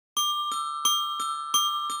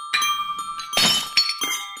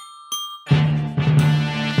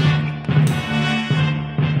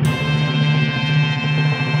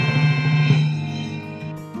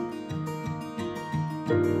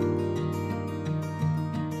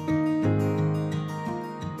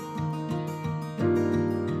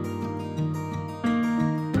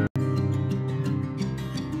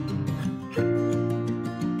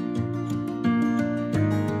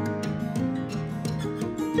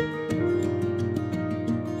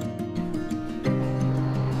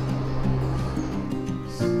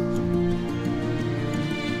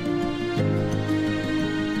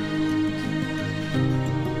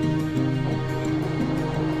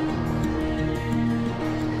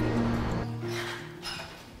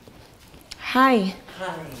Hi.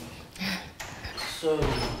 Hi. Sorry.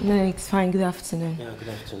 No, it's fine. Good afternoon. Yeah, good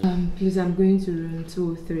afternoon. Please, I'm going to room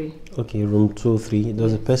 203. Okay, room 203.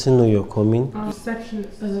 Does the person know you're coming?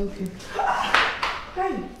 Receptionist. Oh, okay.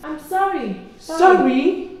 Hi. I'm sorry.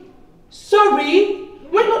 Sorry? Sorry?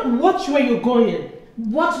 Why not watch where you're going?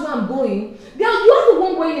 Watch where I'm going? Girl, you're the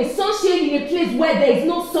one wearing a sunshade in a place where there is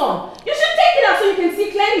no sun. You should take it out so you can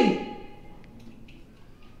see clearly.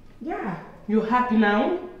 Yeah. You happy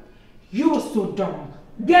now? You are so dumb.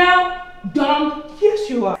 Girl, dumb. Yes,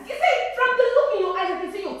 you are. You see, from the look in your eyes, I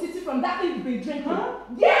can see your titty from that thing you've been drinking. Huh?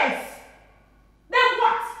 Yes! Then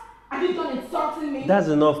what? Have you done insulting me? That's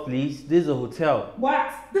enough, please. This is a hotel.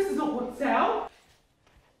 What? This is a hotel?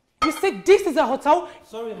 You said this is a hotel?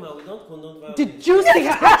 Sorry, ma, we don't condone violence. Did you see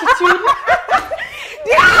her attitude?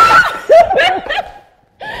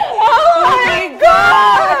 Oh my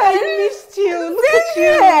God! I missed you. Look at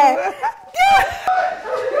you.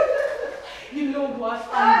 You know what?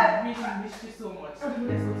 I really missed you so much.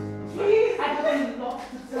 Please, I have a lot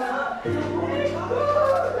to tell.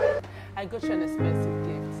 I got you an expensive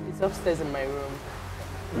gift. It's upstairs in my room.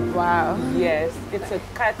 Wow. Yes, it's a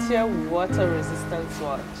Cartier water resistance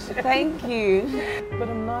watch. Thank you. But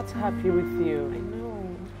I'm not happy with you. I know.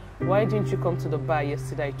 Why didn't you come to the bar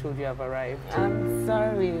yesterday? I told you I've arrived. I'm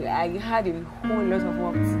sorry. I had a whole lot of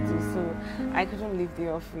work to do, so I couldn't leave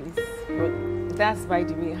the office. But that's by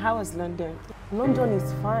the way. How was London? London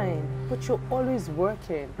is fine, but you're always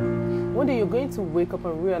working. One day you're going to wake up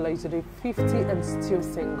and realize that you're 50 and still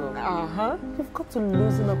single. Uh-huh. You've got to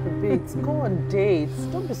loosen up a bit. Go on dates.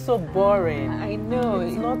 Don't be so boring. I know.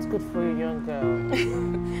 It's not good for a young girl.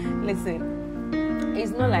 Listen,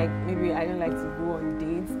 it's not like maybe I don't like to go on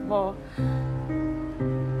dates, but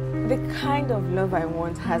the kind of love I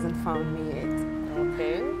want hasn't found me yet.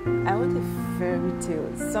 Okay. I want a fairy tale,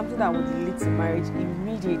 something that would lead to marriage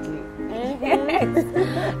immediately.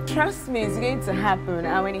 Trust me, it's going to happen,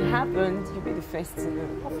 and when it happens, you'll be the first to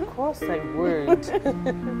know. Of course I would.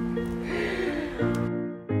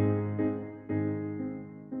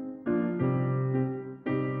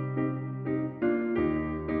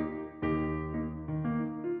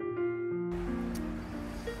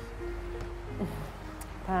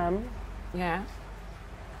 Pam? Yeah?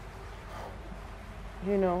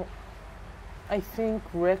 You know, I think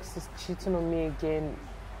Rex is cheating on me again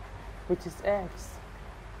with his ex.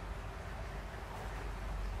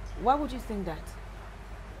 Why would you think that?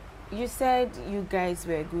 You said you guys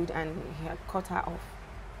were good and he had cut her off.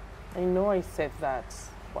 I know I said that,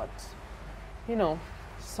 but, you know,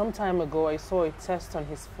 some time ago I saw a text on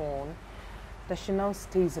his phone that she now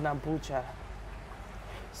stays in Abuja.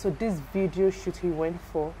 So this video shoot he went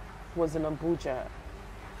for was in Abuja.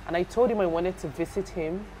 And I told him I wanted to visit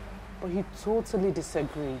him, but he totally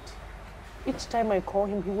disagreed. Each time I call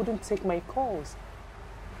him, he wouldn't take my calls.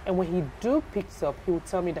 And when he picks up, he would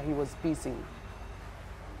tell me that he was busy.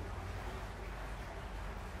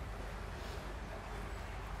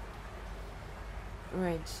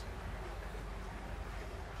 Reg,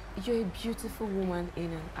 you're a beautiful woman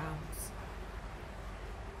in and out.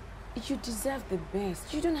 You deserve the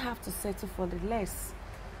best. You don't have to settle for the less.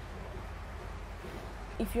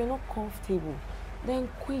 If you're not comfortable, then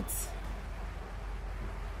quit.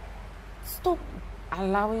 Stop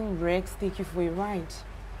allowing Rex take you for a ride.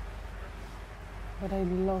 But I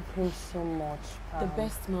love him so much, Pam. The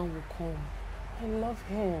best man will come. I love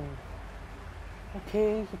him.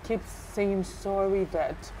 Okay, he keeps saying sorry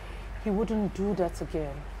that he wouldn't do that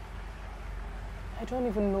again. I don't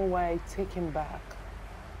even know why I take him back.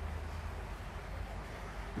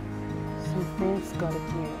 Some things gotta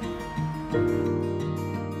clear.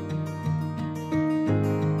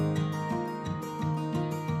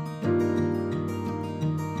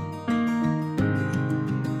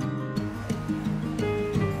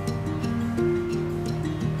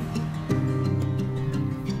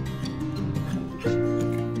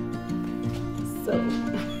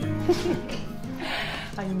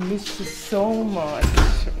 I miss you so much.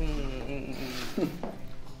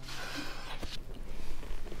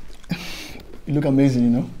 You look amazing, you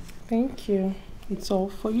know? Thank you. It's all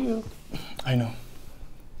for you. I know.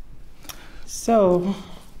 So,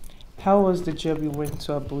 how was the job you went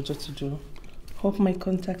to Abuja to do? Hope my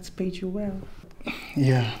contacts paid you well.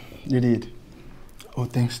 Yeah, they did. Oh,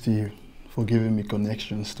 thanks to you for giving me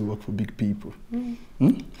connections to work for big people.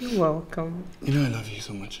 You're welcome. You know I love you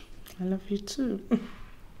so much. I love you too.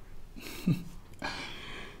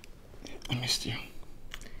 I missed you.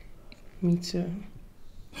 Me too.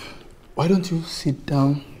 Why don't you sit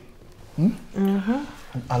down? And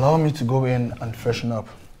allow me to go in and freshen up.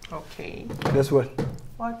 Okay. Guess what?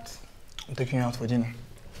 What? I'm taking you out for dinner.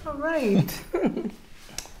 All right.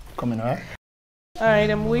 Coming, all right? All right,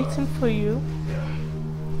 I'm waiting for you.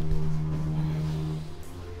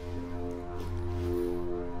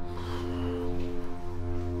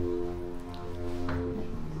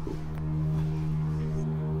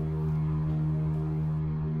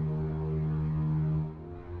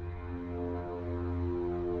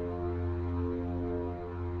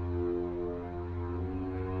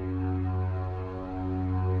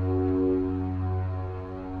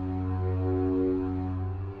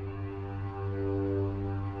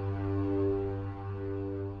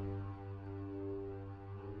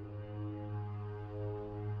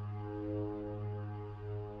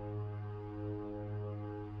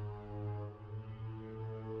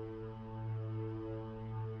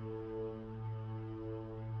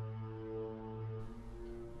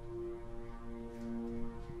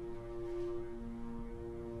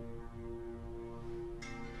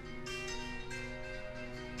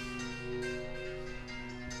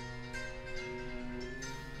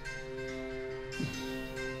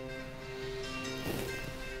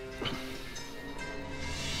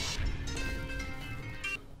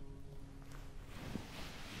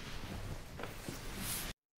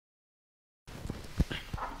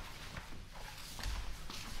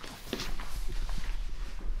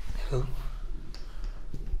 Hello?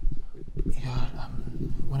 Yeah,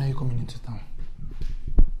 when are you coming into town?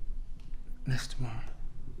 Next tomorrow.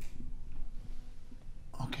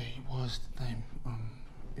 Okay, what's the time?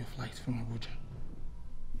 Your flight from Abuja?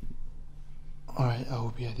 Alright, I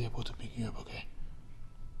will be at the airport to pick you up, okay?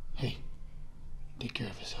 Hey, take care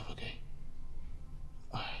of yourself, okay?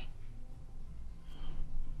 Alright.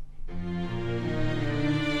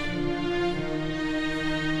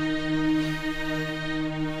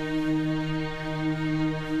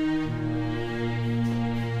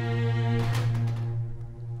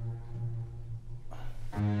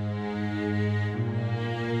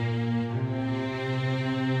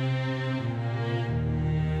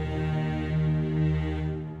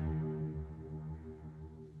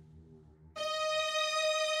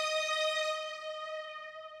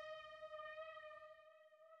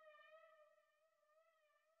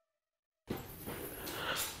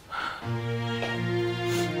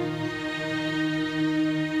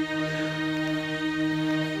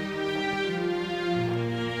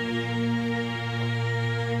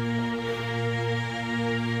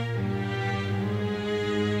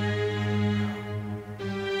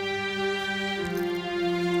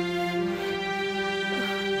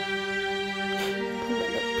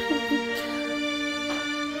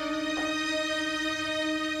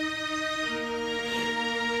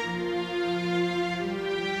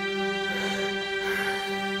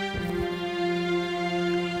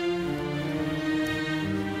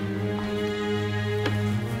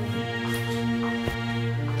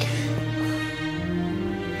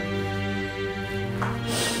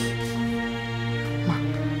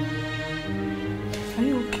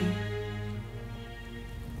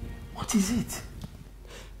 What is it?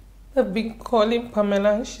 I've been calling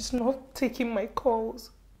Pamela and she's not taking my calls.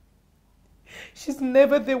 She's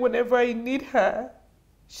never there whenever I need her.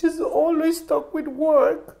 She's always stuck with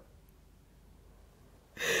work.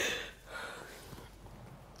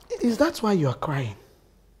 Is that why you are crying?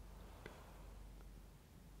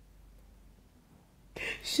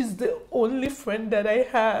 She's the only friend that I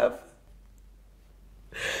have.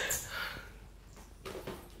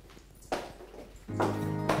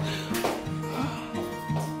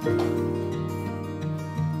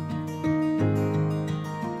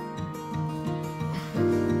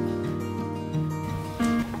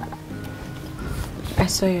 I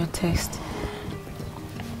saw your text.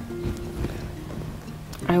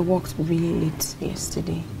 I worked really late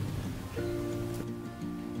yesterday.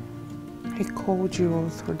 I called you all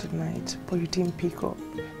through the night, but you didn't pick up.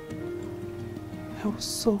 I was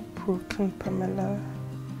so broken, Pamela.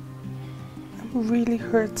 I'm really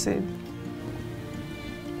hurting.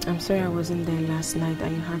 I'm sorry I wasn't there last night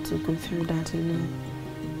and you had to go through that alone.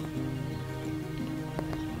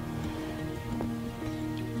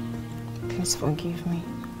 Please forgive me.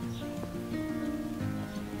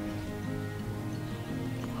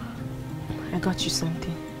 I got you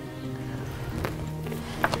something.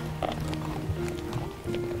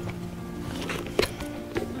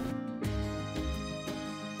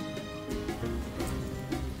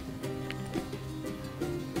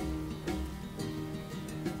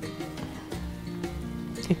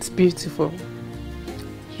 It's beautiful.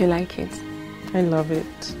 You like it? I love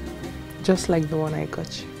it. Just like the one I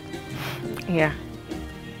got you. Yeah.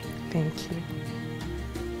 Thank you.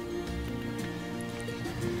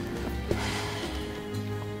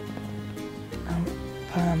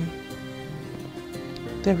 Pam,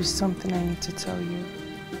 There is something I need to tell you.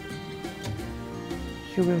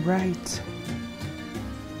 You were right.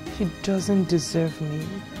 He doesn't deserve me.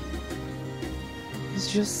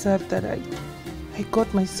 It's just sad that I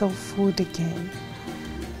got myself fooled again.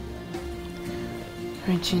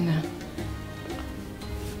 Regina,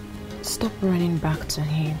 stop running back to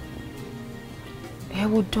him. He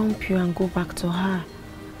will dump you and go back to her.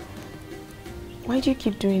 Why do you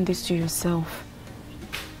keep doing this to yourself?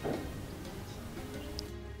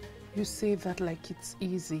 You say that like it's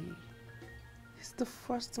easy. He's the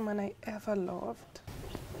first man I ever loved.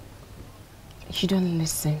 You don't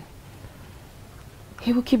listen.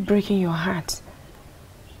 He will keep breaking your heart.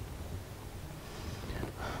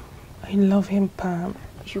 I love him, Pam.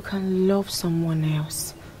 You can love someone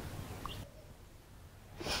else.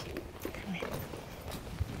 Come here.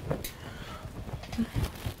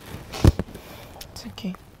 It's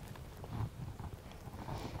okay.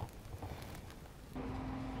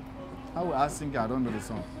 How will I sing? I don't know the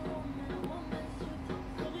song.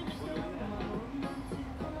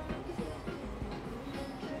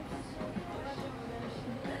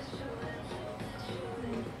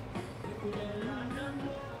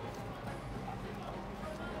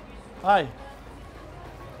 Hi.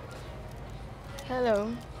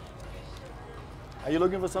 Hello. Are you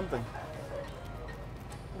looking for something?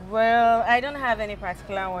 Well, I don't have any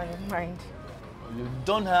particular one in mind. You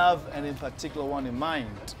don't have any particular one in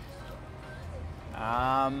mind.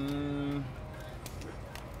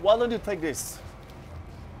 Why don't you take this?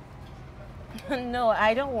 No,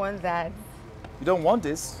 I don't want that. You don't want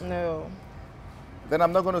this? No. Then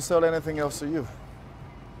I'm not going to sell anything else to you.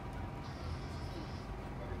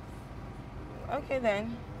 Okay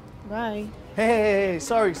then. Bye. Hey,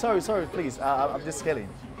 sorry, please. I'm just kidding.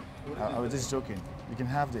 I was just joking. You can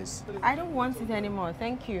have this. I don't want it anymore.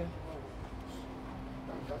 Thank you.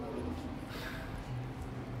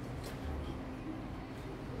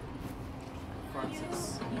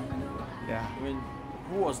 Francis. Yeah. I mean,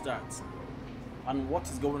 who was that? And what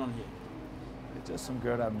is going on here? It's just some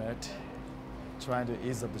girl I met, trying to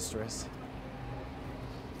ease up the stress.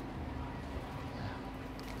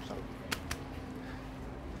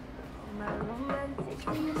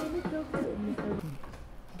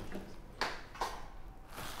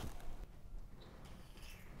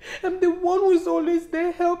 I'm the one who's always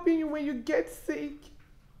there helping you when you get sick.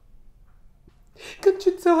 Can't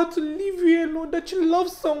you tell her to leave you alone, that you love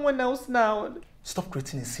someone else now? Stop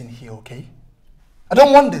creating a scene here, okay? I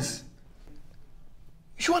don't want this.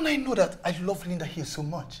 You and I know that I love Linda here so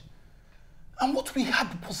much. And what we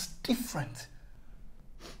had was different.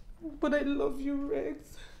 But I love you,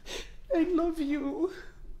 Rex. I love you.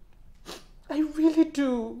 I really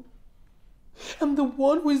do. I'm the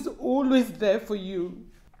one who is always there for you.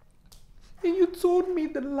 And you told me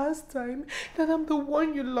the last time that I'm the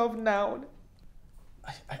one you love now.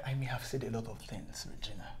 I may have said a lot of things,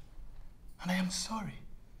 Regina. And I am sorry.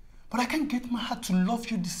 But I can't get my heart to love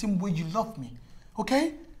you the same way you love me.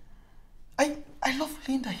 Okay? I love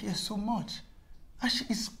Linda here so much. And she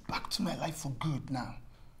is back to my life for good now.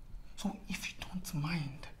 So if you don't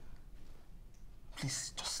mind,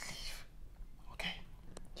 please just leave. Okay?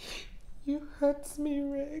 You hurt me,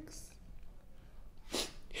 Rex.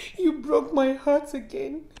 You broke my heart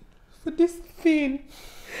again for this thing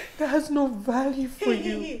that has no value for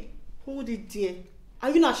you. Hey. Hold it, dear. Are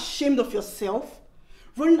you not ashamed of yourself?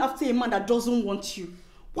 Running after a man that doesn't want you.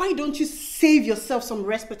 Why don't you save yourself some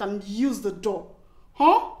respect and use the door?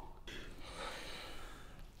 Huh?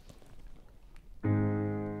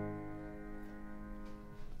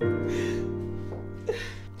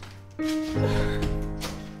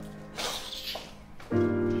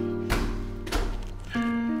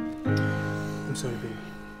 I'm sorry, baby.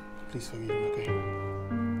 Please forgive me, okay?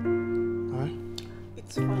 Alright?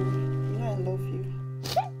 It's fine. You know I love you.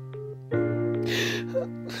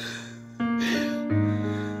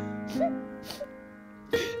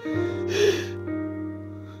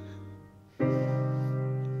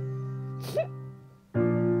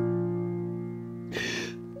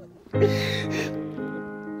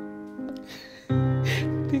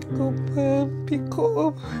 Pick up, Pam. Pick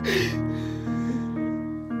up.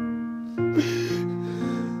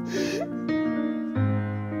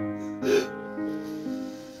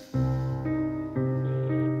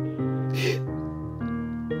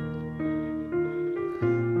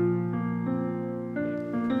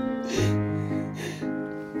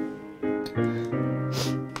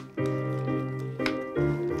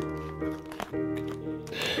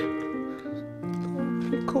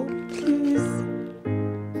 Pick up, please.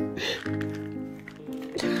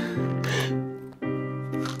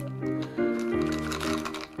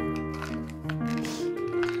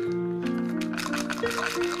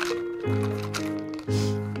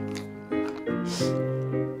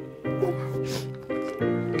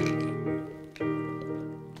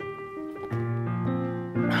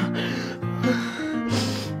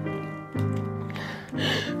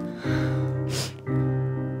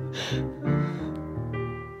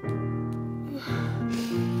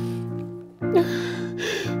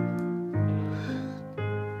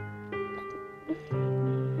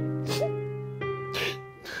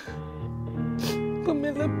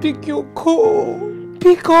 Pamela, pick your call.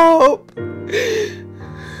 Pick up.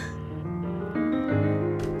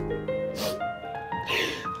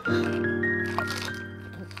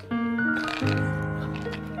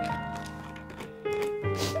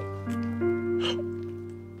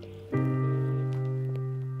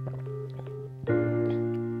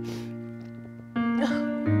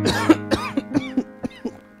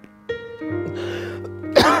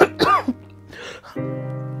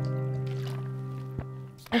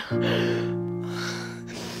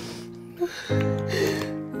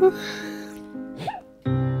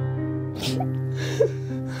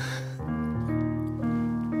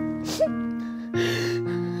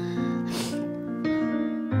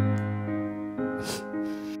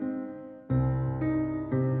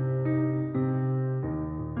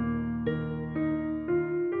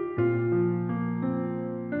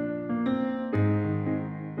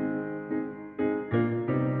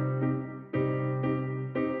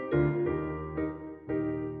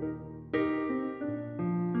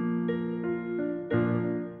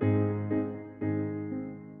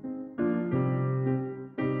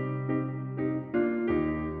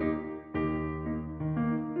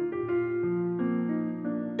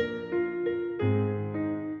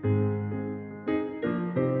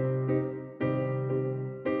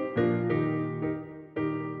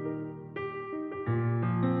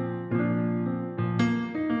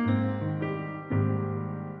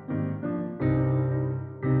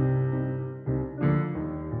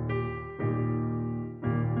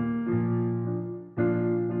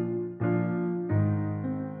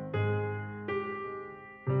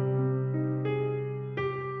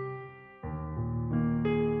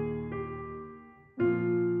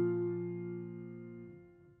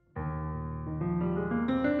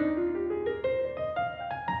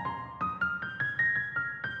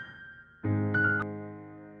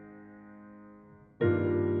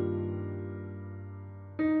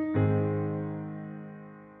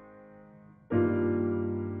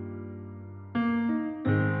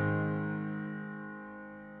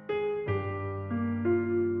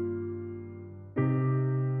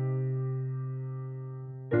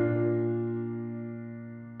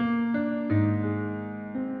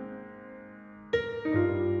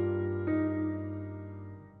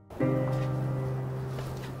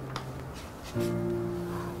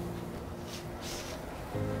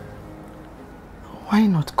 Why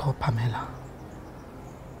not call Pamela?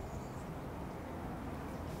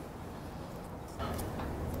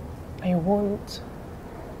 I won't.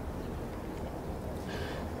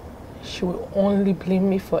 She will only blame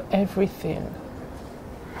me for everything.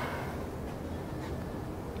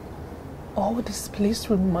 All this place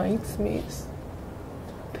reminds me is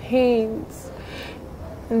pains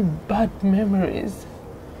and bad memories.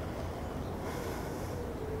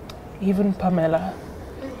 Even Pamela,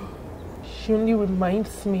 she only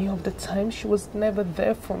reminds me of the time she was never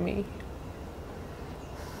there for me.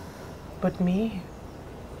 But me,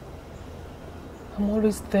 I'm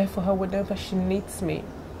always there for her whenever she needs me.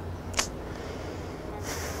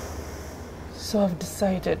 So I've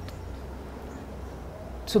decided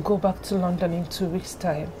to go back to London in 2 weeks'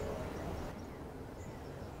 time.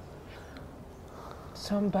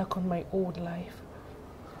 So I'm back on my old life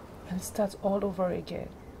and start all over again.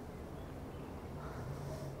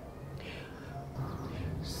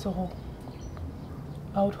 So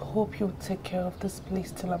I would hope you'll take care of this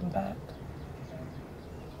place till I'm back.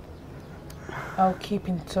 I'll keep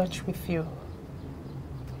in touch with you.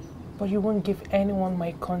 But you won't give anyone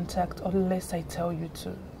my contact unless I tell you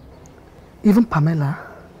to. Even Pamela?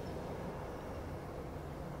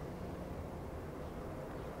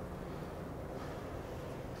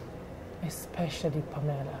 Especially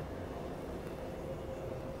Pamela.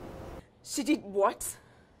 She did what?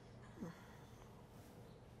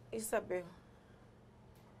 Isabel,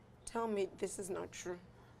 tell me this is not true.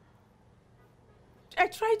 I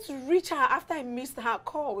tried to reach her after I missed her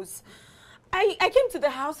calls. I came to the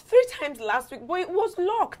house 3 times last week, but it was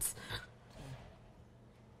locked.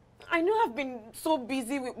 I know I've been so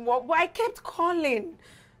busy with work, but I kept calling.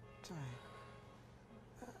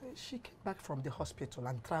 She came back from the hospital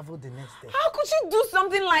and traveled the next day. How could she do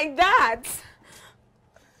something like that?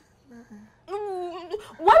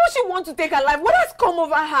 Why would she want to take her life? What has come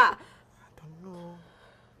over her? I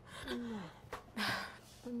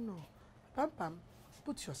don't know. Pam Pam,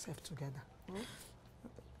 put yourself together.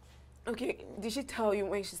 Okay, did she tell you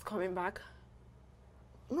when she's coming back?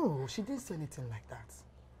 No, she didn't say anything like that.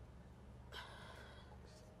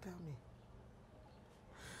 Tell me.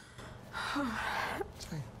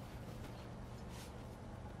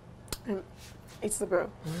 It's the girl.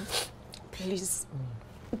 Please,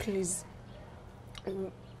 please.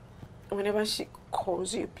 Whenever she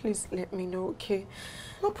calls you, please let me know, okay?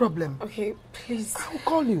 No problem. Okay, please. I'll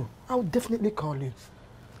call you. I'll definitely call you.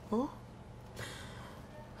 Oh?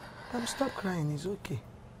 Stop crying. It's okay.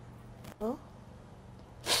 Oh?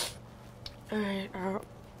 Alright,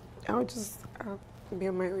 I'll be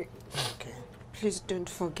on my way. Okay. Please don't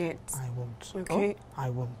forget. I won't. Okay? Oh? I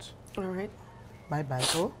won't. Alright. Bye-bye,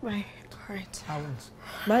 oh? Bye. Alright. I won't.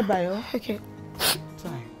 Bye-bye, oh? Okay.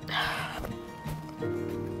 Bye.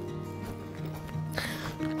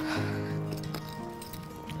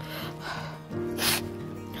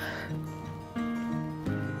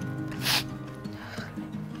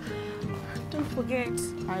 Don't forget.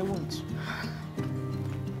 I won't.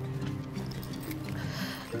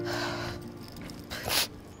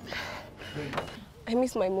 I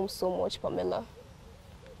miss my mom so much, Pamela.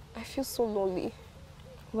 I feel so lonely.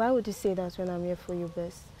 Why would you say that when I'm here for you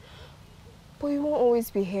best? But you won't always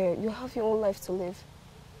be here. You have your own life to live.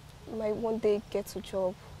 You might one day get a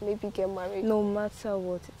job, maybe get married. No matter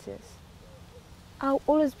what it is, I'll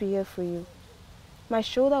always be here for you. My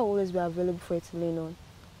shoulder will always be available for you to lean on.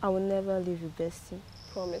 I will never leave you, bestie.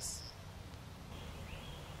 Promise.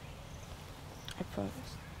 I promise.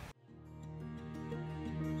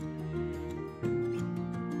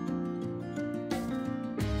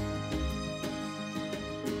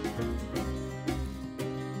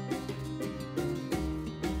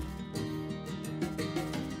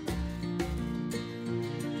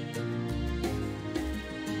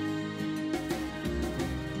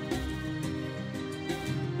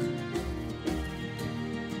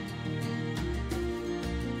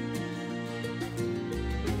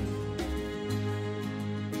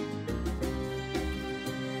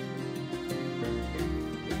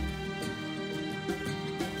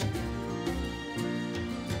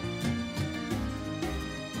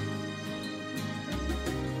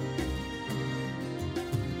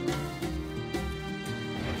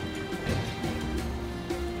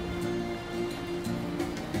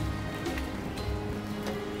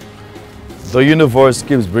 The universe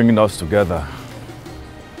keeps bringing us together.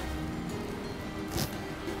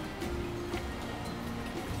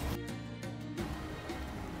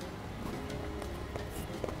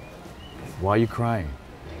 Why are you crying?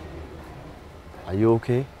 Are you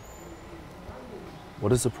okay?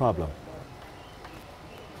 What is the problem?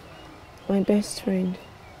 My best friend.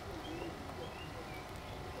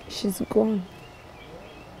 She's gone.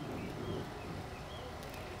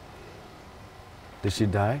 Did she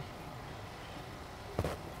die?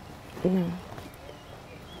 No.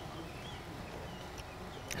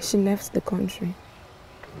 She left the country.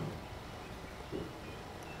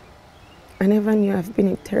 I never knew I've been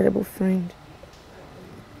a terrible friend.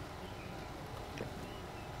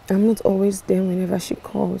 I'm not always there whenever she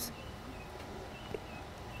calls.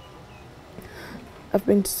 I've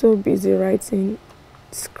been so busy writing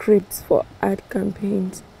scripts for ad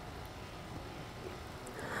campaigns.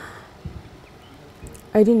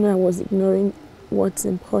 I didn't know I was ignoring what's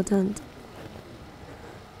important.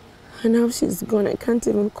 And now she's gone. I can't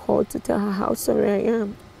even call to tell her how sorry I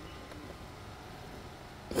am.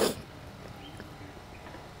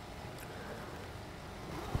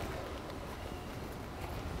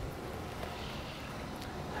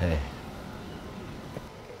 Hey.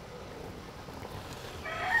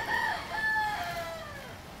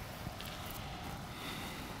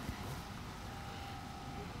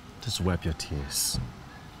 Just wipe your tears.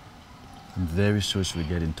 I'm very sure she will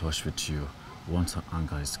get in touch with you once her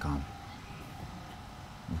anger is calm.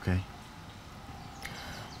 Okay?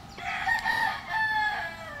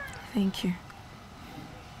 Thank you.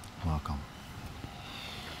 Welcome.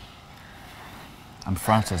 I'm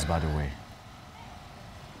Francis, by the way.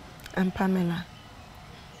 I'm Pamela.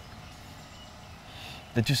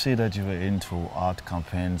 Did you say that you were into art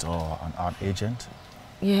campaigns or an art agent?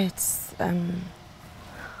 Yes, I'm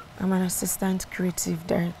an assistant creative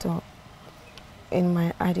director in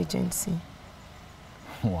my ad agency.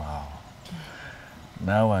 Wow.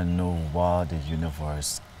 Now I know why the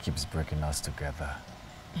universe keeps bringing us together.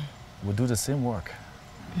 We'll do the same work.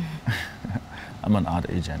 I'm an art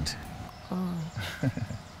agent. Oh.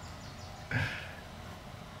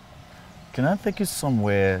 Can I take you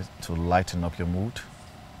somewhere to lighten up your mood?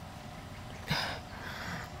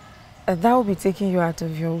 That will be taking you out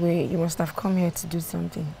of your way. You must have come here to do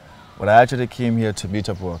something. Well, I actually came here to meet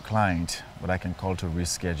up with a client, but I can call to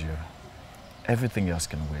reschedule. Everything else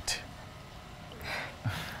can wait.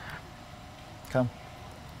 Come.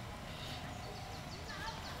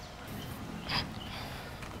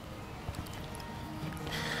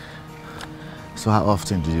 So how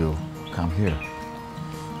often do you come here?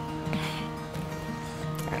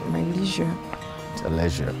 At my leisure. It's a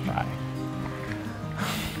leisure, right?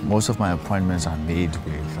 Most of my appointments are made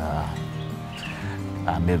with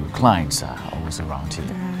clients always around here.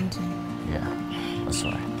 Yeah, that's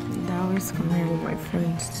right. I always come here with my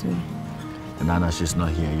friends too. And now that she's not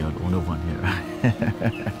here, you're the only one here.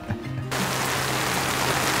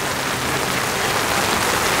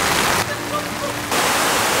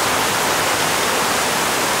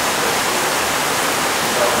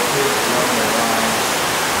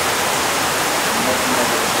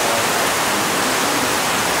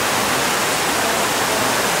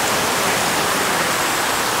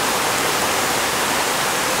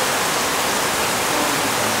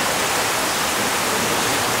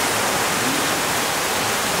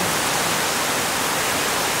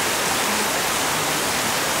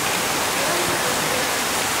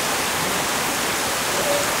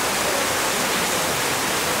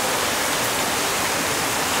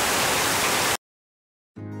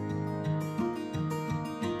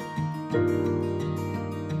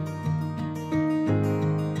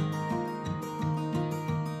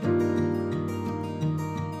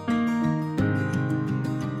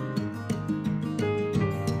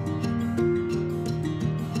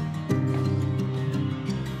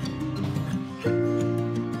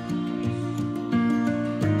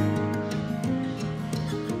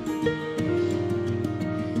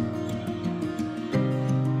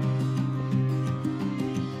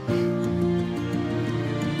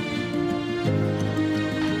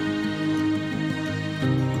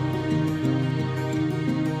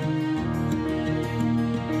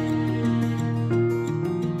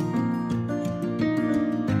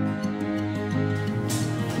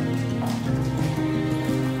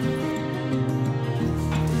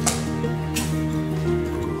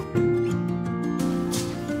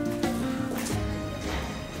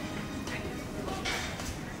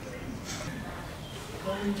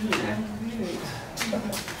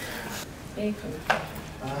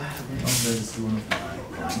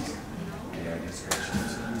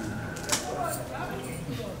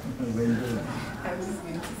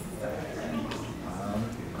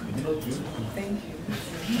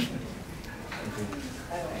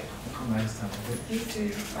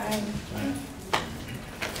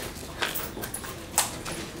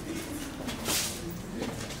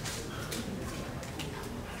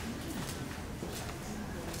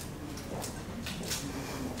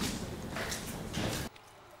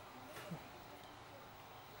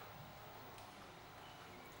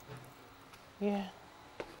 Yeah.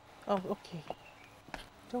 Oh, okay.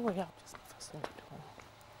 Don't worry, I'll just fasten the door.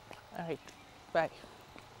 All right, bye.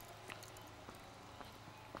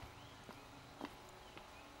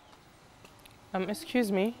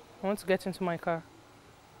 Excuse me. I want to get into my car.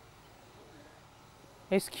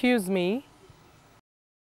 Excuse me.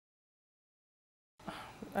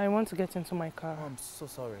 I want to get into my car. Oh, I'm so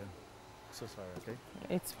sorry. So sorry, okay?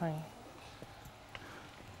 It's fine.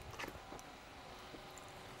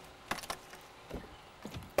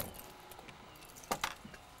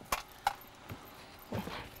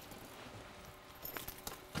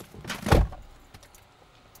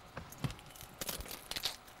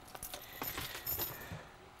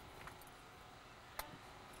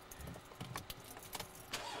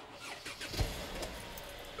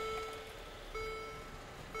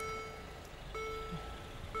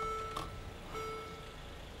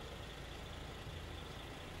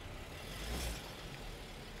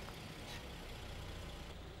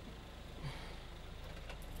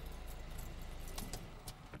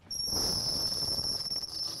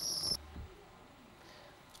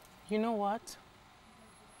 You know what?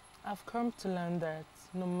 I've come to learn that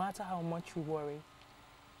no matter how much you worry,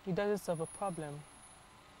 it doesn't solve a problem.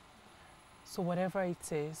 So whatever it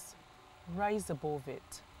is, rise above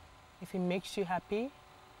it. If it makes you happy,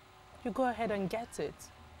 you go ahead and get it.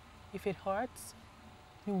 If it hurts,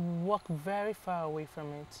 you walk very far away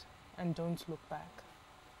from it and don't look back.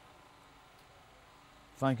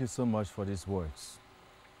 Thank you so much for these words.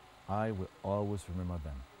 I will always remember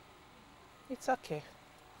them. It's okay.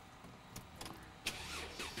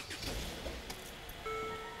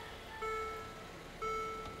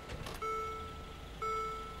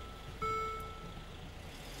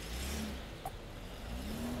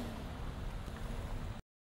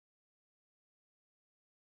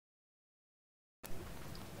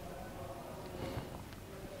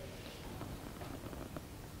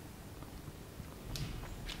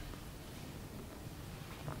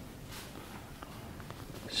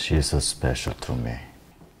 She is so special to me.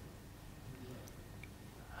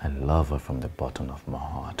 I love her from the bottom of my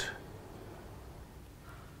heart.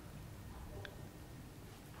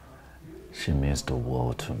 She means the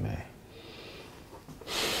world to me.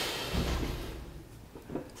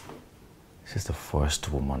 She's the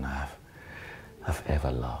first woman I've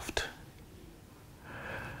ever loved.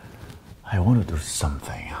 I want to do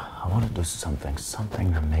something. I want to do something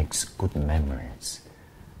that makes good memories.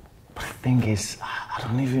 But the thing is, I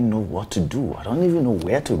don't even know what to do. I don't even know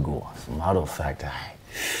where to go. As a matter of fact, I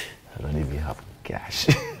don't even have cash.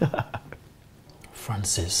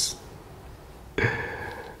 Francis,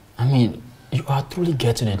 I mean, you are truly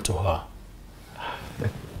getting into her.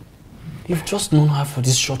 You've just known her for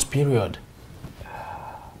this short period.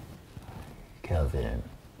 Kelvin,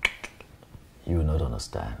 you will not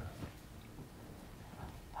understand.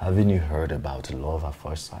 Haven't you heard about love at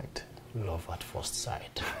first sight? Love at first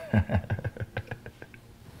sight.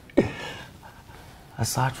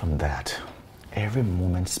 Aside from that, every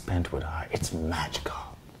moment spent with her, it's magical.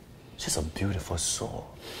 She's a beautiful soul.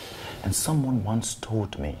 And someone once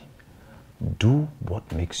told me, do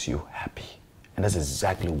what makes you happy. And that's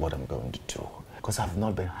exactly what I'm going to do. Because I've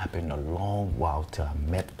not been happy in a long while till I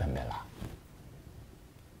met Pamela.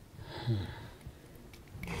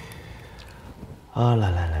 Oh, la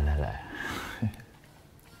la la la la.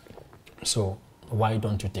 So, why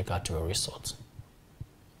don't you take her to a resort?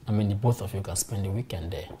 I mean, the both of you can spend the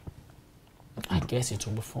weekend there. I guess it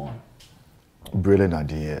will be fun. Brilliant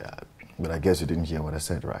idea, but I guess you didn't hear what I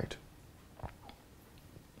said, right? I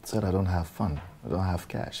said I don't have fun, I don't have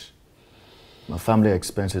cash. My family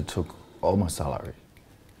expenses took all my salary.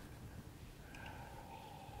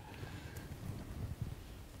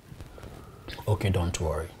 Okay, don't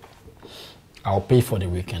worry. I'll pay for the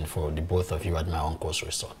weekend for the both of you at my uncle's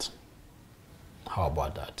resort. How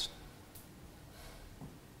about that?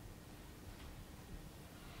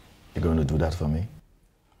 You're going to do that for me?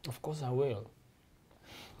 Of course I will.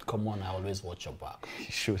 Come on, I always watch your back. You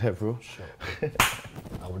should have, bro. Sure.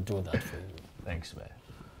 I will do that for you. Thanks, man.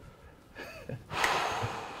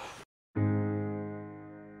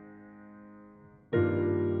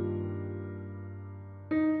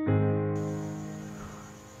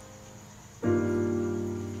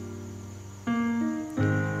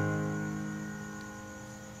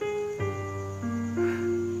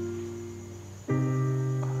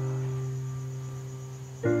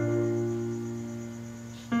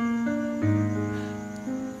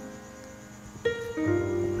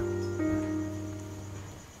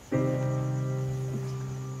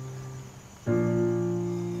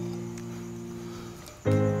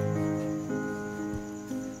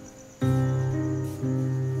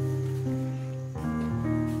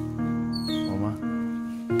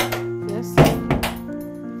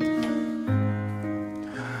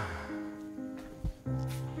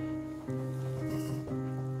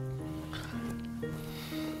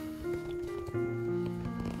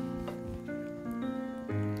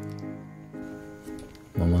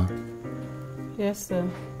 Mama? Yes, sir.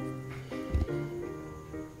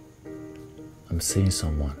 I'm seeing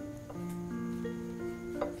someone.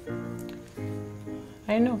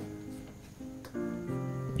 I know.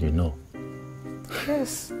 You know?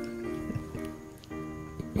 Yes.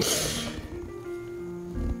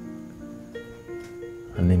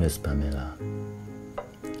 Her name is Pamela.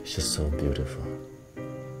 She's so beautiful,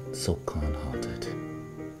 so kind-hearted.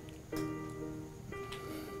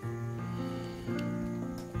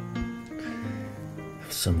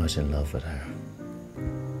 I'm so much in love with her.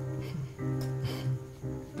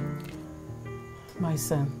 My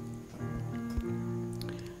son,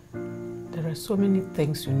 there are so many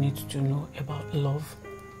things you need to know about love.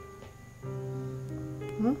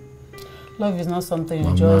 Love is not something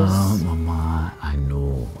you just... Mama, I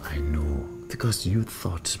know. Because you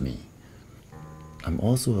taught me. I'm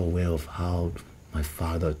also aware of how my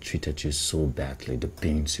father treated you so badly, the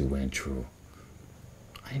pains you went through.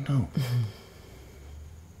 I know.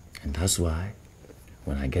 And that's why,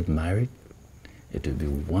 when I get married, it will be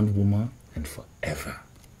one woman and forever.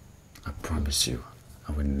 I promise you,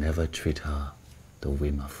 I will never treat her the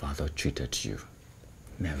way my father treated you.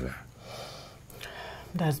 Never.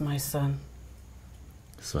 That's my son.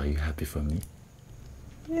 So are you happy for me?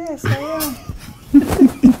 Yes, I am.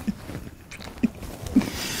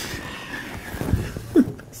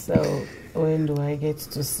 So, when do I get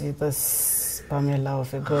to see this Pamela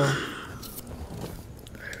of a girl?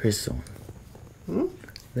 Very soon.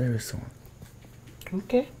 Very soon.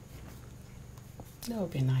 Okay. That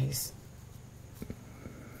would be nice.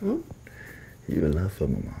 You will love her,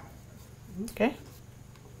 Mama. Okay.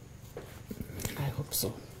 I hope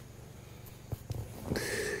so.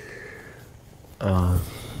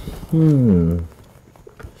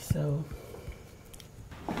 So.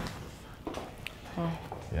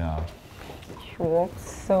 Yeah. You worked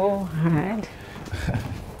so hard.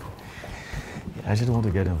 I didn't want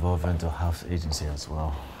to get involved into house agency as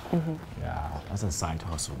well. Mm-hmm. Yeah, that's a side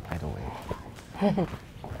hustle, by the way.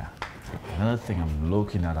 Yeah. Another thing I'm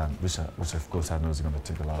looking at, which of course I know is going to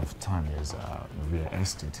take a lot of time, is real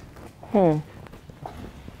estate.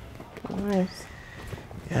 Nice.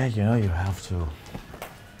 Yeah, you know, you have to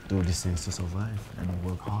do these things to survive and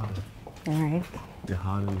work harder. Right. The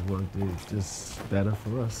harder you work, the just better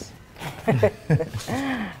for us. But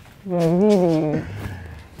really,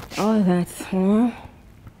 all that,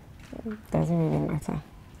 doesn't really matter.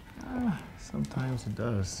 Sometimes it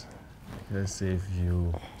does. Because if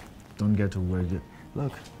you don't get to work,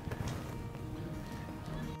 look.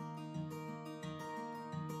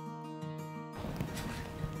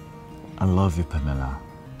 I love you, Pamela.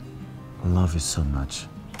 I love you so much.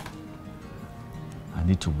 I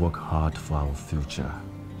need to work hard for our future.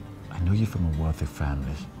 I know you're from a wealthy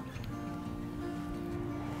family.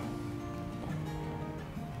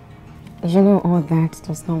 You know, all that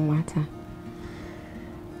does not matter.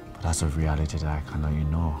 But that's a reality that I cannot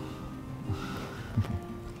ignore.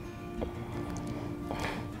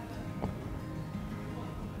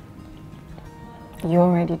 You're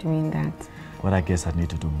already doing that. But I guess I need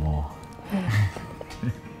to do more.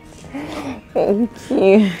 Thank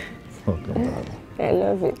you. Welcome, darling. I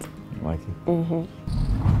love it. Like it? Mm-hmm.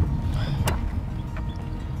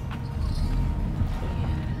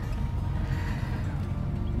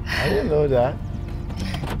 I didn't know that.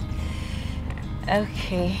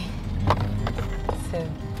 Okay. So.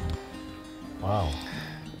 Wow.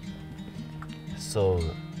 So,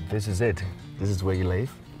 this is it? This is where you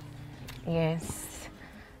live? Yes.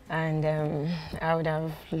 And I would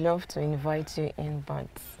have loved to invite you in, but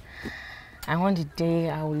I want the day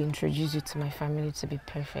I will introduce you to my family to be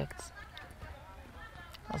perfect.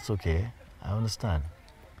 That's okay. I understand.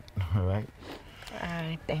 All right? All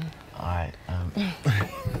right, then. All right.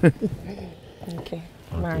 Okay.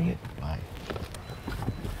 I'll Bye. take it. Bye.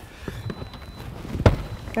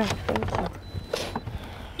 Oh,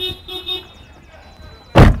 thank you.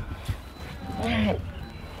 All right.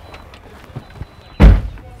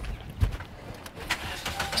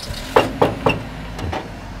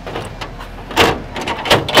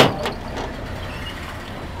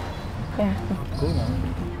 Yeah. Cool, man.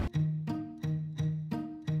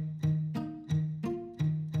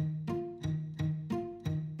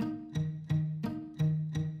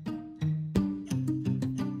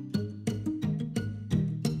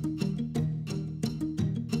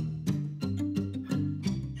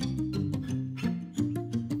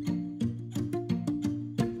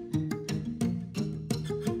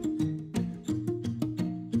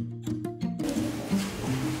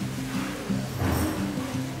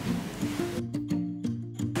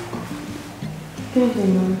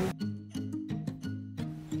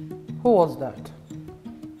 Who was that?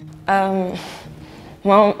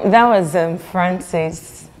 Well, that was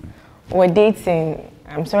Francis. We're dating.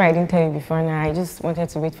 I'm sorry I didn't tell you before now. I just wanted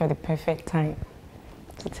to wait for the perfect time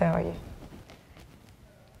to tell you.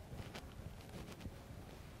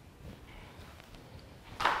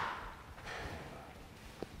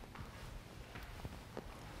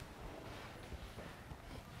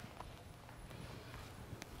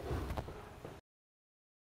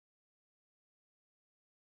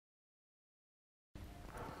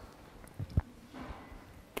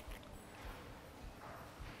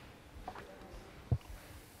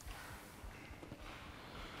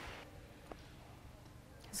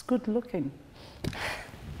 He's good looking.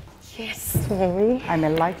 Yes, Mommy. I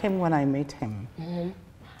may like him when I meet him.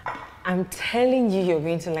 I'm telling you, you're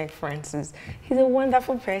going to like Francis. He's a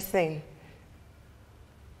wonderful person.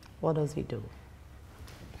 What does he do?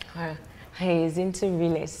 He's into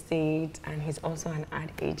real estate and he's also an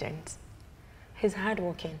ad agent. He's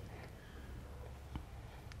hardworking.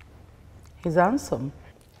 He's handsome.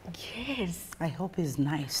 Yes. I hope he's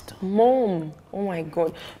nice too. Mom, oh my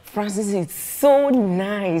God, Francis is so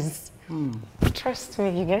nice. Trust me,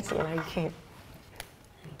 you get to like him.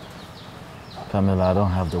 Pamela, I don't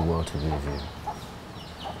have the world to give you.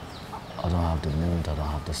 I don't have the moon, I don't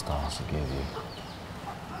have the stars to give you.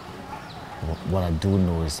 What I do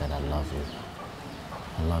know is that I love you.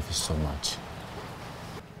 I love you so much.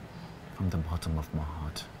 From the bottom of my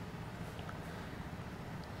heart.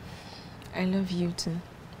 I love you too.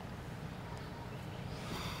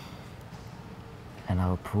 And I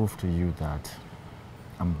will prove to you that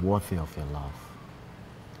I'm worthy of your love.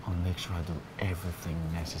 I'll make sure I do everything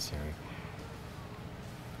necessary.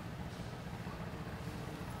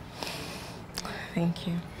 Thank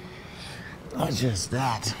you. Not just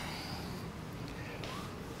that.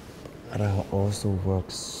 But I also work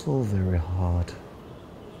so very hard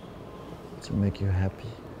to make you happy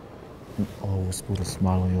and always put a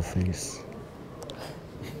smile on your face.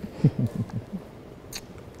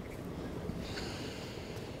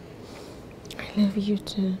 I love you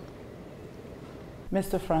too.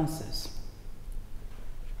 Mr. Francis,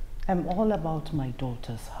 I'm all about my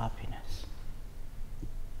daughter's happiness.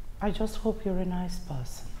 I just hope you're a nice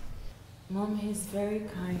person. Mom is very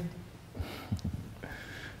kind.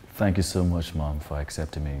 Thank you so much, Mom, for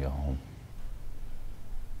accepting me in your home.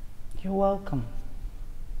 You're welcome.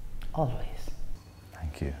 Always.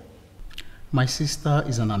 Thank you. My sister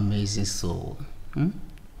is an amazing soul.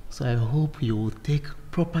 So I hope you will take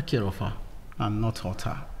proper care of her and not hurt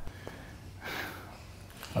her.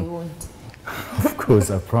 I won't. Of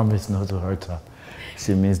course, I promise not to hurt her.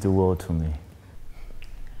 She means the world to me.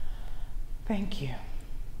 Thank you.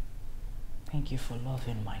 Thank you for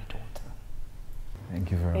loving my daughter.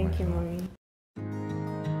 Thank you very much. Thank you, Mommy.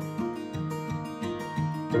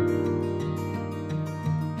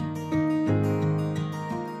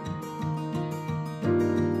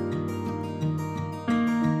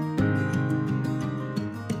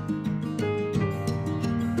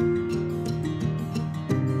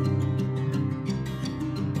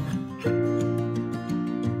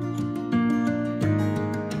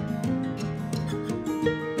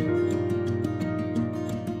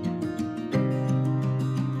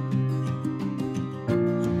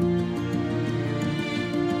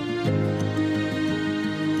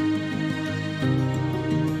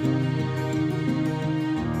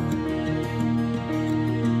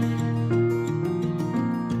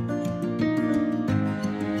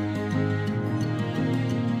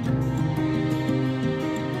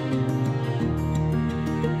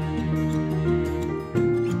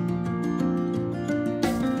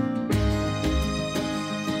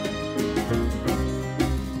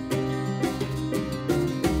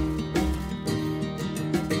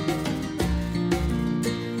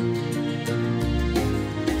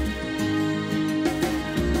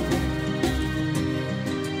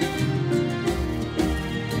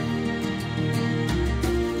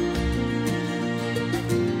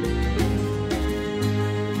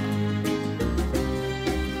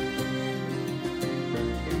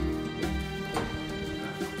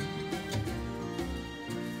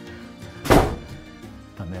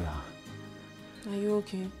 Are you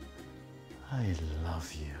okay? I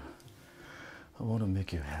love you. I want to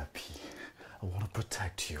make you happy. I want to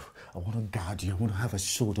protect you. I want to guard you. I want to have a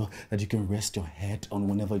shoulder that you can rest your head on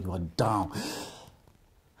whenever you are down.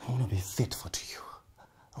 I want to be faithful to you.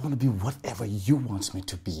 I want to be whatever you want me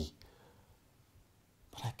to be.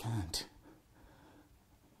 But I can't.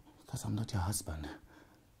 Because I'm not your husband.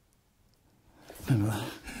 Manari,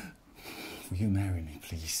 will you marry me,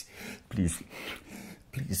 please? Please.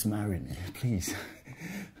 Please marry me, please.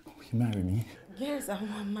 Will you marry me? Yes, I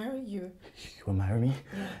will marry you. You will marry me?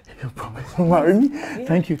 Yeah. You promise you'll marry me? Yeah.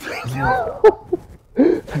 Thank you.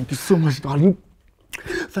 Thank you so much, darling.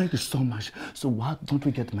 Thank you so much. So why don't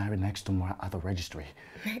we get married next tomorrow at the registry?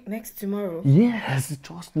 Next tomorrow? Yes,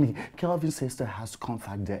 trust me. Kelvin's sister has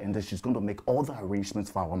contact there and then she's going to make all the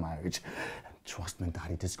arrangements for our marriage. And trust me,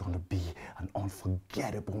 Daddy, this is going to be an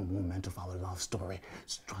unforgettable moment of our love story.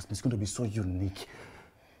 Trust me, it's going to be so unique.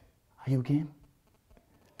 Are you game?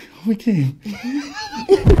 We game.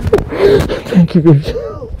 Thank you, baby.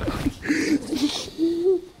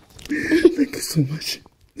 Thank you so much.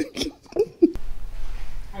 Thank you.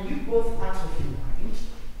 Are you both out of your mind?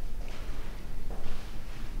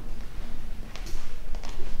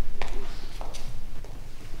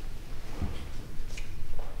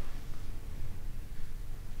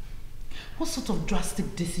 What sort of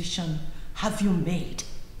drastic decision have you made?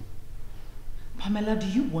 Pamela, do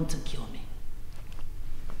you want to kill me?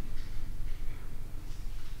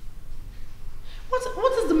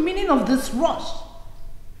 What is the meaning of this rush?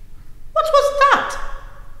 What was that?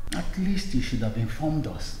 At least you should have informed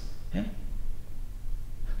us. Eh?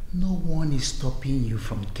 No one is stopping you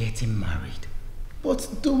from getting married.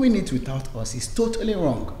 But doing it without us is totally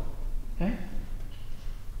wrong. Eh?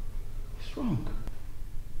 It's wrong.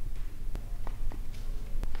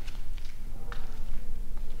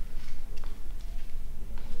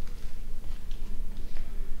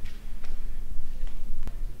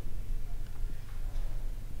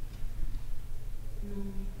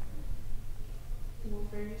 I'm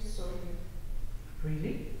very sorry.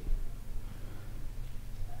 Really?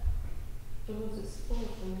 It was a spur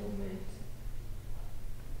of the moment.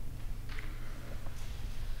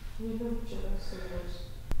 We love each other so much.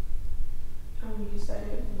 And we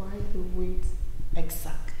decided why the wait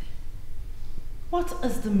Exactly. What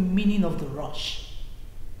is the meaning of the rush?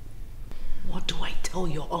 What do I tell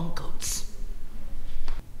your uncles?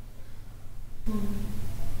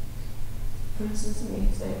 Princess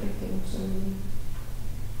means everything to me.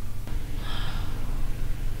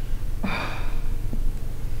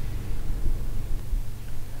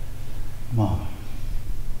 Mom,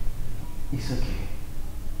 it's okay.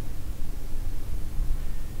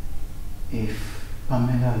 If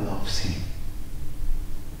Pamela loves him,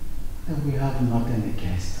 then we have nothing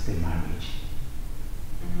against the marriage.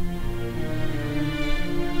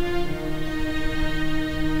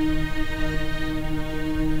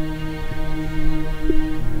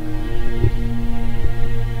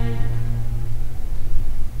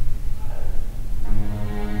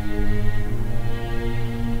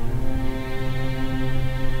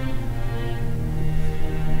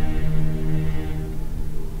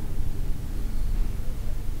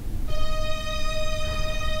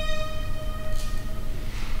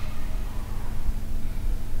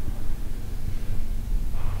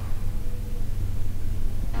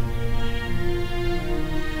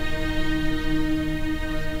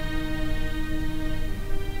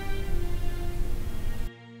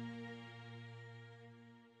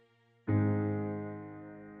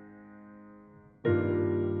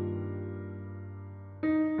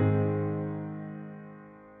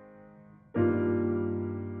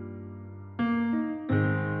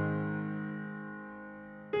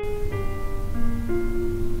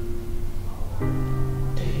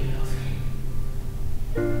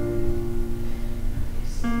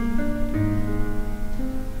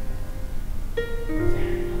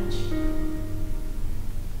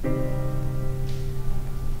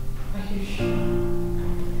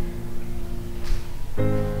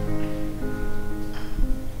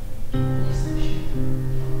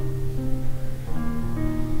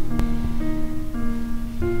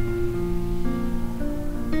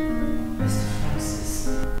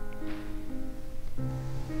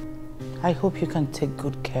 I hope you can take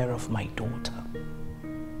good care of my daughter.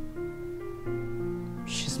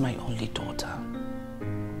 She's my only daughter.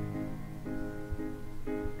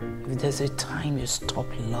 If there's a time you stop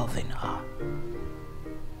loving her,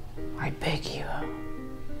 I beg you,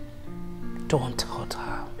 don't hurt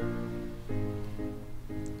her.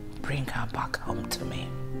 Bring her back home to me.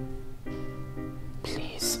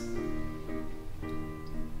 Please.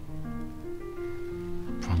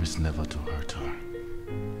 I promise never to hurt her.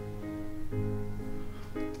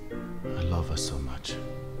 I love her so much.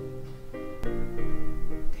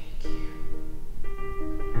 Thank you.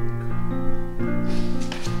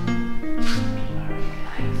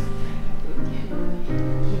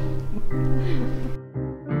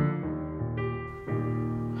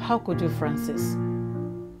 How could you, Francis?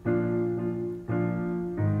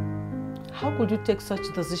 How could you take such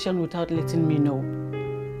a decision without letting me know?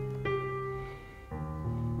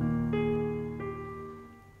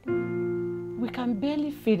 We can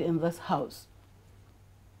barely feed in this house.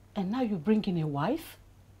 And now you bring in a wife?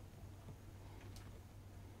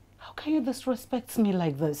 How can you disrespect me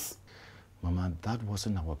like this? Mama, that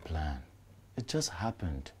wasn't our plan. It just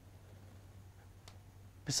happened.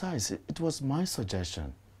 Besides, it was my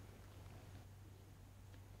suggestion.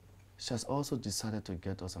 She has also decided to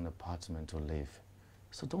get us an apartment to live.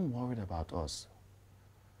 So don't worry about us.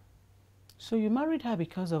 So you married her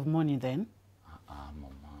because of money then? Mama.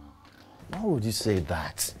 Why would you say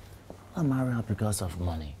that? I married her because of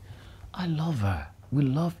money. I love her. We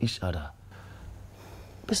love each other.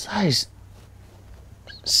 Besides,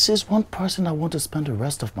 she's one person I want to spend the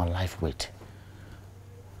rest of my life with.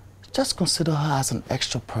 Just consider her as an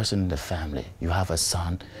extra person in the family. You have a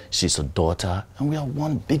son, she's a daughter, and we are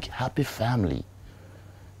one big happy family.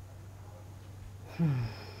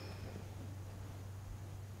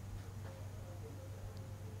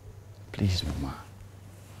 Please, Mama.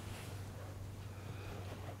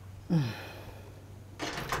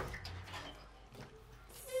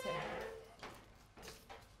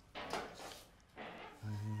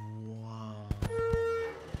 Wow.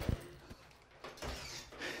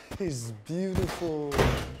 It's beautiful.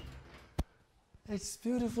 It's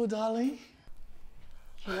beautiful, darling.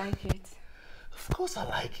 You like it? Of course I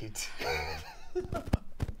like it.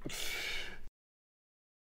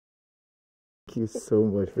 Thank you so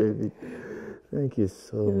much, baby. Thank you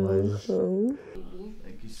so much.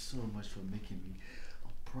 Thank you so much for making me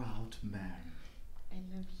a proud man. I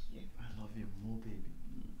love you. I love you more, baby.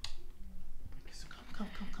 Thank you so come,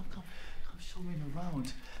 come, show me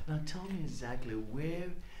around. Now tell me exactly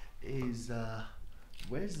where's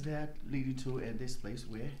that leading to, and this place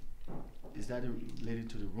where? Is that related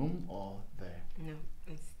to the room or there? No,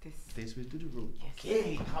 it's this. This way to the room. Yes.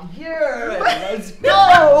 Okay, come here. Let's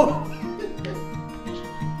go.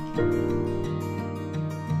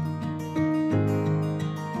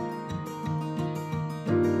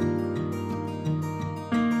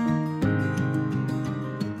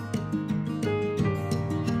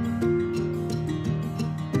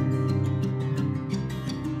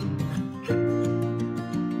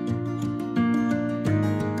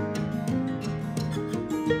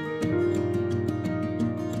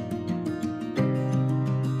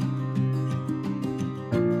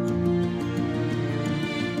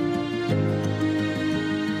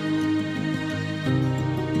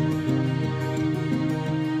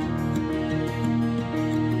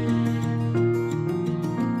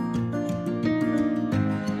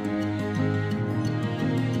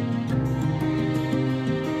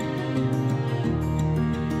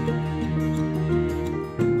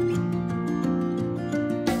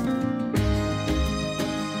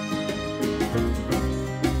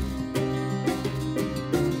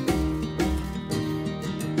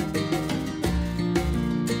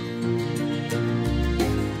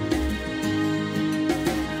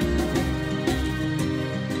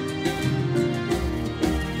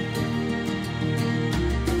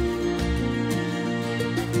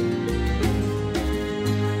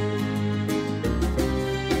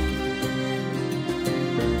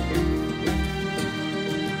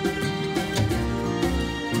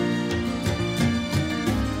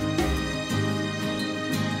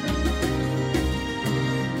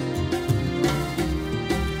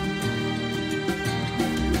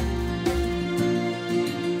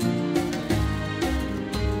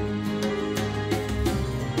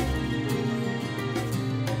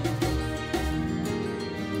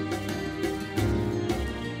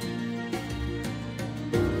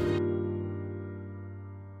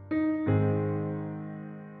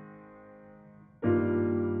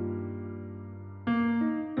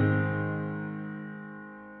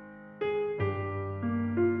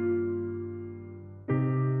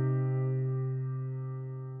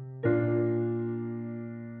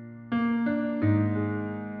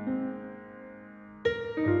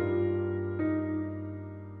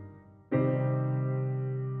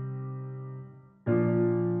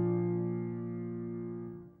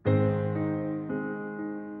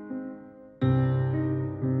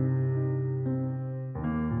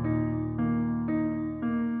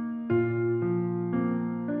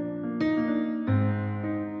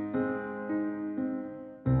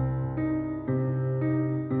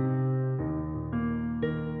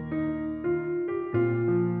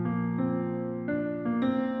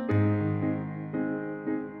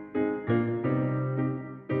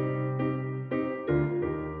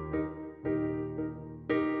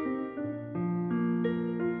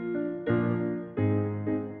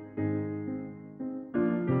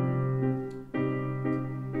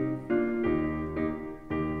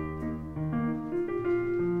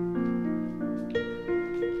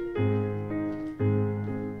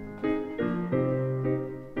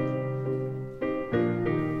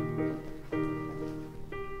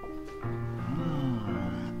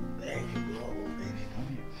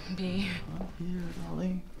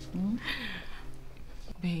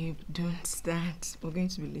 Babe, don't start. We're going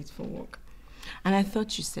to be late for work. And I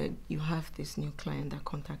thought you said you have this new client that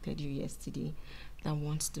contacted you yesterday that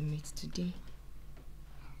wants to meet today.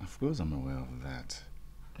 Of course I'm aware of that.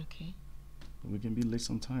 Okay. We can be late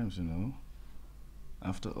sometimes, you know.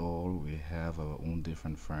 After all, we have our own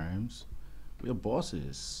different firms. We are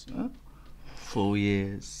bosses. Huh? 4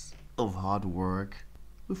 years of hard work.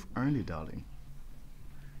 We've earned it, darling.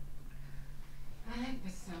 I like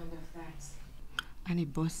the sound of that. And a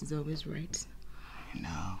boss is always right. I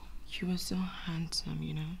know. You are so handsome,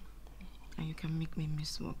 you know. And you can make me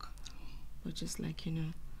miss work. But just like, you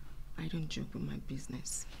know, I don't joke with my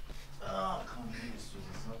business. Oh, come here, Susan.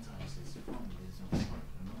 Sometimes it's fun, it's work,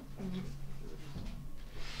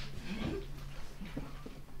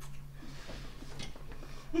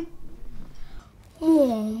 you know?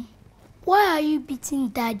 Mom, why are you beating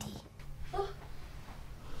Daddy?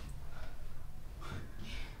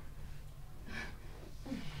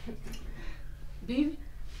 Babe,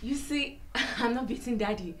 you see, I'm not beating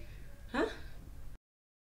Daddy. Huh?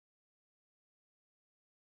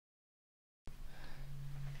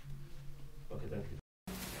 Okay, thank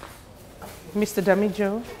you. Mr.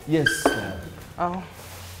 Damijo? Yes. Oh.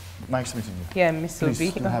 Nice meeting you. Yeah, Miss Please, Obi.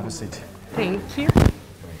 you can have a seat. Thank you.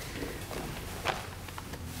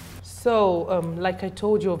 So, like I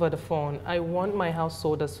told you over the phone, I want my house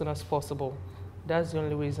sold as soon as possible. That's the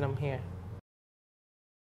only reason I'm here.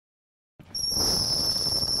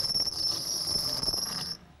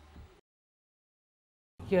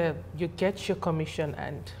 Yeah, you get your commission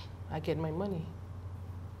and I get my money.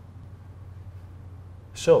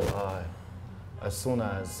 Sure. As soon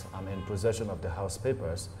as I'm in possession of the house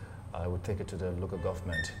papers, I will take it to the local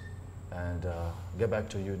government and get back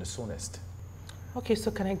to you the soonest. Okay,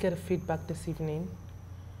 so can I get a feedback this evening?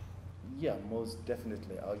 Yeah, most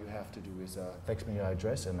definitely. All you have to do is text me your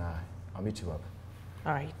address and I'll meet you up.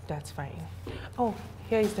 All right, that's fine. Oh,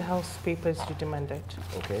 here is the house papers you demanded.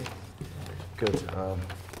 Okay, good.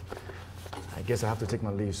 I guess I have to take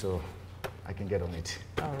my leave so I can get on it.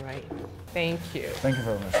 All right, thank you. Thank you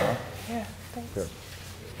very much, sir. Yeah, thanks. Good.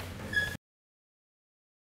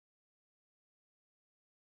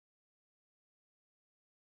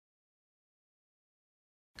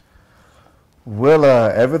 Well,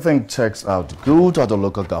 everything checks out good at the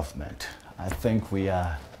local government. I think we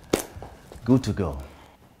are good to go.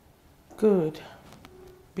 Good,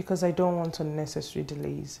 because I don't want unnecessary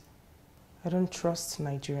delays. I don't trust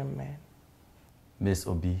Nigerian men. Miss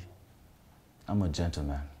Obi, I'm a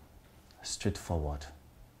gentleman, straightforward,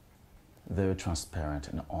 very transparent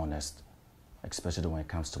and honest, especially when it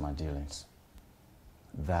comes to my dealings.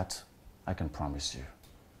 That I can promise you.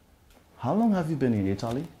 How long have you been in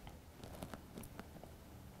Italy?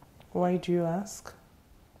 Why do you ask?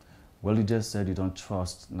 Well, you just said you don't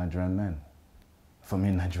trust Nigerian men. For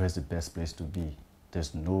me, Nigeria is the best place to be.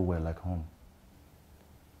 There's nowhere like home.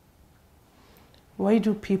 Why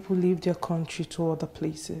do people leave their country to other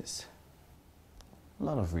places? A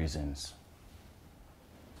lot of reasons.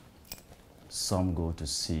 Some go to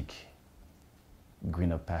seek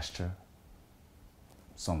greener pasture,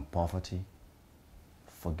 some poverty,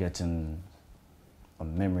 forgetting a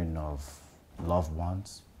memory of loved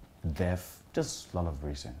ones, death, just a lot of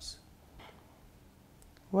reasons.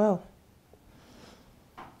 Well,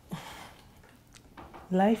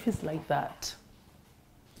 life is like that.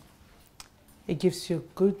 It gives you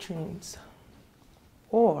good dreams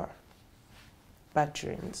or bad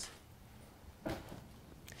dreams.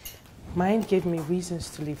 Mine gave me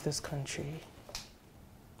reasons to leave this country.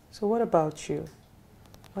 So what about you?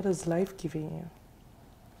 What has life given you?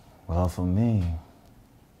 Well, for me,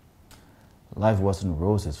 life wasn't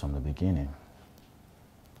roses from the beginning.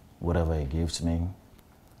 Whatever it gives me,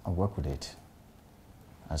 I work with it.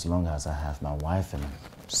 As long as I have my wife and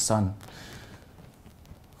son,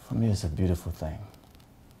 for me it's a beautiful thing.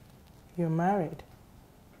 You're married.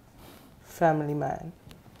 Family man.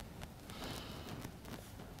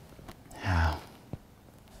 Yeah.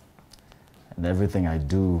 And everything I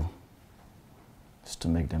do is to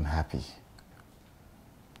make them happy.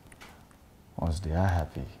 Once they are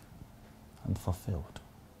happy and fulfilled.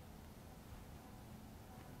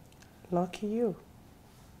 Lucky you.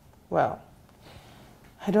 Well,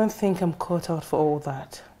 I don't think I'm cut out for all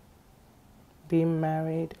that. Being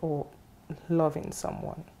married or loving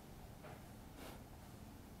someone.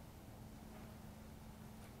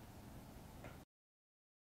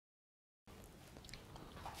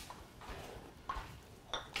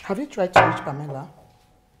 Have you tried to reach Pamela?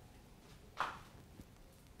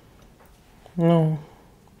 No.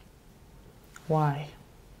 Why?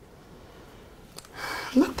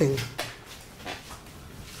 Nothing.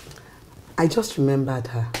 I just remembered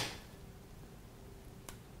her.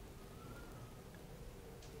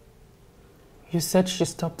 You said she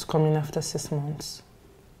stopped coming after 6 months.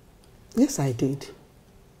 Yes, I did.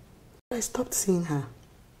 I stopped seeing her.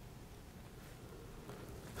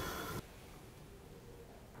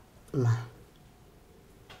 Ma,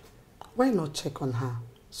 why not check on her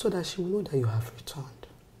so that she will know that you have returned?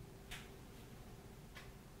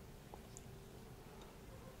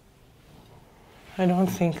 I don't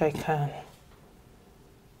think I can.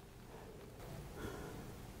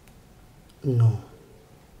 No.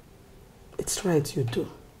 It's right, you do.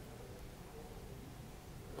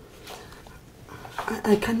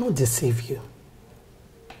 I cannot deceive you.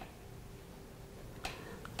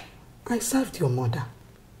 I served your mother.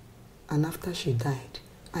 And after she died,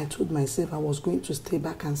 I told myself I was going to stay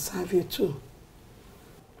back and serve you too.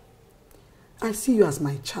 I see you as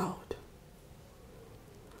my child.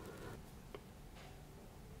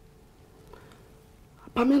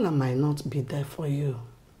 Pamela might not be there for you,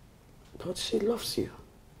 but she loves you.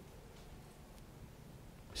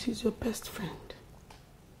 She's your best friend.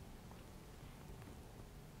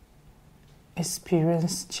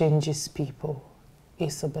 Experience changes people,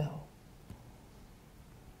 Isabel.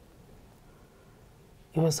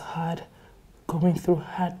 It was hard going through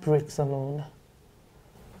heartbreaks alone.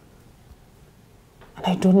 And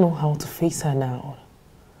I don't know how to face her now.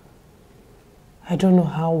 I don't know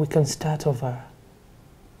how we can start over.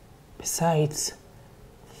 Besides,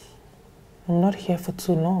 I'm not here for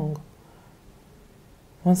too long.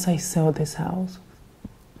 Once I sell this house,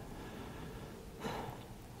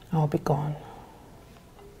 I'll be gone.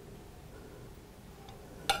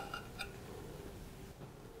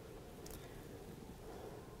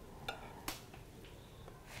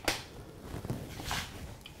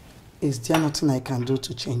 Is there nothing I can do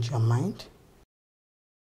to change your mind?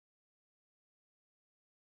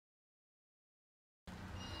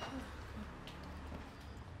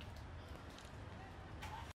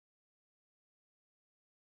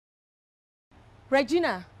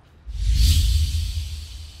 Regina!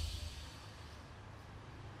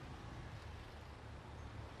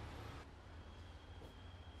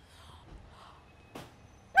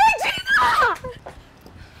 Regina!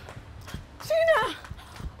 Gina!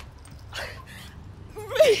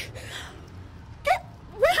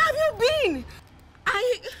 Where have you been?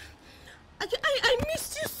 I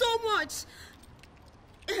missed you so much.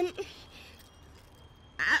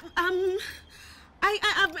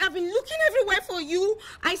 I've been looking everywhere for you.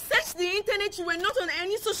 I searched the internet. You were not on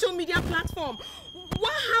any social media platform.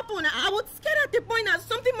 What happened? I was scared at the point that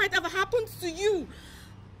something might have happened to you.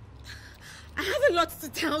 I have a lot to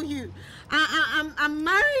tell you. I'm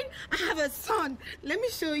married. I have a son. Let me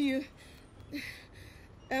show you.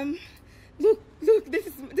 Look.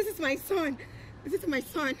 This is my son. This is my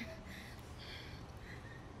son.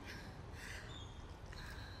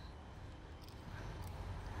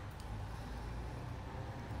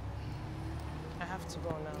 I have to go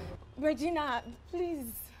now. Regina,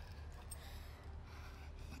 please.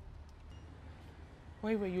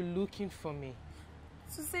 Why were you looking for me?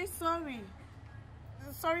 To say sorry.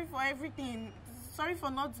 Sorry for everything. Sorry for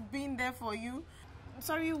not being there for you.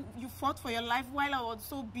 Sorry you fought for your life while I was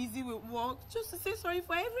so busy with work. Just to say sorry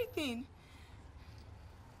for everything.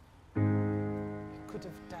 I could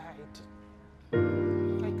have died.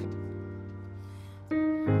 I could.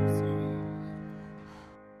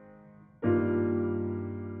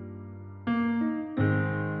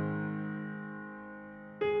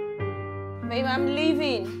 Babe, I'm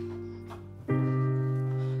leaving.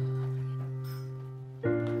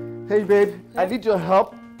 Hey babe, I need your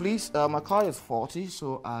help, please. My car is faulty,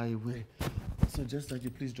 so I will suggest that you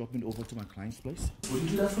please drop me over to my client's place. Will you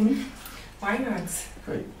do that for me? Why not?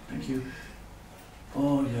 Great, thank you.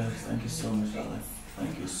 Oh yes, thank you so much, darling.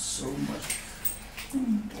 Thank you so much.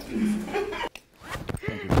 Thank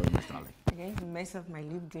you very much, darling. You're going to mess up my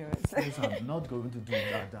lip gloss. Please, I'm not going to do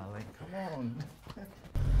that, darling. Come on.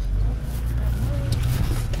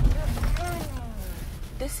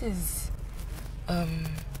 This is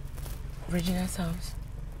Regina's house.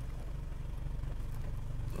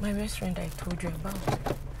 My best friend I told you about.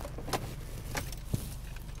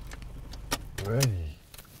 Really?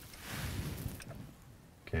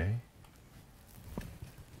 Okay.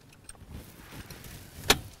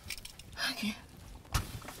 Okay.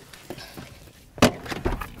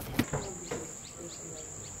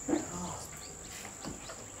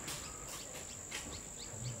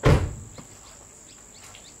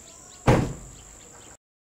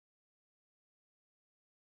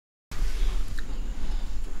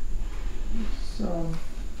 So,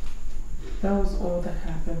 that was all that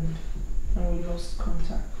happened, and we lost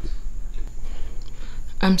contact.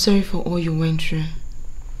 I'm sorry for all you went through.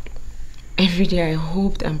 Every day I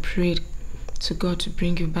hoped and prayed to God to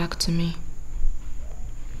bring you back to me.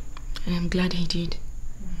 And I'm glad He did.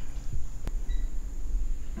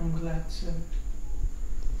 I'm glad too.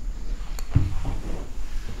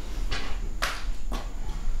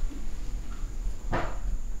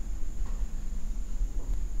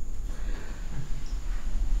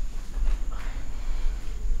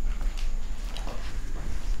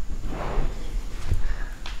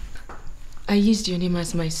 I used your name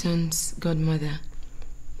as my son's godmother.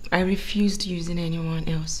 I refused using anyone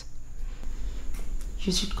else.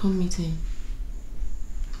 You should come meet him.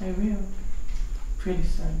 I will. Pretty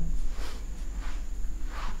soon.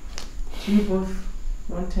 Do you both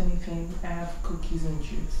want anything? I have cookies and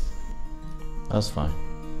juice. That's fine.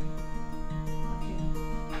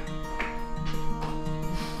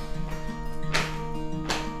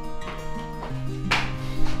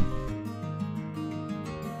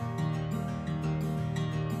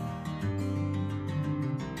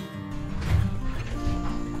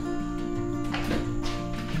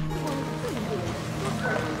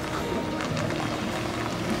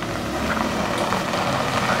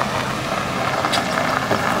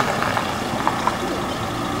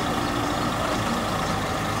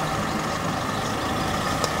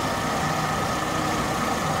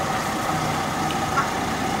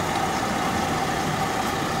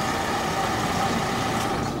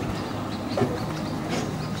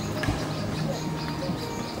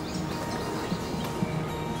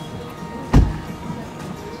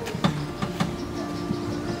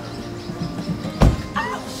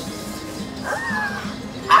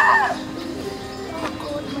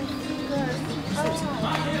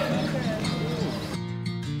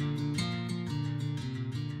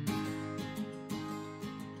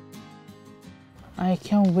 I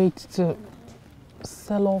can't wait to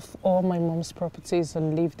sell off all my mom's properties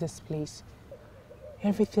and leave this place.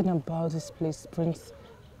 Everything about this place brings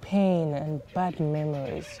pain and bad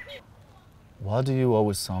memories. Why do you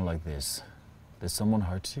always sound like this? Did someone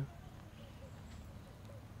hurt you?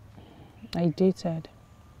 I dated.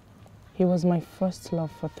 He was my first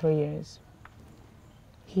love for 3 years.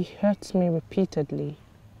 He hurt me repeatedly.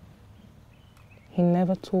 He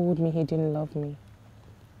never told me he didn't love me.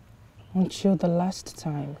 Until the last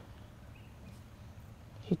time.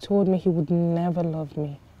 He told me he would never love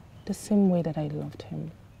me the same way that I loved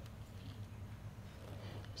him.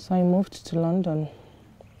 So I moved to London.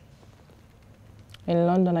 In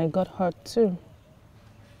London, I got hurt too.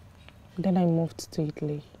 Then I moved to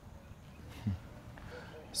Italy.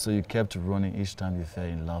 So you kept running each time you fell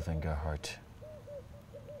in love and got hurt?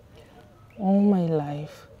 All my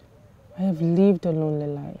life, I have lived a lonely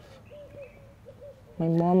life. My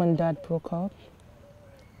mom and dad broke up.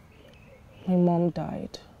 My mom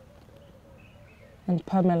died. And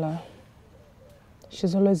Pamela,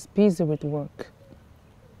 she's always busy with work.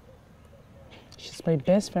 She's my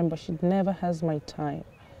best friend, but she never has my time.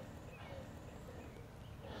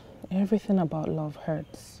 Everything about love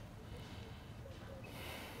hurts.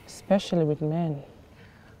 Especially with men.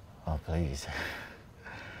 Oh, please.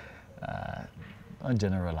 Don't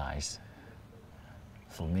generalize.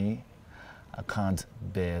 For me, I can't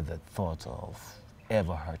bear the thought of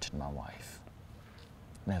ever hurting my wife.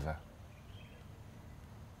 Never.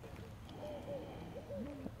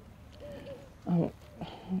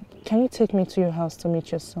 Can you take me to your house to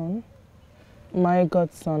meet your son? My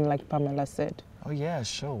godson, like Pamela said. Oh yeah,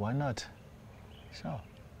 sure, why not? Sure.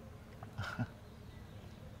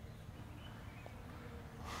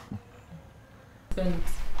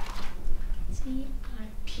 Thanks.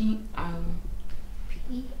 T-R-P-R-P-R-A-N.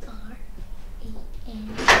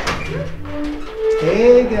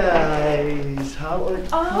 Hey guys, how are you?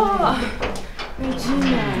 Oh,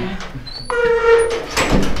 Regina.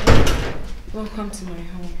 Welcome to my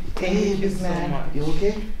home. Hey, big man. You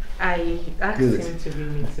okay? I asked Good. him to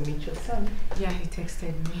bring me to meet your son. Yeah, he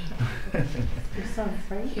texted me. Your son,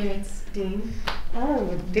 right? Yeah, it's Dean.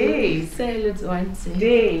 Oh, Dave. Say hello to Auntie.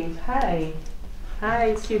 Dave, hi.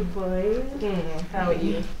 Hi, cute boy. How are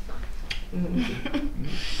you?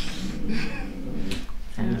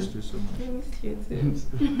 I missed you so much. I missed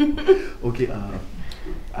you too. Okay, I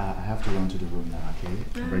have to run to the room now, okay?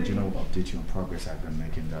 Alright. Regina will update you on progress I've been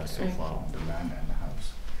making there so Okay. far on the land and the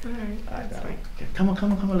house. Alright, that's fine. Okay. Come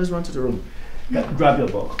on, let's run to the room. Yeah, grab your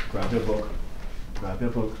book, grab your book, grab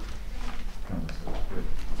your book. Come on, let's go. Good.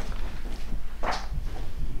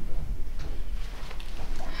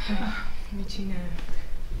 Regina,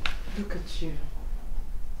 Look at you.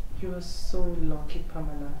 You are so lucky,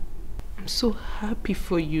 Pamela. I'm so happy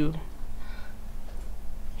for you.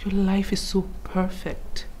 Your life is so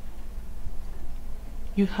perfect.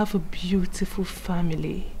 You have a beautiful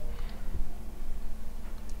family.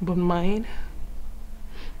 But mine,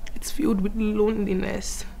 it's filled with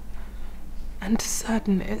loneliness and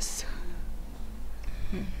sadness.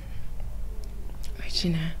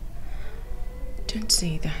 Regina, don't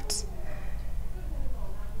say that.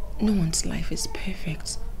 No one's life is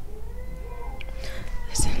perfect.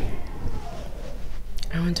 Listen,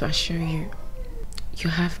 I want to assure you, you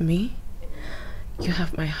have me, you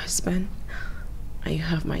have my husband, and you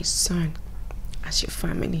have my son as your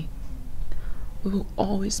family. We will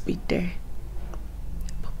always be there.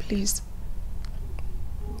 But please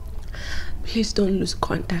don't lose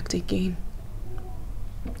contact again.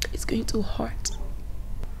 It's going to hurt.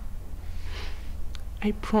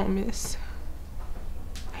 I promise.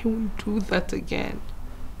 I won't do that again.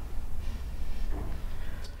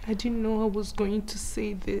 I didn't know I was going to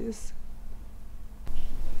say this.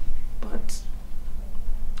 But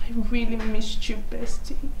I really missed you,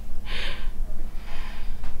 bestie.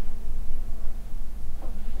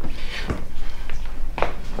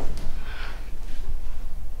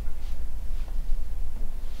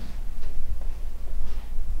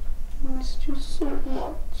 I missed you so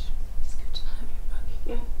much. It's good to have you back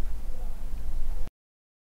again.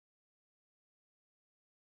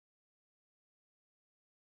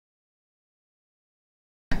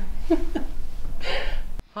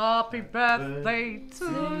 Happy birthday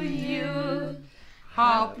to you.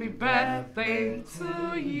 Happy birthday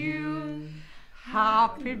to you.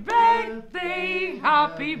 Happy birthday,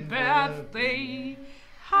 happy birthday.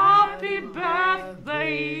 Happy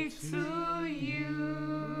birthday to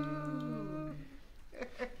you.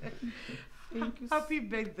 Thank you. Happy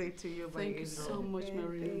birthday to you, my Thank you angel. so much, Birthday.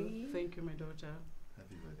 Marina. Thank you, my daughter.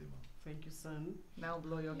 Happy birthday, Mom. Thank you, son. Now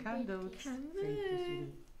blow your candles. Thank you,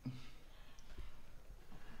 sweetie.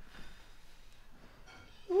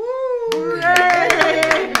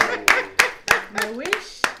 My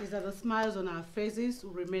wish is that the smiles on our faces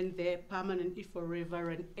will remain there permanently forever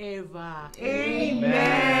and ever.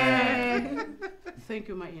 Amen. Thank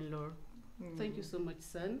you, my in-law. Thank you so much,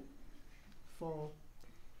 son, for...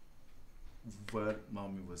 But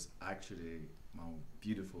mommy was actually my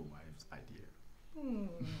beautiful wife's idea.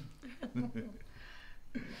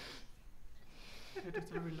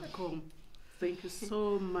 Come. Thank you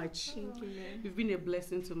so much. Thank you, You've been a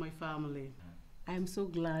blessing to my family. I am so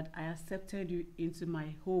glad I accepted you into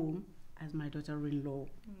my home as my daughter-in-law.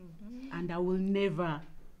 And I will never,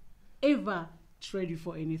 ever trade you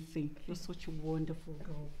for anything. You're such a wonderful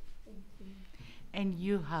girl. And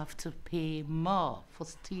you have to pay more for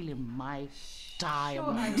stealing my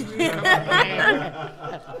diamond. Okay,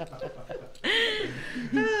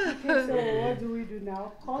 so what do we do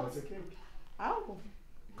now? Cut? Oh,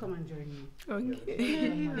 come and join me.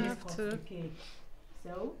 Okay. You have to.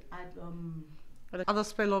 So, at the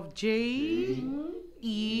spell of J,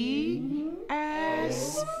 E,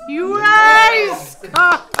 S, U, S.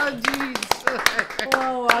 Oh, Jesus.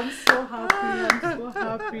 Oh, I'm so happy. I'm so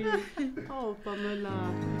happy. Oh, Pamela,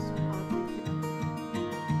 I'm so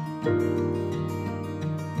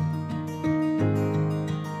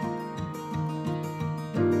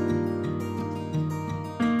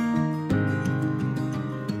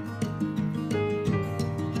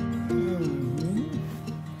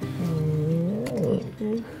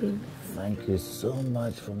Thank you so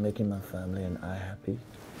much for making my family and I happy.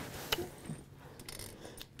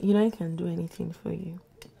 You know I can do anything for you.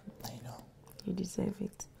 I know. You deserve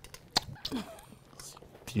it.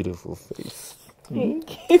 Beautiful face.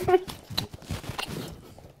 Thank you.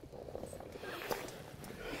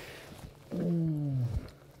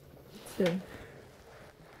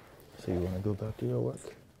 So you want to go back to your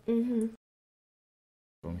work?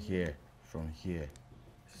 From here,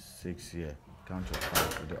 6 here. Count your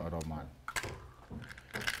 5 with the other man.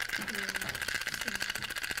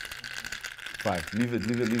 5. Leave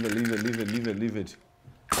it.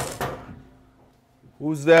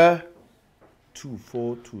 Who's there? 2,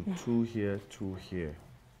 4, 2. 2 here, 2 here.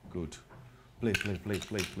 Good. Play.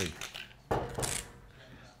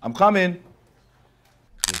 I'm coming.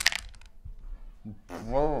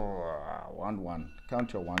 1, 1.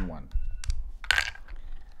 Count your 1, 1.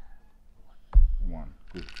 1.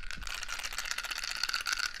 Good.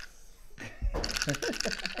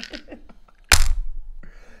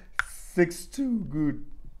 6, 2. Good.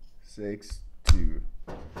 6, 2.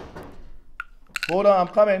 Hold on,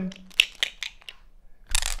 I'm coming.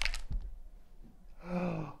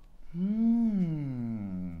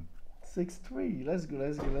 6, 3. Let's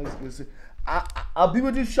go. I'll be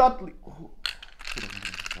with you shortly. Oh.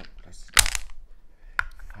 Let's go.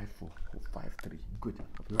 5, 4, 5, 3. Good.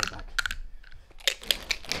 I'll be right back.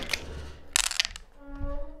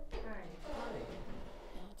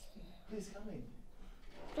 Please come in.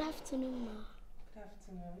 Good afternoon, Ma. Good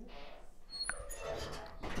afternoon.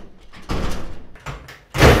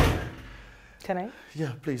 Can I?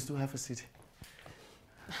 Yeah, please do have a seat.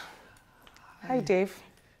 Hi, Dave.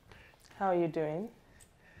 How are you doing?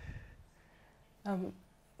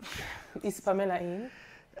 Is Pamela in?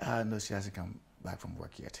 No, she hasn't come back from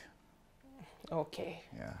work yet. Okay.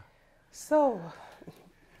 Yeah. So,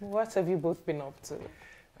 what have you both been up to?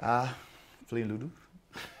 Playing Ludo.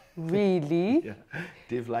 Really? Yeah.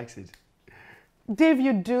 Dave likes it. Dave,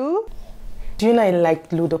 you do? Do you know I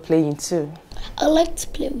like Ludo playing too? I like to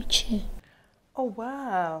play with you. Oh,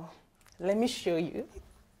 wow. Let me show you.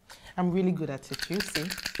 I'm really good at it, you see.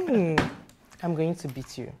 I'm going to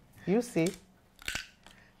beat you. You see.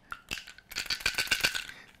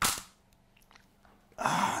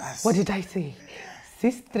 What did I say?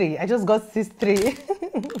 6-3. I just got 6-3.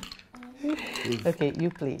 Okay, you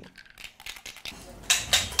play.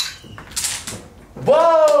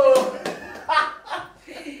 Whoa!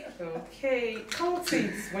 Okay, count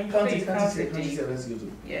it. When you Count play, it. count it. Let's go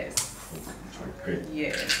to. Yes. Great.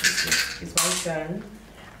 Yes. It's my turn.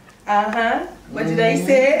 What did I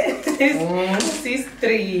say?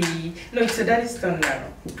 6-3. No, it's a daddy's turn now.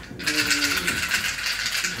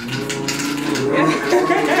 And it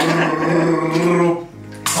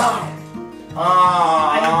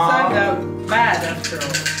turned out bad after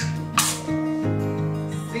all.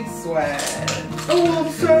 6-1. Oh,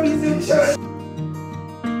 I'm sorry, it's your turn.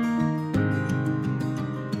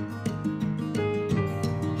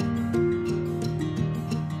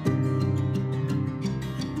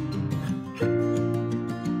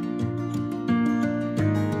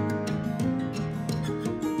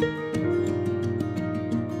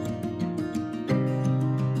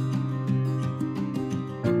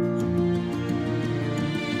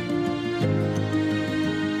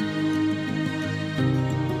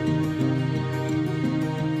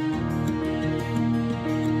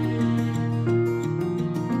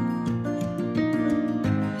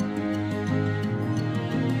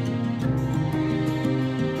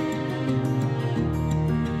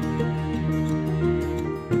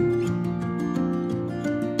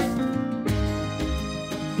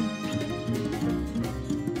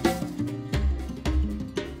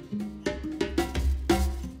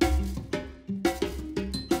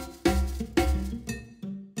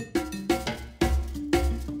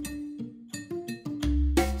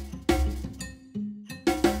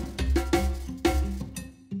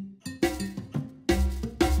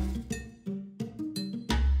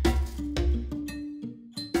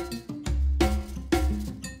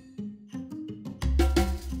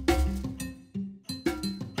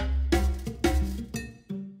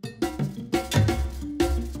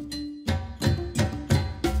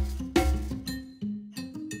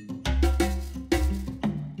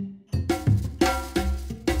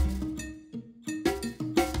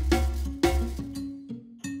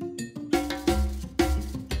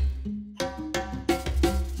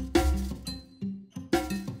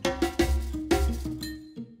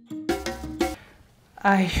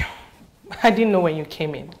 I didn't know when you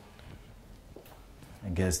came in. I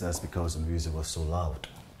guess that's because the music was so loud.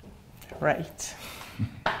 Right.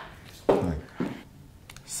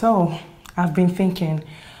 So, I've been thinking,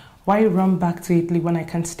 why run back to Italy when I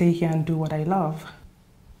can stay here and do what I love?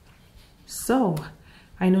 So,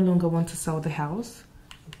 I no longer want to sell the house,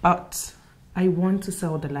 but I want to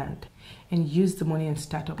sell the land and use the money and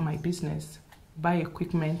start up my business, buy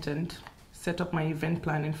equipment and set up my event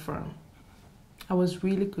planning firm. I was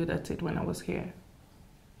really good at it when I was here.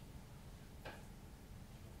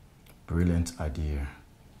 Brilliant idea.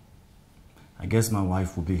 I guess my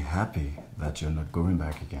wife will be happy that you're not going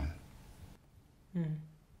back again.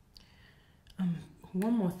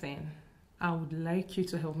 One more thing. I would like you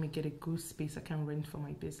to help me get a good space I can rent for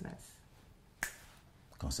my business.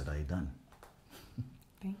 Consider it done.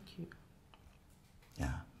 Thank you.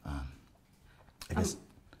 Yeah, I guess...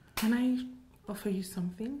 Can I offer you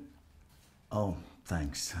something? Oh,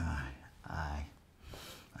 thanks. I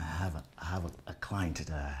have a client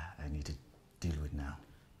that I need to deal with now.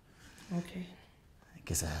 Okay. I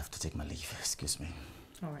guess I have to take my leave. Excuse me.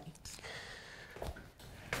 All right.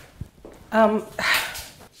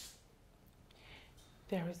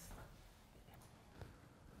 There is...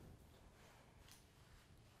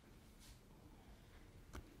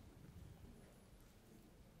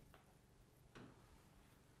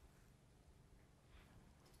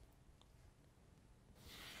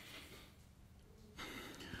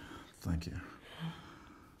 Thank you.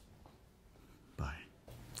 Bye.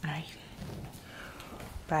 All right.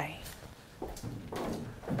 Bye.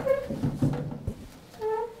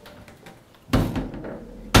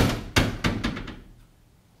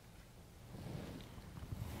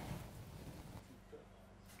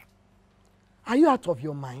 Are you out of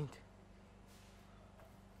your mind?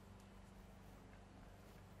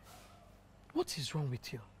 What is wrong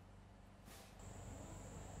with you?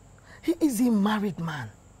 He is a married man.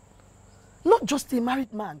 Not just a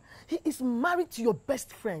married man. He is married to your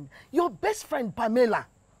best friend Pamela.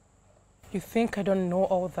 You think I don't know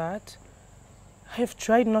all that? I have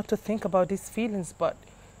tried not to think about these feelings, but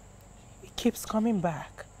it keeps coming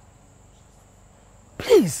back.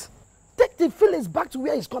 Please, take the feelings back to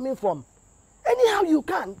where it's coming from. Anyhow you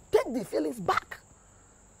can, take the feelings back.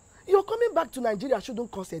 Your coming back to Nigeria shouldn't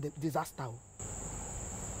cause a disaster.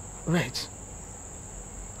 Reg,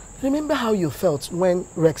 remember how you felt when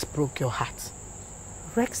Rex broke your heart?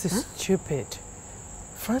 Rex is stupid.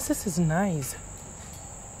 Francis is nice.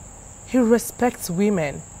 He respects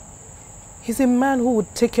women. He's a man who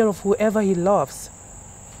would take care of whoever he loves.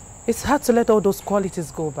 It's hard to let all those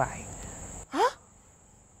qualities go by. Huh?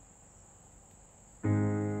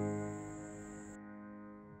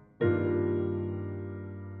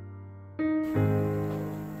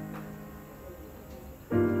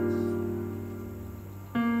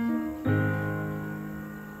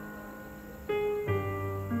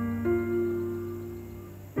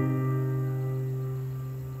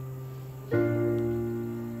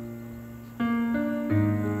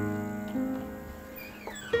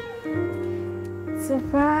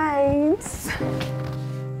 Surprise!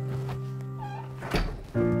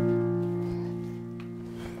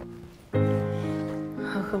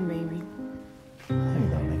 Welcome, baby. Hey,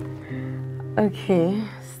 darling. Okay,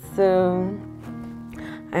 so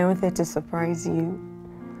I wanted to surprise you.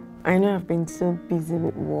 I know I've been so busy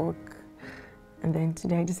with work, and then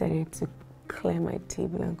today I decided to clear my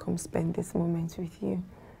table and come spend this moment with you.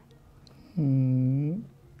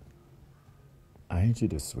 Ain't you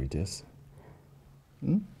the sweetest?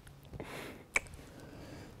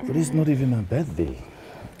 But it's not even my birthday.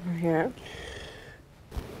 Yeah.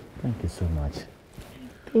 Thank you so much.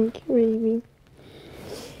 Thank you, baby.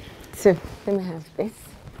 So, let me have this.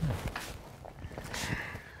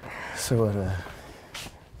 So,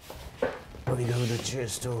 are we going to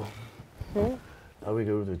cheers to? Are we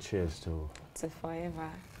going to cheers to? To forever.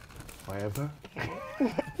 Forever? Yeah.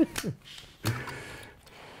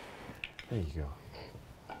 There you go.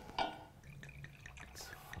 It's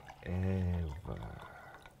forever.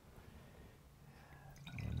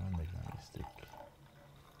 Don't make that mistake.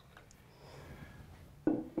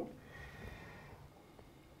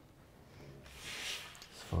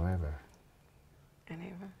 It's forever. And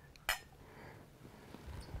ever.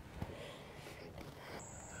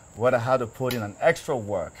 Well, I had to put in an extra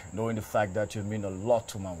work, knowing the fact that you mean a lot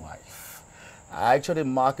to my wife. I actually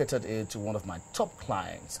marketed it to one of my top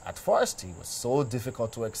clients. At first, it was so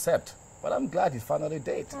difficult to accept, but I'm glad he finally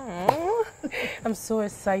did. I'm so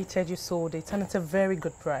excited you sold it, and it's a very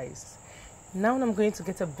good price. Now I'm going to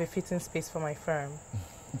get a befitting space for my firm.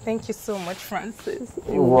 Thank you so much, Francis.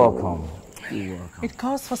 You're welcome. You're welcome. It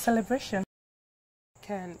calls for celebration.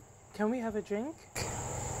 Can we have a drink?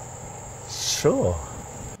 Sure.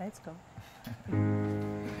 Let's go.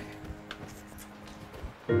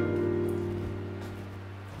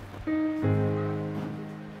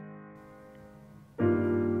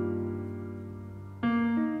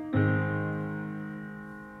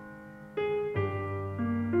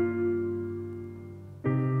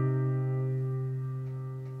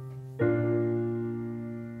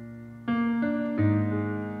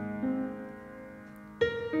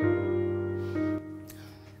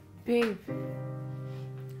 Babe,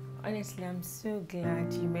 honestly, I'm so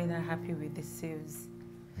glad you made her happy with the sales.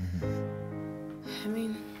 I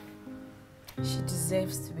mean, she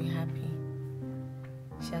deserves to be happy.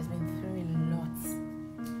 She has been through a lot.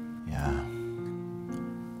 Yeah.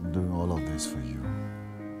 I'm doing all of this for you.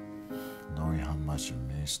 Knowing how much it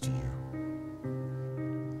means to you.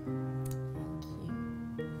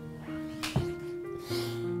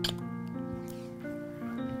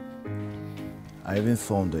 I even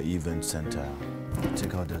phoned the event center. I'll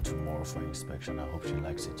take her there tomorrow for inspection. I hope she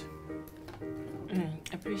likes it.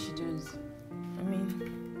 I pray she does. I mean,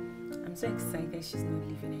 I'm so excited she's not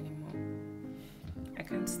leaving anymore. I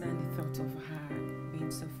can't stand the thought of her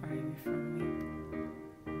being so far away from me.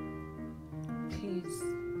 Please,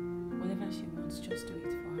 whatever she wants, just do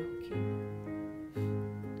it for her, okay?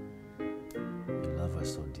 You love her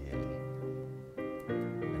so dearly.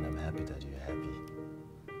 And I'm happy that you're happy.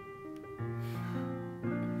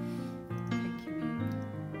 Thank you, babe.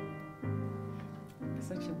 You're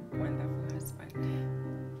such a wonderful husband.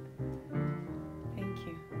 Thank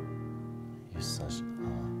you. You're such a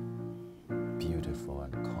beautiful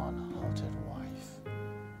and kind-hearted wife.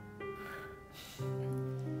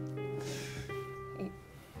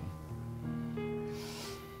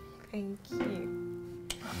 Thank you.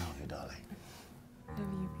 I love you, darling.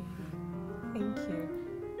 Love you, baby. Thank you.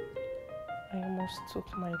 I almost took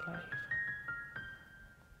my life.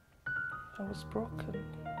 I was broken.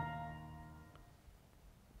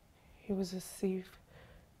 It was as if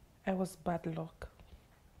I was bad luck.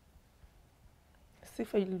 As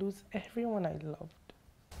if I lose everyone I loved.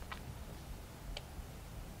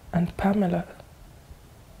 And Pamela,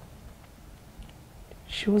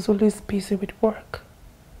 she was always busy with work.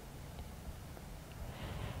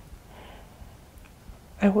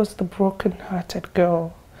 I was the broken-hearted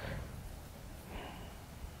girl.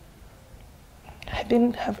 I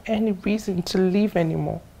didn't have any reason to live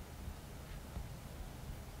anymore.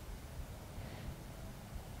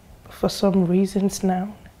 But for some reasons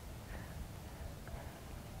now,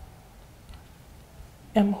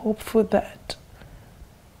 I'm hopeful that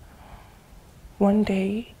one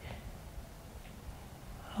day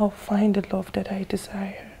I'll find the love that I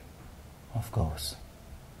desire. Of course.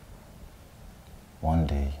 One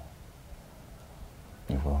day,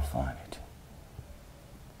 you will find it.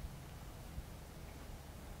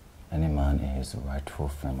 Any man in his rightful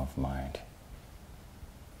frame of mind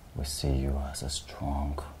will see you as a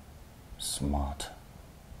strong, smart,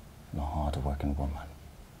 and hard-working woman.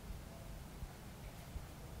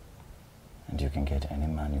 And you can get any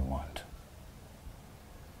man you want.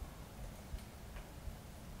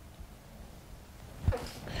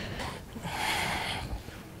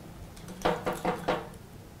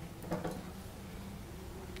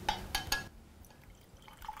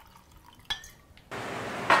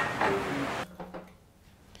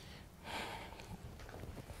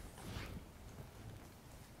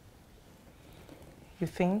 You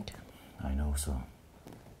think? I know so.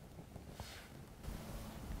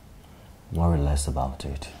 Worry less about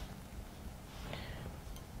it.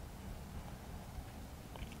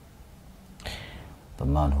 The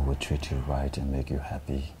man who will treat you right and make you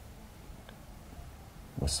happy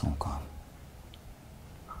will soon come.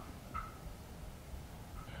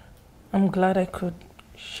 I'm glad I could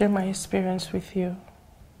share my experience with you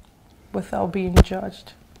without being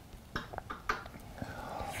judged.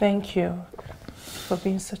 Thank you for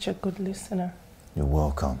being such a good listener. You're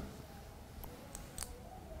welcome.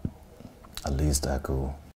 At least I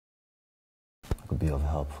could be of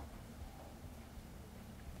help.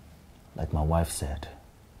 Like my wife said,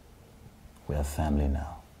 we are family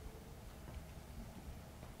now.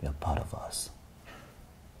 You're part of us.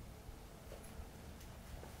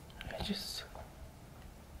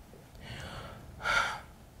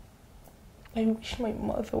 I wish my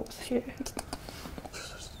mother was here.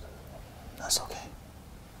 That's okay.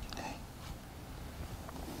 Okay.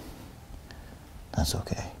 That's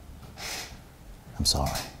okay. I'm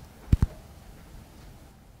sorry.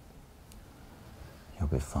 You'll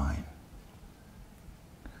be fine.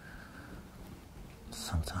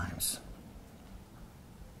 Sometimes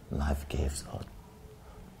life gives us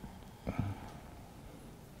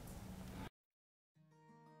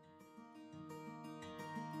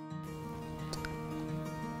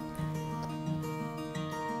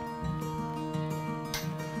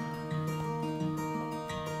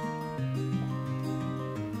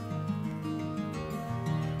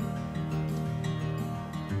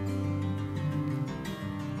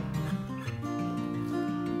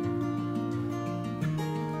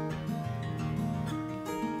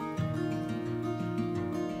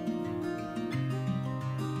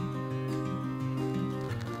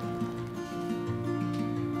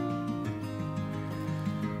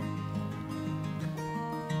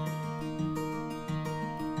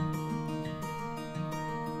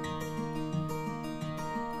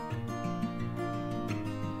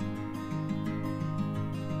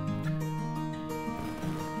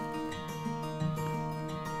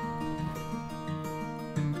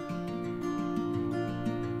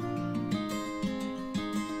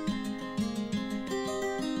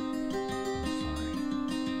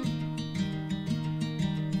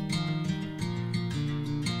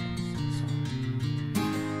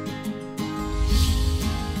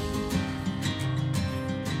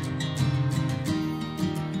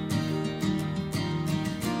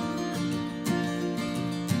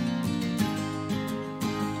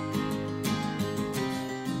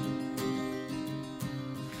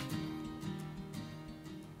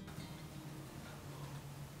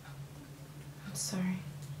sorry.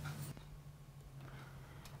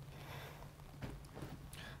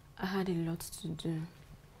 I had a lot to do.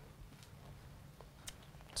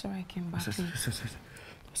 Sorry I came back.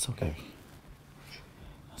 It's okay.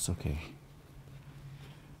 It's okay.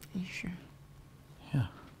 Are you sure? Yeah.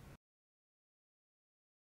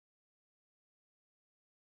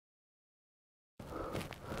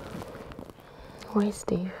 Where's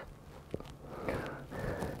Dave?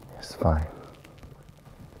 It's fine.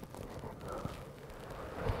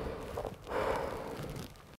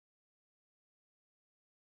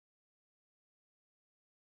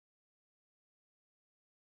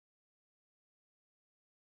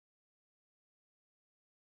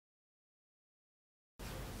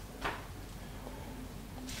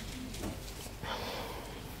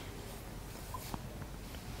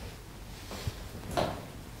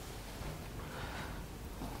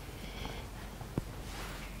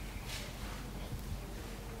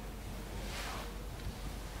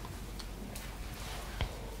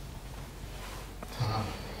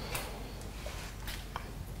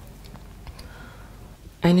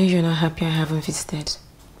 I know you're not happy I haven't visited.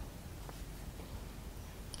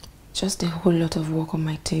 Just a whole lot of work on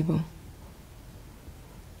my table.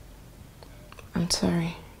 I'm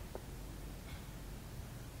sorry.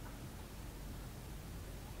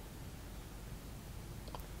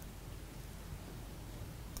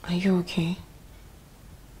 Are you okay?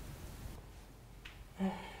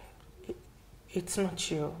 It's not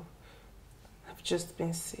you. I've just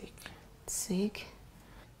been sick. Sick?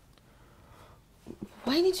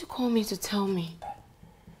 Why did you call me to tell me?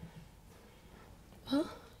 Huh?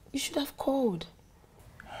 You should have called.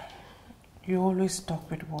 You always talk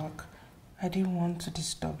with work. I didn't want to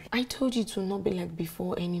disturb you. I told you to not be like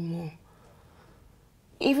before anymore.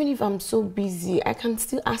 Even if I'm so busy, I can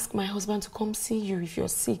still ask my husband to come see you if you're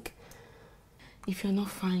sick. If you're not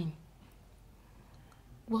fine.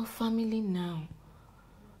 We're family now.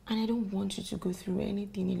 And I don't want you to go through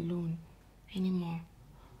anything alone anymore.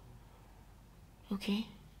 Okay?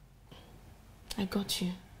 I got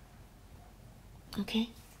you. Okay?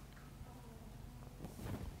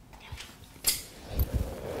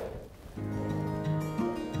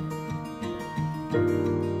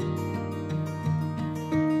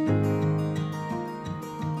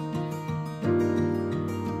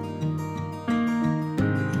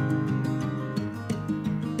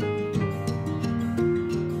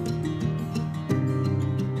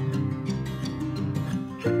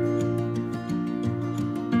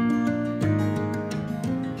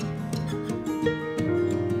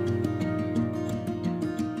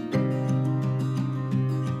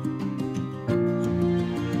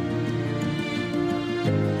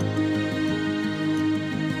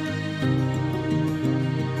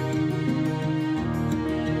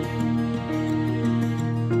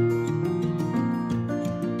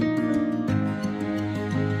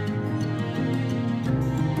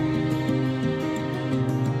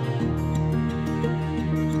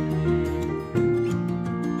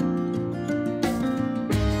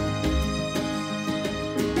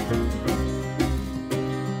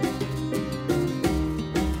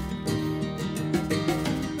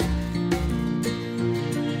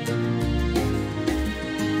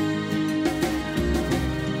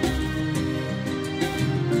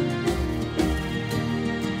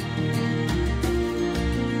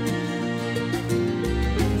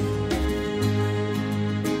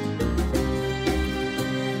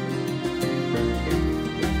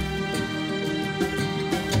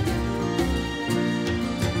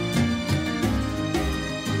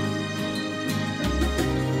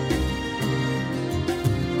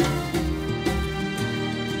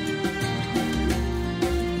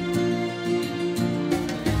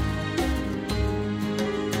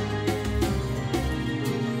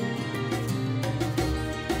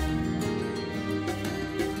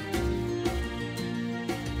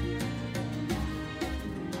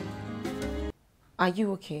 Are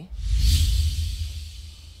you okay?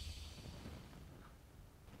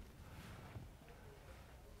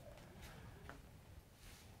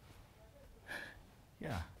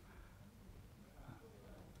 Yeah.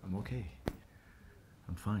 I'm okay.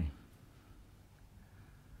 I'm fine.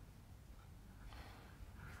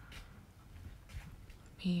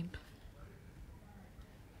 Babe,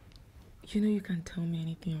 you know you can tell me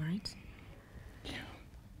anything, right? Yeah.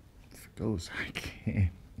 Of course I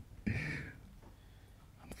can.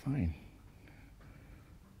 I'm fine.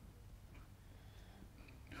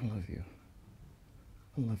 I love you.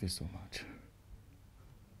 I love you so much.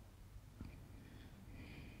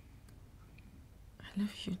 I love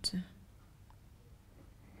you too.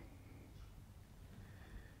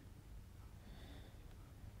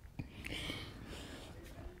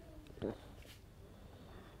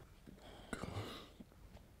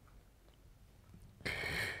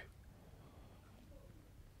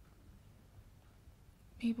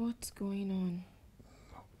 Babe, what's going on?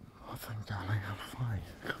 Nothing, darling. I'm fine.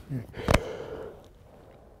 Come here.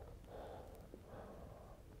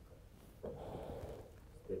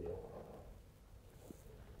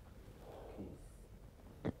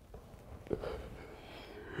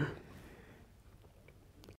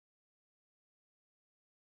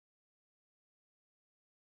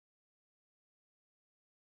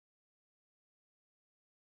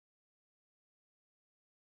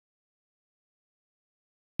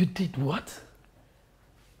 You did what?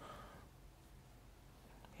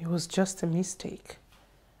 It was just a mistake.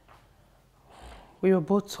 We were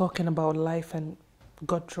both talking about life and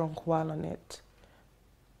got drunk while on it.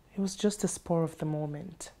 It was just a spur of the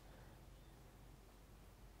moment.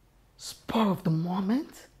 Spur of the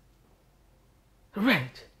moment?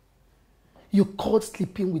 Red, you called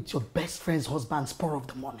sleeping with your best friend's husband spur of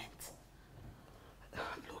the moment.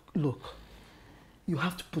 Look, you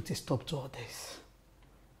have to put a stop to all this.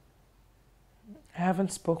 I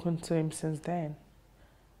haven't spoken to him since then.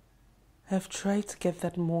 I've tried to get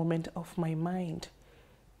that moment off my mind,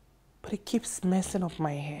 but it keeps messing up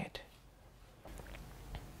my head.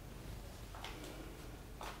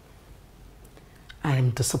 I am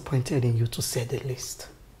disappointed in you, to say the least.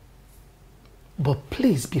 But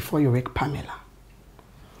please, before you wreck Pamela,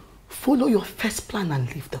 follow your first plan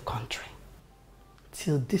and leave the country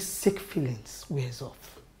till these sick feelings wears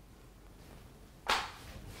off.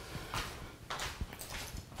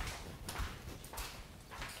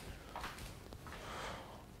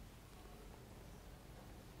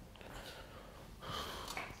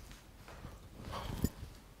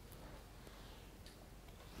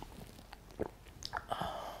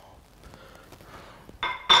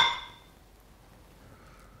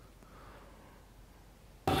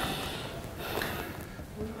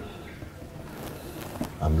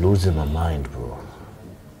 I'm losing my mind, bro.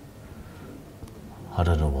 I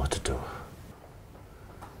don't know what to do.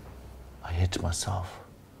 I hate myself.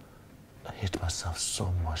 I hate myself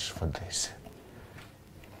so much for this.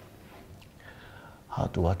 How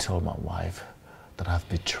do I tell my wife that I've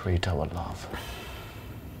betrayed our love?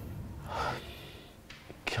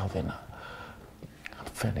 Kelvin, I'm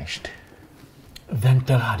finished. Then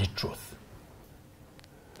tell her the truth.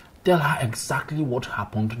 Tell her exactly what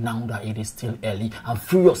happened now that it is still early and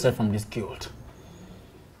free yourself from this guilt.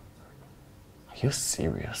 Are you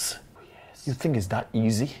serious? Yes. You think it's that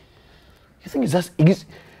easy? You think it's that easy?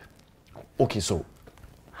 Okay, so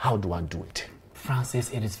how do I do it?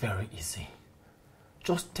 Francis, it is very easy.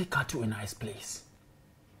 Just take her to a nice place.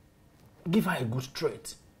 Give her a good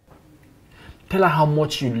treat. Tell her how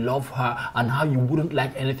much you love her and how you wouldn't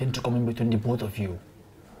like anything to come in between the both of you.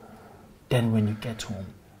 Then when you get home,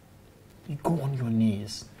 you go on your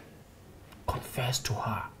knees, confess to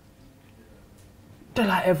her. Tell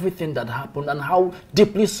her everything that happened and how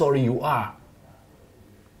deeply sorry you are.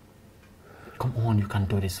 Come on, you can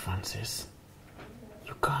do this, Francis.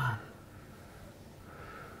 You can.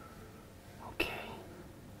 Okay.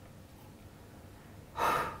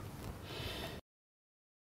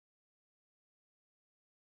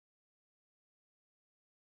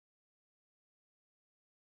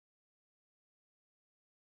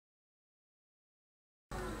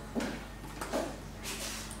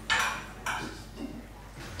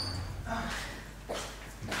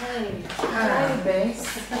 Hi,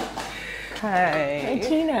 Bess. Hi.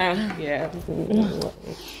 Gina. Yeah.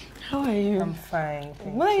 How are you? I'm fine.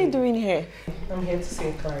 What are you doing here? I'm here to see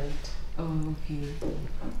a client. Oh, okay.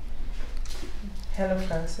 Hello,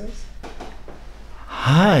 Francis.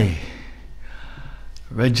 Hi,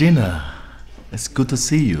 Regina. It's good to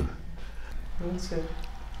see you. Me too.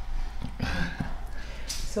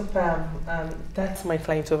 So, Pam, that's my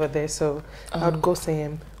client over there, so I'll go see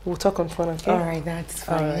him. We'll talk on phone, okay? All right, that's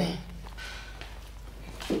fine. All right.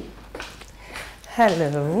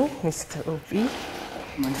 Hello, Mr. Obi.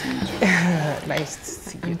 Nice to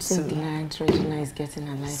see you I'm so too. glad Regina is getting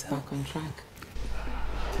her life back on track.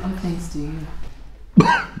 All thanks to you.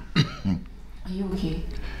 Are you okay?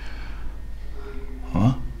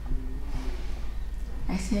 Huh?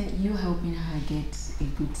 I said you helping her get a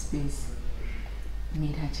good space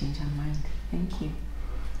made her change her mind. Thank you.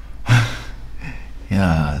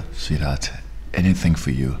 Yeah, sweetheart. Anything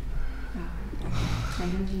for you. I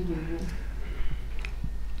love you, baby.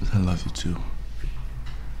 I love you too.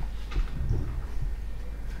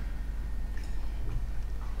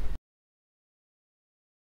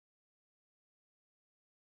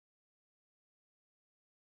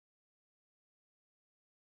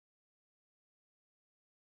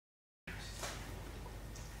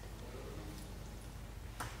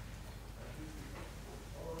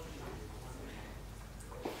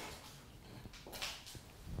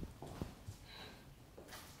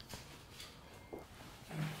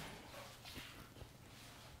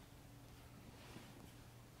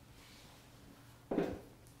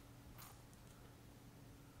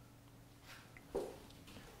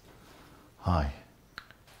 Hi.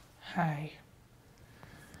 Hi.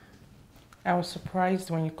 I was surprised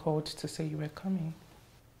when you called to say you were coming.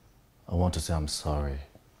 I want to say I'm sorry.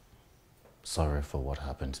 Sorry for what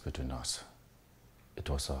happened between us. It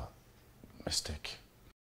was a mistake.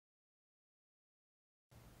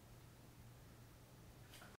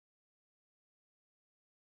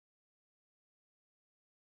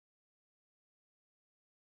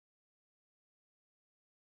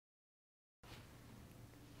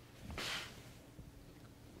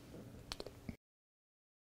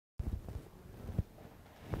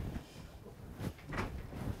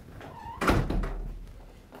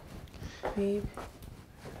 Babe.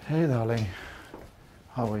 Hey, darling.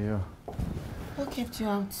 How are you? What kept you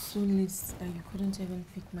out so late that you couldn't even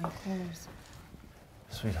pick my calls?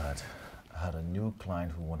 Sweetheart, I had a new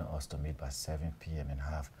client who wanted us to meet by 7 p.m. and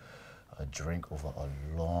have a drink over a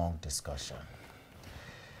long discussion.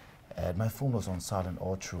 And my phone was on silent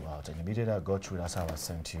all throughout, and immediately I got through, that's how I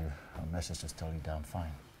sent you a message to tell you that I'm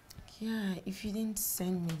fine. Yeah, if you didn't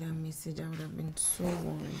send me that message, I would have been so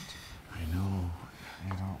worried. I know.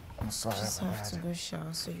 I'm sorry You just about have that. to go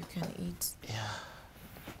shower so you can eat. Yeah.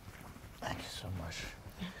 Thank you so much.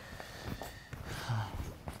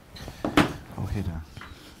 Okay then.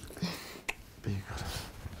 Be good.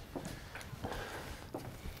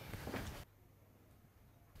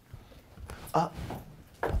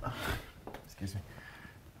 Excuse me.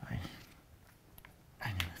 I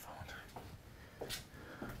need my phone.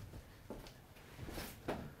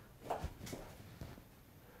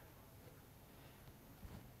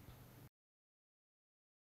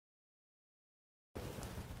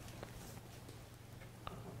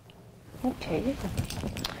 Okay.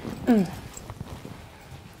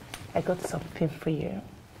 I got something for you.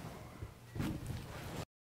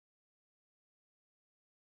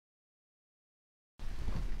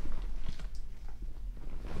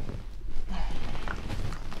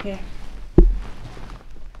 Here.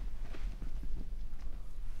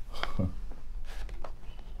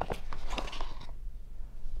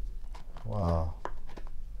 Wow.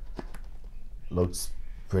 Looks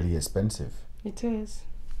pretty expensive. It is.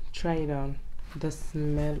 Try it on. The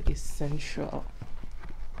smell is sensual.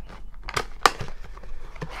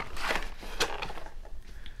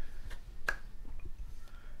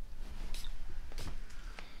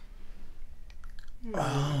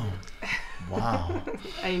 Oh, wow.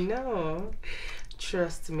 I know.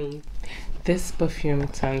 Trust me. This perfume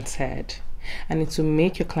turns head, and it will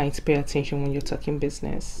make your clients pay attention when you're talking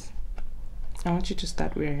business. I want you to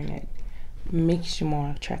start wearing it. Makes you more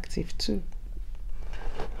attractive too.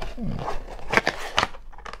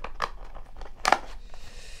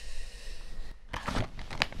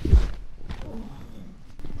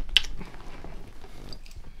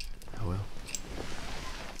 I will.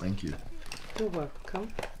 Thank you. You're welcome.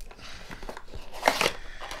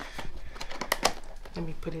 Let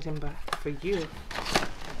me put it in back for you.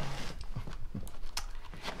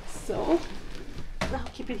 So, I'll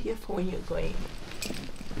keep it here for when you're going.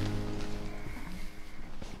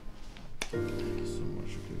 Thank you so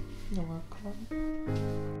much. You're welcome.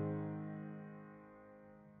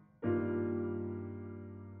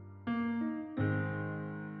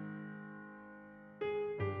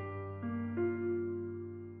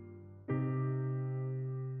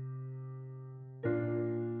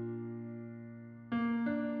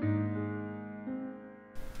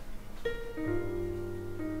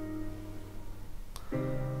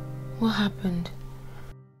 What happened?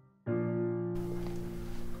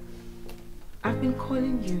 I've been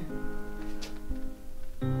calling you.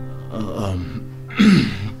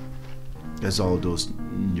 There's all those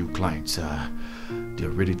new clients. They're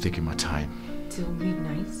really taking my time. Till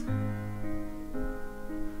midnight?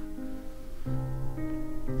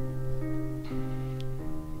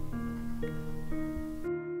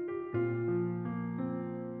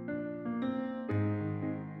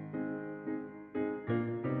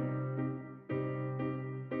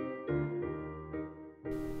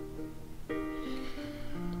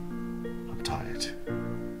 I'm tired.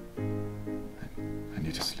 I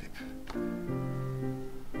need to sleep.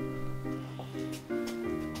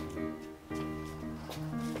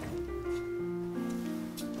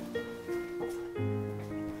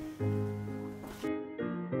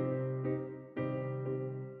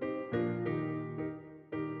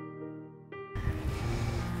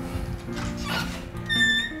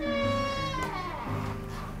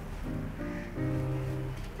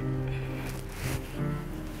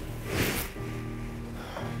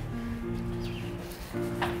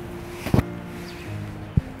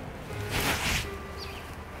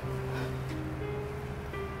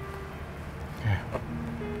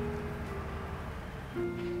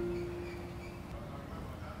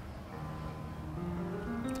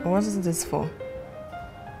 What is this for?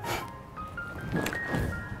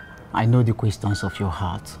 I know the questions of your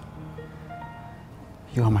heart.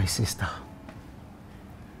 You are my sister.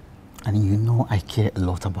 And you know I care a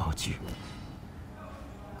lot about you.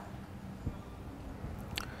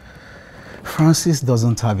 Francis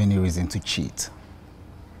doesn't have any reason to cheat.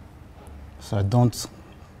 So I don't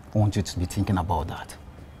want you to be thinking about that.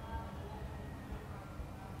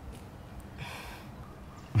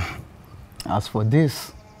 As for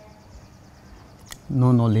this,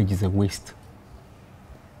 no knowledge is a waste.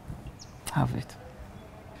 Have it.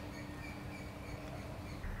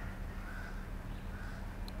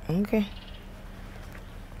 Okay.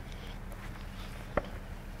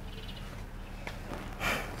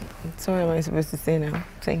 So what am I supposed to say now?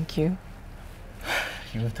 Thank you.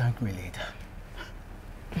 You will thank me later.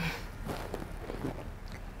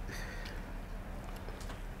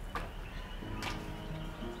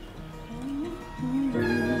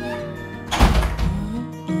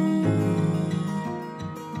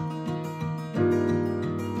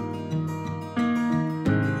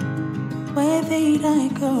 Where did I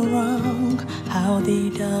go wrong? How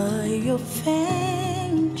did I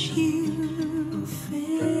offend you?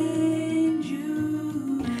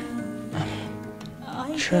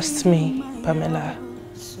 Trust me, Pamela.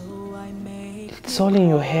 It's all in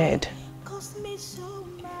your head.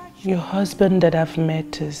 Your husband that I've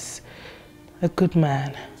met is a good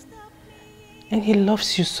man. And he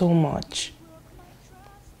loves you so much.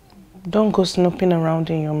 Don't go snooping around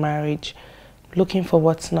in your marriage, looking for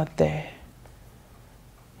what's not there.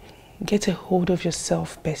 Get a hold of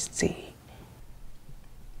yourself, bestie.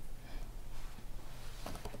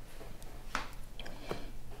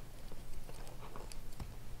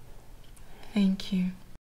 Thank you.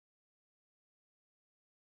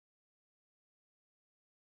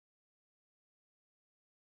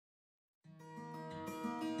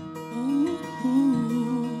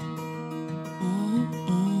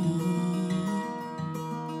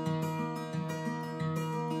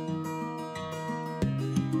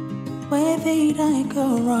 Where did I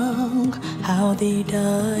go wrong? How did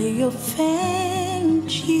I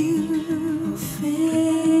offend you?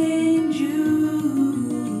 Offend you.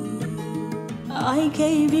 I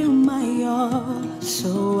gave you my all,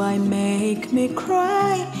 so I make me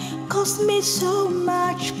cry, caused me so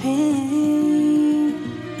much pain.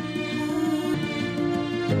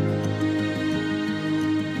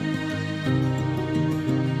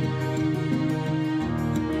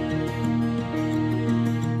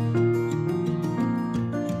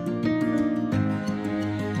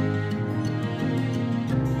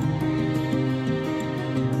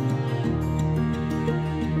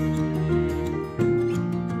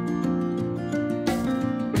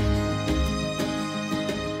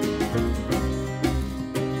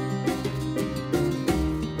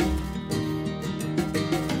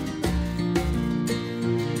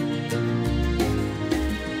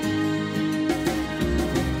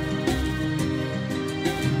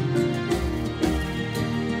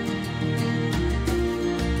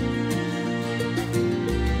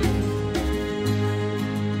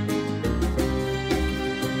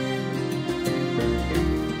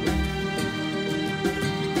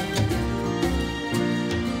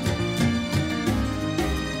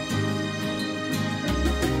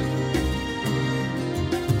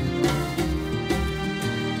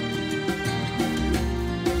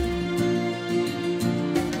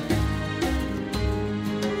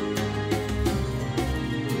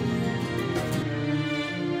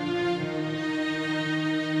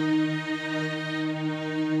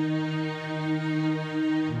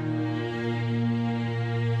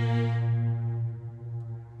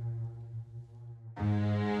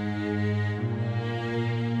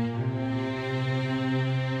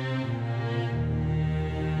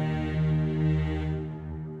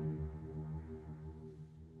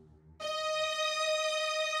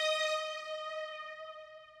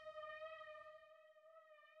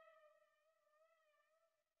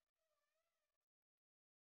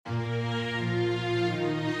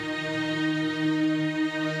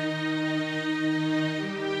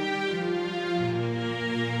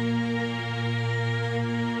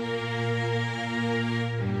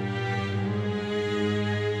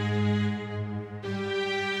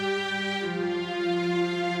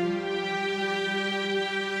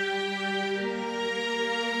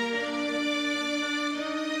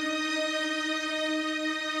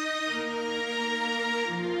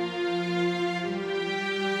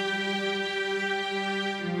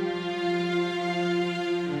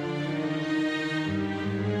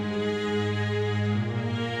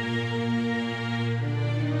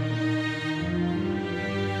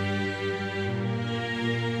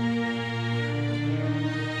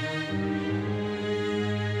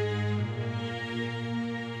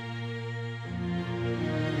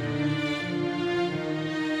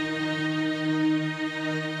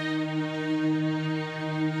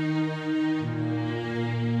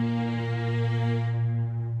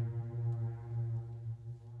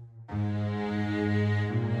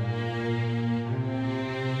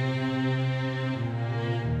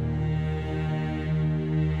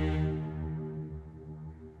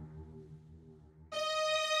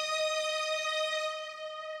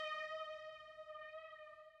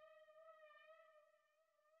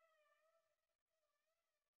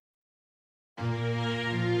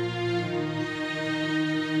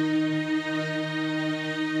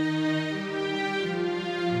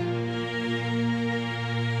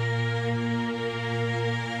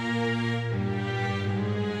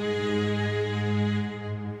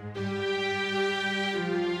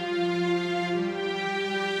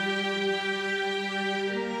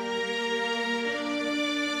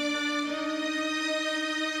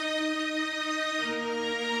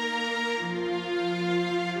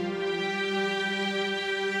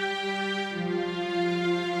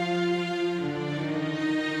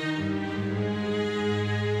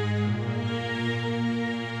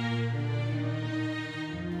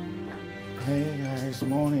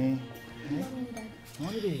 Morning. Hey.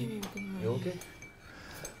 Morning, baby. You okay?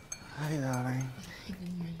 Hi, darling.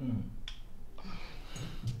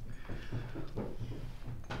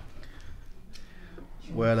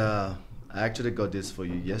 Well, I actually got this for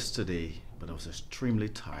you yesterday, but I was extremely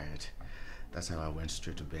tired. That's how I went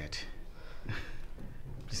straight to bed.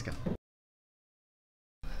 Please come.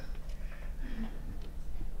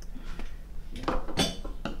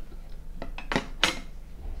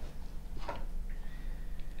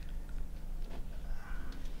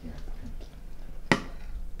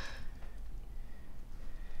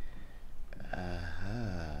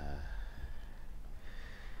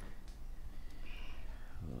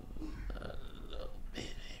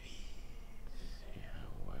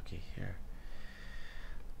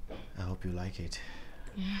 I hope you like it.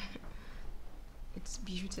 Yeah, it's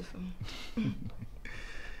beautiful.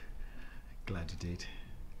 Glad you did.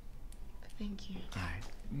 Thank you. All right.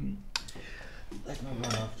 Let's not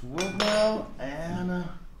run off to work now. And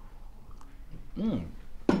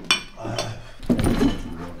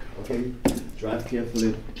okay, drive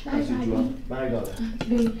carefully. Bye, As you Daddy. drive. Bye, darling.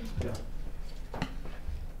 Okay. Yeah.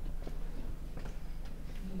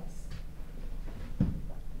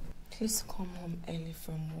 Please come home early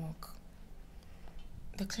from work.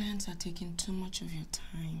 The clients are taking too much of your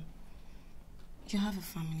time. You have a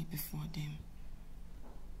family before them.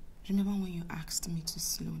 Remember when you asked me to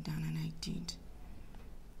slow down and I did?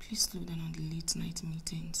 Please slow down on the late night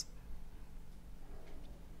meetings.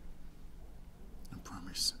 I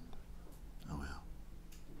promise. I will.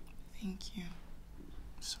 Thank you.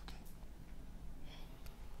 It's okay.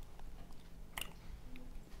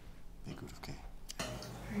 Be good, okay?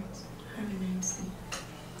 Right. Have a nice day.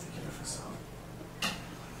 Take care of yourself.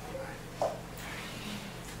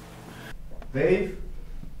 Babe.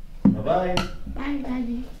 Bye-bye. Bye,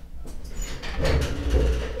 Daddy.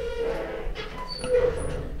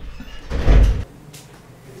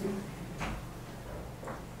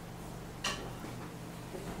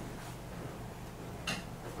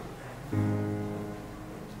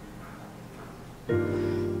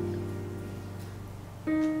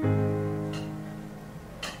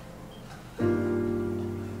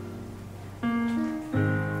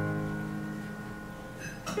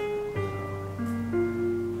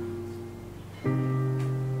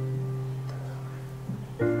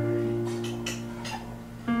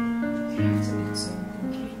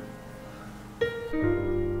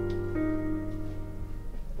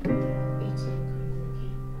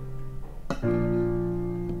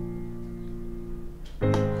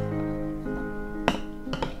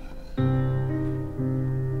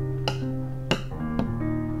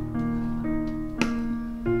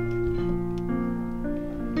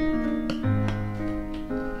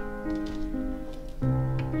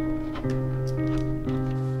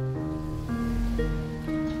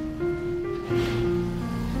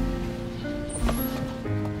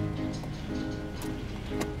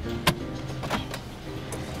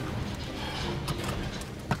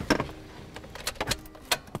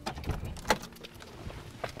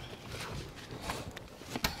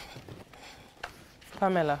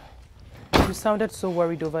 Pamela, you sounded so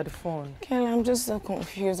worried over the phone. Kelly, I'm just so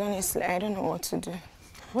confused, honestly. I don't know what to do.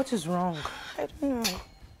 What is wrong? I don't know.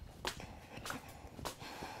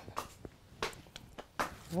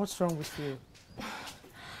 What's wrong with you?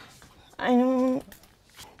 I know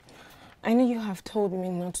you have told me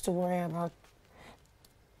not to worry about...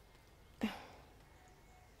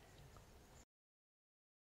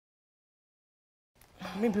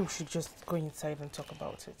 Maybe we should just go inside and talk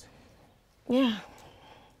about it. Yeah.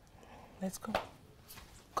 Let's go.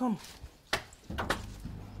 Come.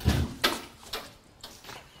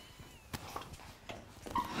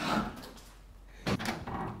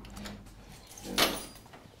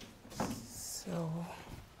 So...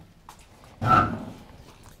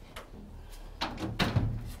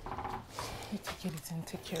 you take it and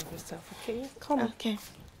take care of yourself, okay? Come. Okay.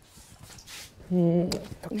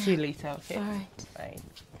 Talk to you later, okay? All right. Bye.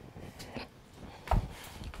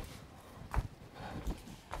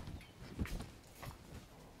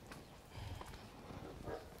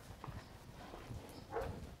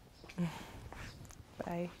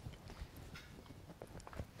 Bye.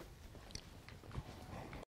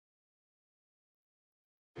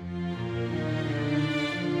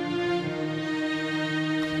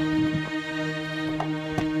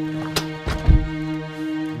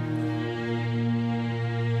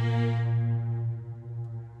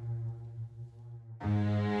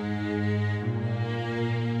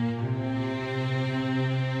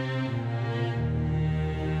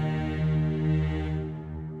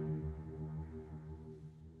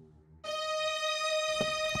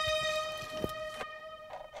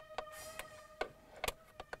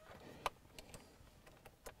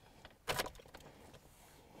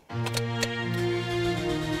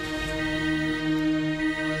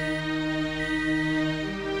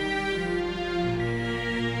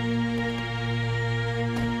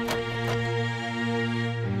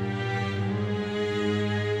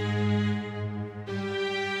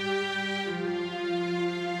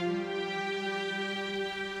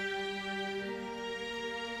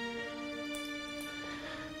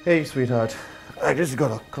 Hey, sweetheart. I just got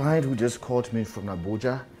a client who just called me from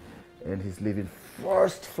Abuja, and he's leaving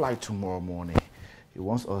first flight tomorrow morning. He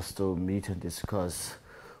wants us to meet and discuss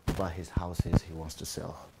about his houses he wants to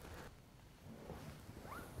sell.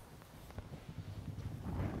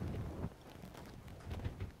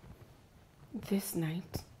 This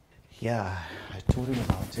night? Yeah, I told him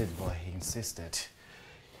about it, but he insisted.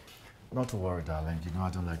 Not to worry, darling. You know I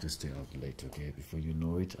don't like to stay out late, okay? Before you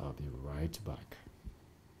know it, I'll be right back.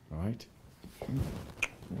 Alright?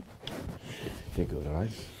 You're good,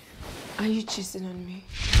 alright? Are you cheating on me?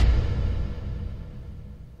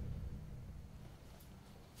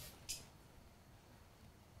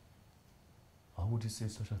 How would you say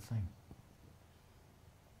such a thing?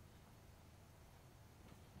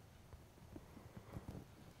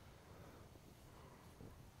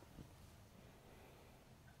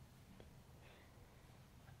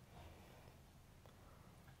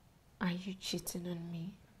 Are you cheating on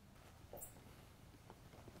me?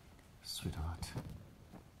 Sweetheart.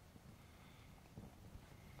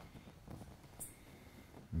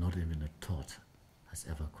 Not even a thought has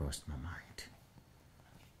ever crossed my mind.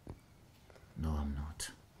 No, I'm not.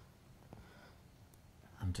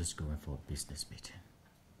 I'm just going for a business meeting.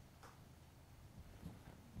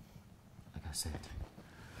 Like I said,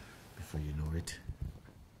 before you know it,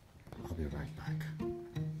 I'll be right back.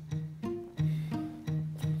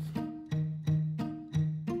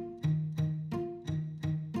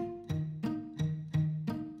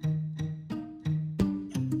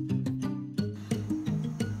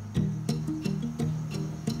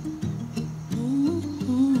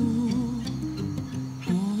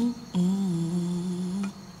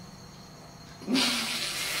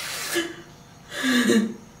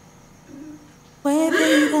 Where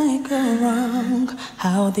did I go wrong?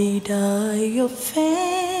 How did I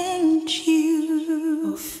offend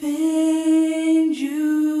you? Offend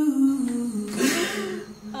you.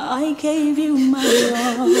 I gave you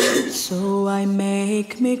my all, so I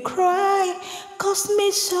make me cry, cost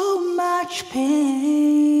me so much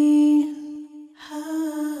pain.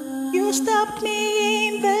 You stabbed me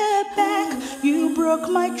in the back, you broke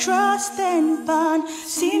my trust and bond.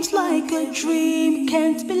 Seems like a dream,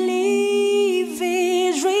 can't believe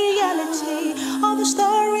it's reality. All the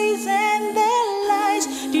stories and the lies,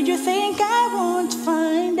 did you think I won't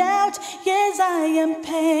find out? Yes, I am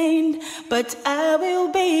pained, but I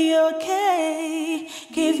will be okay.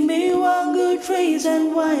 Give me one good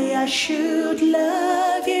reason why I should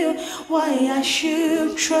love you, why I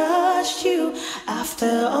should trust you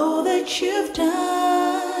after all that you've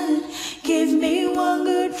done. Give me one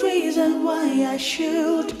good reason why I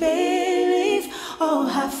should believe or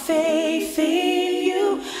have faith in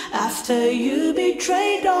you after you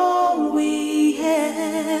betrayed all we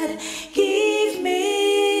had. Give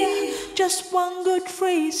me just one good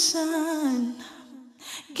reason.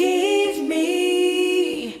 Give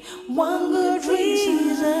me one good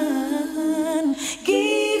reason.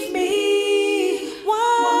 Give me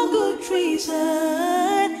one good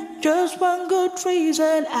reason. Just one good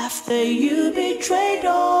reason after you betrayed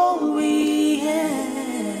all we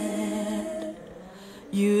had.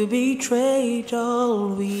 You betrayed all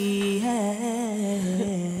we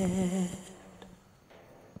had.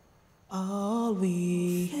 All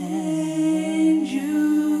we had. You.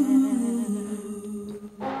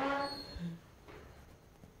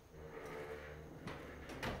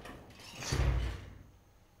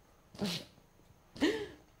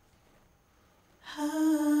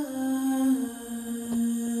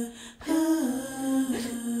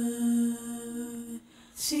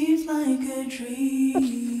 Seems like a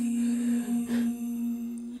dream.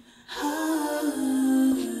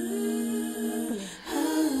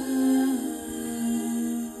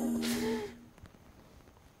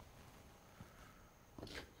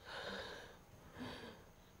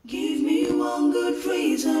 Give me one good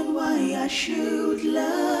reason why I should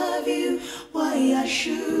love you, why I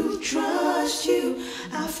should trust you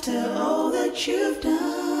after all that you've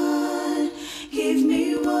done. Give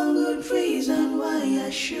me one good reason why I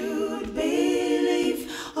should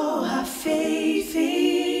believe or have faith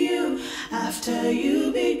in you after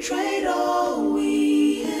you betrayed all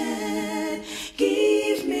we had.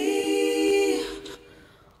 Give me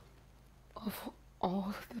Of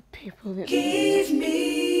all the people that give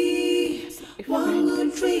me one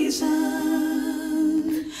good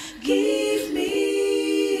reason. Give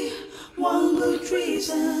me one good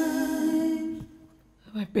reason.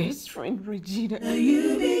 my best friend Regina.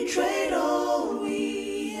 You betrayed all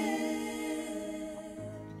we had.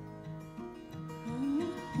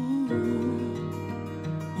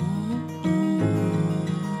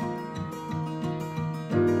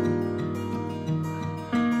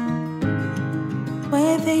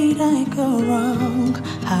 did I go wrong?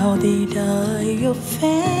 How did I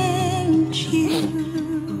offend you?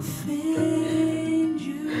 Offend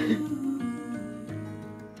you.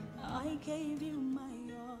 I gave you my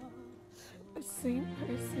all. The same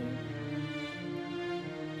person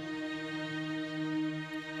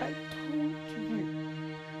I told you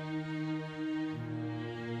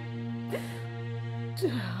to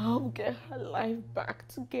help get her life back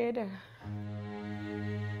together.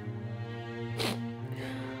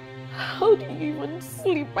 How do you even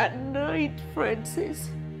sleep at night, Francis?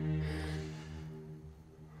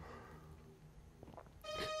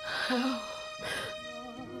 How?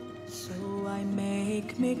 So I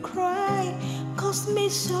make me cry, cost me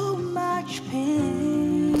so much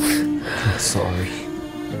pain. I'm sorry.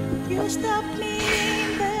 You stabbed me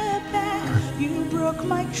in the back, you broke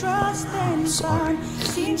my trust and bond.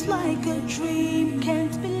 Seems like a dream,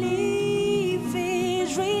 can't believe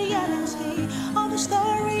it's reality. All the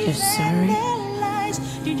stories and the lies.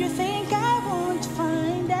 Did you think I won't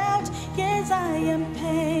find out? Yes, I am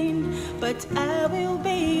pained, but I will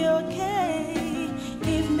be okay.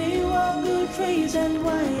 Give me one good reason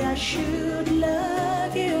why I should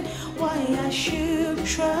love you, why I should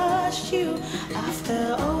trust you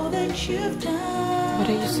after all that you've done. What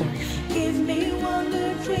are you sorry for? Give me one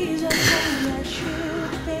good reason why I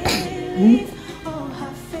should believe or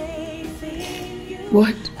have faith in you.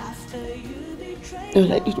 What? After you betrayed No,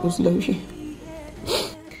 that it was Logie.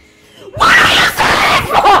 What are you sorry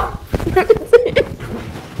for?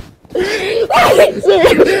 What are you sorry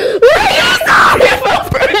for?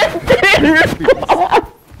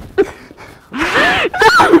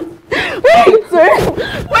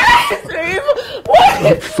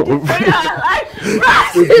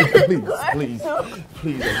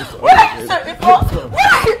 Please,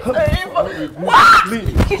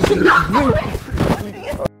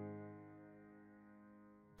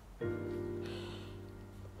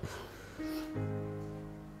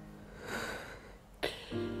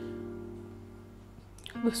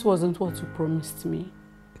 This wasn't what you promised me.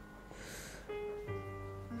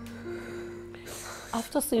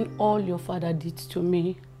 After seeing all your father did to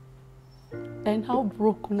me and how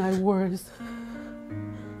broken I was,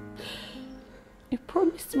 you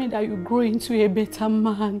promised me that you grow into a better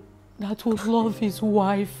man that would love his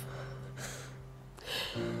wife.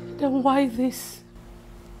 Then why this?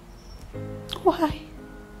 Why?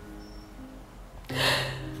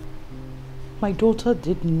 My daughter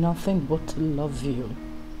did nothing but to love you,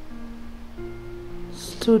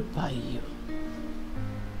 stood by you,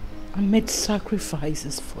 and made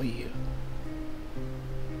sacrifices for you.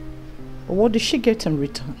 But what did she get in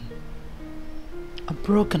return? A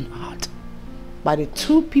broken heart by the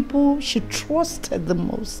two people she trusted the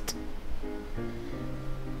most.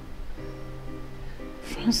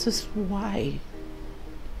 Francis, why?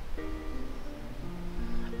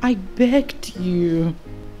 I begged you.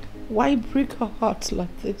 Why break her heart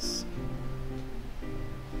like this?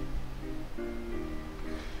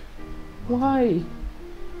 Why?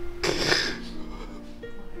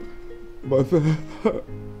 Mother,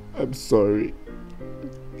 I'm sorry.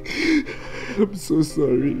 I'm so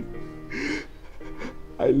sorry.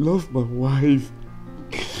 I love my wife.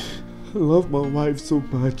 I love my wife so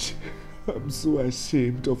much. I'm so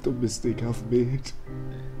ashamed of the mistake I've made.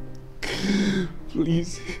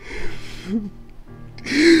 Please.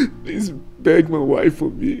 Please beg my wife for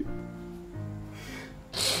me.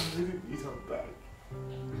 I really need her back.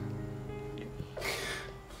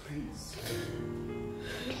 Please.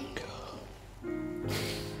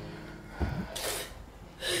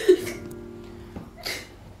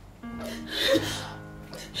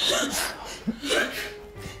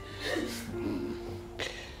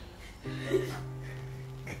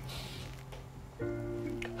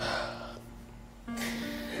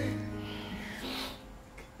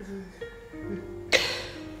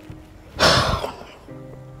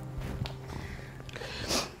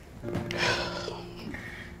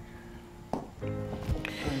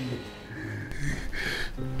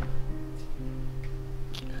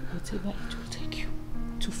 Whatever it will take you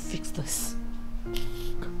to fix this,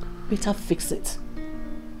 better fix it.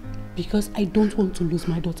 Because I don't want to lose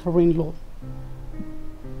my daughter-in-law.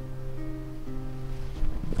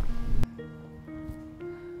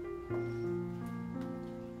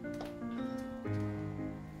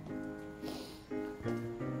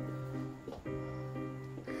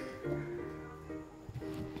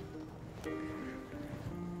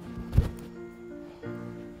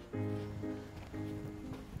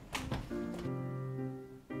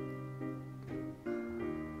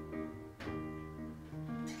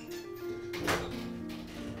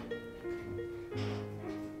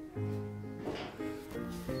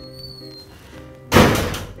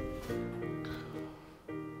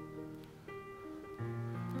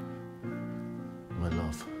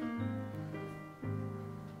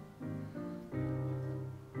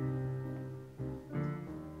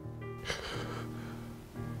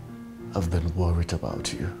 I've been worried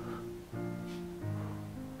about you.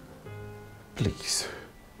 Please,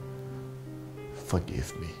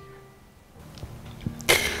 forgive me.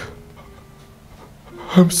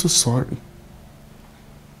 I'm so sorry.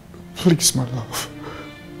 Please, my love.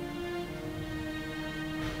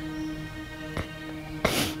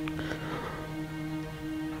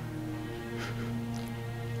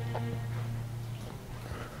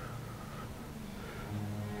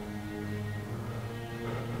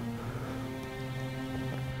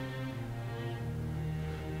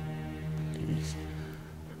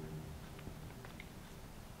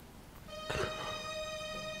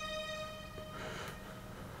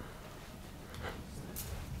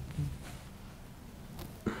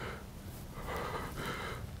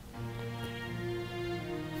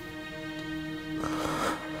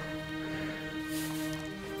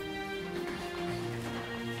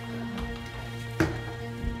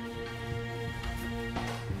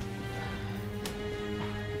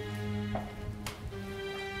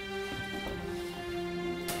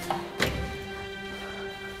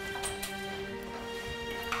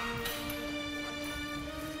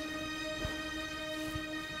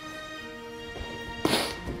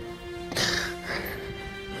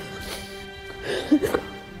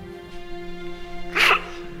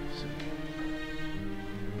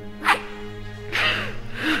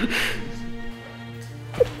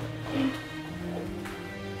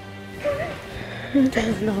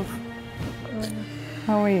 Thanks, love.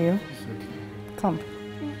 How are you? Come.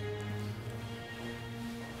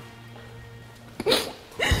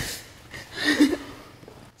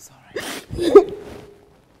 Sorry.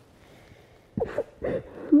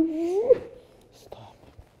 Stop.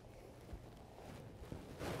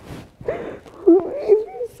 I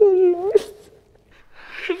feel so lost.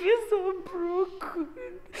 I feel so broken.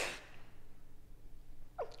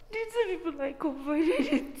 These are people I confided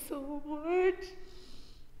in so much.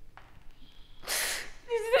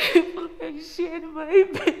 These are people I shared my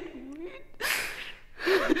bed with.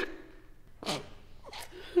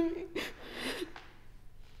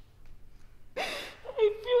 I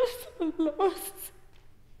feel so lost.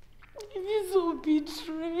 I feel so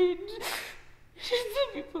betrayed. These are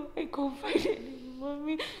people I confided in,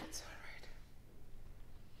 Mommy. It's alright.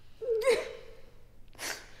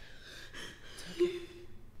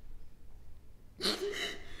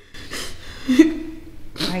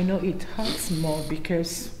 I know it hurts more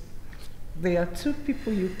because they are two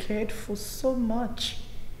people you cared for so much.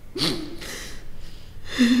 You'll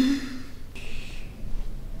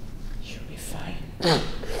be fine.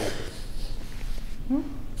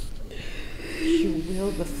 You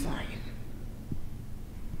will be fine.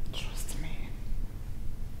 Trust me.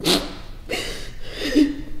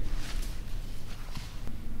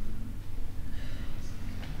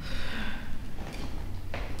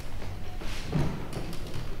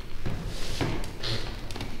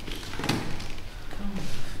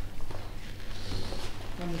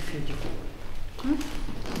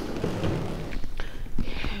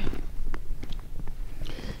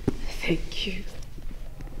 Thank you.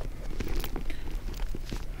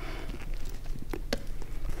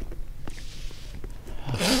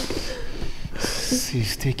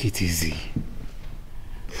 Sis, take it easy.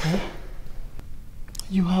 Huh?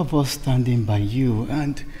 You have us standing by you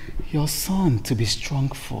and your son to be strong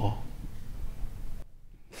for.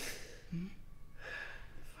 Fine,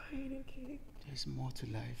 okay. There's more to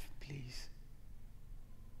life, please.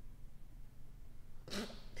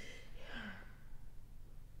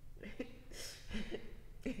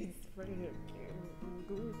 It's fine, okay. I'm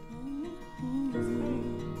good. It's fine.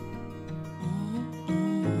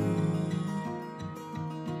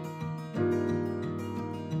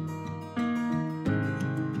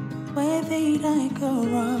 Where did I go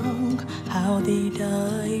wrong? How did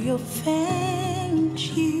I offend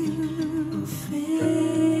you?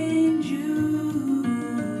 Offend you?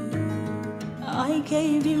 I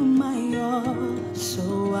gave you my all,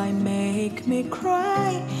 so I make me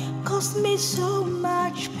cry, cost me so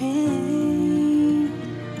much pain.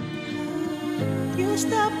 You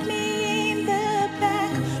stabbed me in the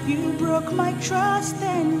back, you broke my trust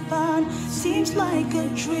and bond. Seems like a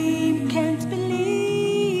dream, can't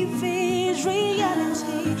believe it's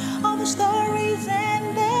reality. All the stories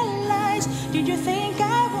and the lies. Did you think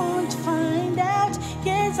I won't find out?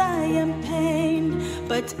 Yes, I am pained,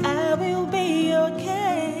 but I will be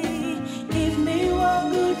okay. Give me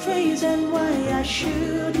one good reason why I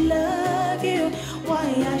should love you,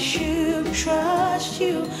 why I should trust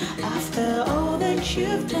you after all that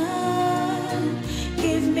you've done.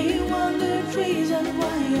 Give me one good reason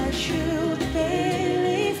why I should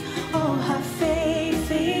believe or have faith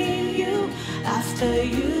in you after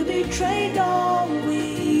you betrayed trade all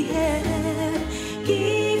we had.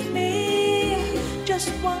 Give me just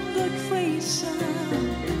one good reason.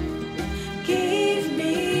 Give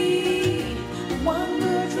me one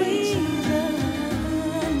good reason.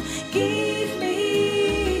 Give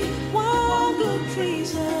me one good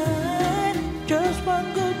reason. Just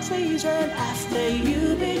one good reason. After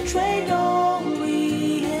you betrayed all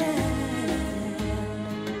we had.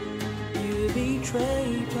 You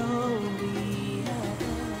betrayed all we had.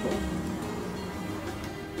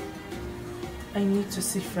 I need to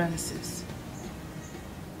see Francis.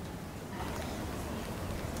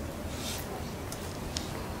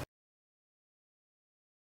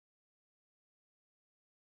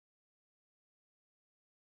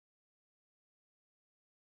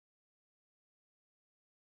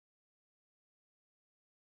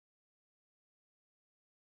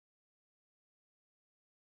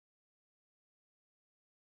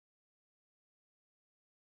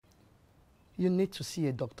 You need to see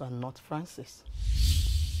a doctor, not Francis.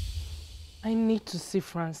 I need to see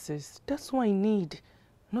Francis. That's what I need,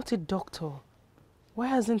 not a doctor. Why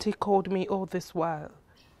hasn't he called me all this while?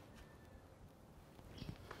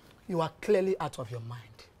 You are clearly out of your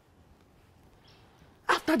mind.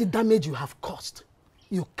 After the damage you have caused,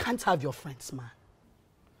 you can't have your friend's man.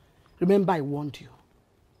 Remember, I warned you.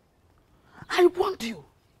 I warned you.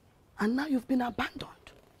 And now you've been abandoned.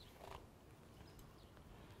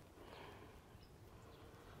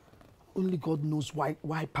 Only God knows why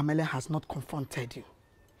Pamela has not confronted you.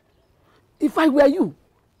 If I were you,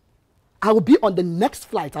 I would be on the next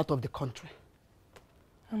flight out of the country.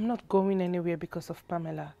 I'm not going anywhere because of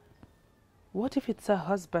Pamela. What if it's her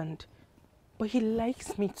husband? But he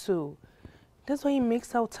likes me too. That's why he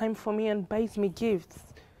makes out time for me and buys me gifts.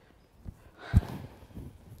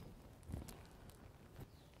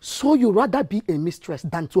 So you'd rather be a mistress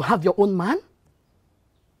than to have your own man?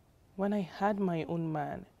 When I had my own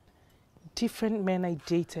man, different men I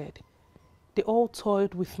dated, they all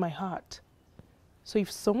toyed with my heart. So if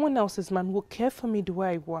someone else's man will care for me the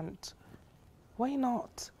way I want, why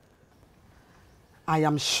not? I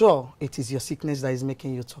am sure it is your sickness that is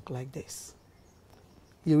making you talk like this.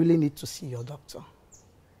 You really need to see your doctor.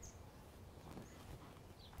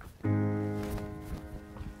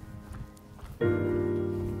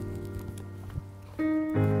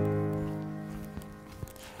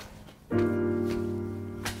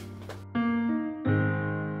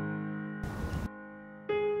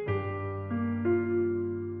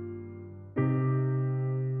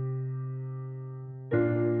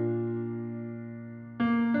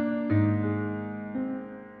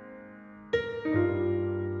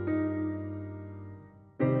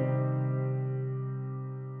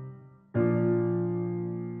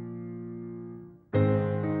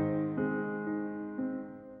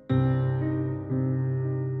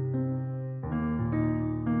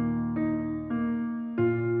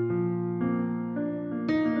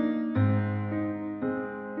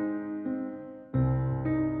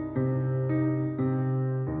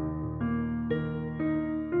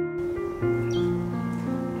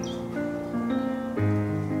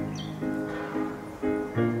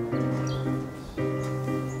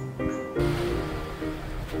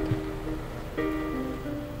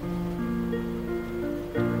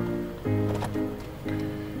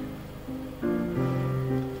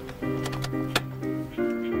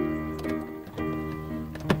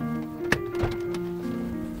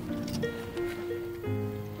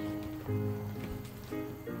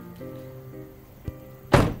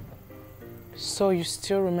 So you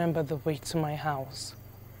still remember the way to my house?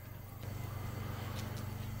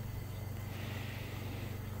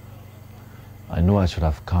 I know I should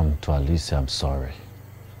have come to at least say I'm sorry.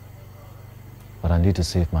 But I need to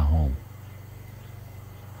save my home.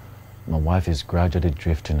 My wife is gradually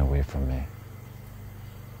drifting away from me.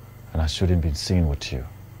 And I shouldn't be seen with you.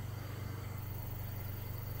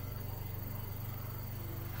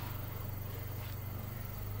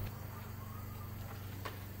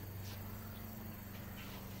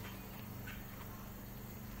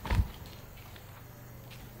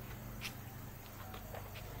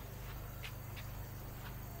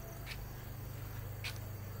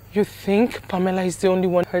 You think Pamela is the only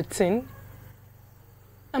one hurting?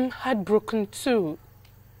 I'm heartbroken too.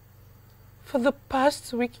 For the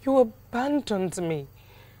past week, you abandoned me.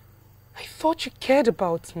 I thought you cared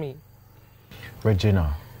about me.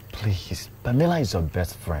 Regina, please. Pamela is your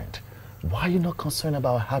best friend. Why are you not concerned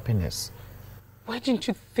about her happiness? Why didn't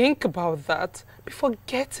you think about that before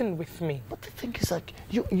getting with me? But the thing is, like,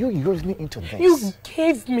 you lured me into this. You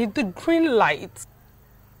gave me the green light.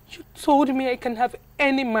 You told me I can have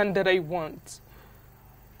any man that I want.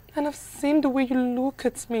 And I've seen the way you look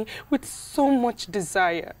at me with so much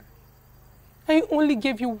desire. I only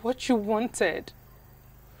gave you what you wanted.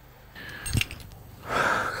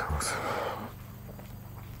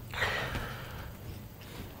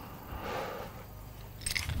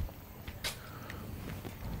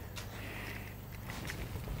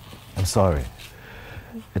 I'm sorry.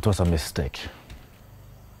 It was a mistake.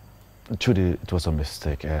 Truly, it was a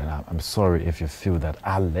mistake, and I'm sorry if you feel that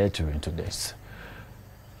I led you into this.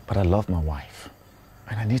 But I love my wife,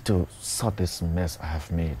 and I need to sort this mess I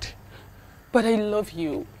have made. But I love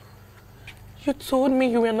you. You told me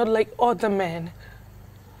you were not like other men.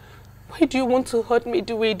 Why do you want to hurt me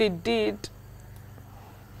the way they did?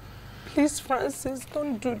 Please, Francis,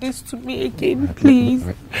 don't do this to me again, please.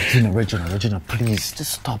 Regina, please,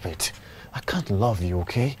 just stop it. I can't love you,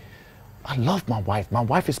 okay? I love my wife. My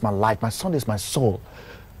wife is my life. My son is my soul.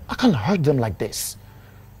 I can't hurt them like this.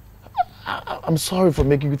 I'm sorry for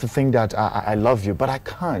making you to think that I love you, but I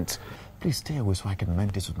can't. Please stay away so I can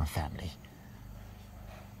mend this with my family.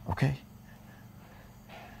 Okay?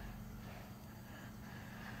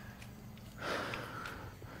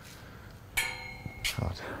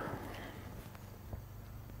 God.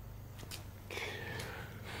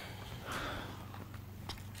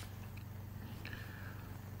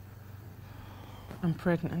 I'm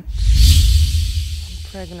pregnant.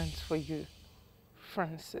 I'm pregnant for you,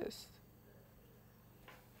 Francis.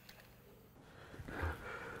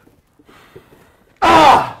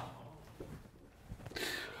 Ah!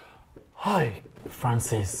 Hi,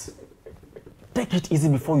 Francis. Take it easy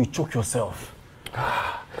before you choke yourself.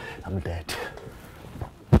 I'm dead.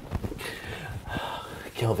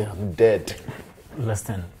 Kelvin, I'm dead.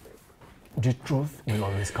 Listen, the truth will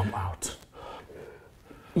always come out.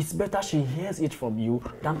 It's better she hears it from you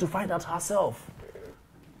than to find out herself.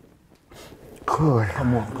 Good.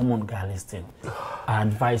 Come on, guy, listen. I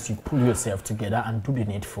advise you pull yourself together and do the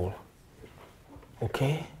needful.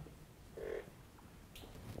 Okay?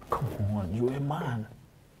 Come on, you're a man.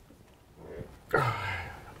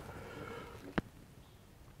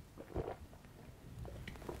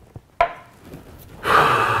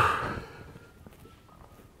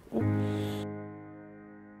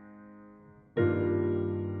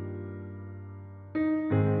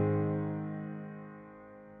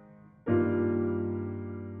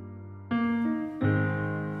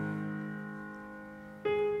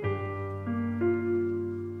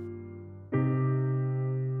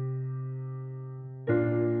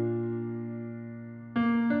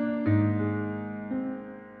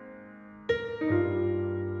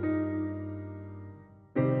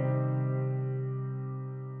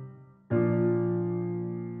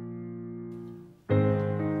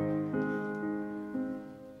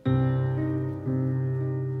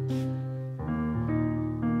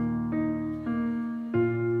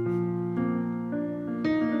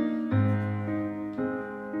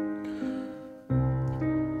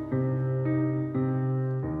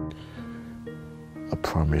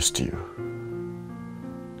 Promised you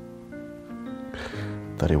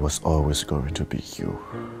that it was always going to be you,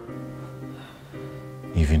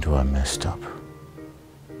 even though I messed up.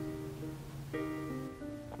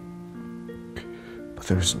 But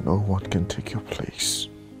there is no one can take your place.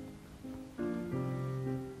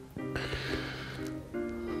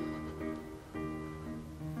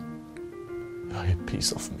 You're a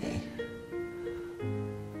piece of me.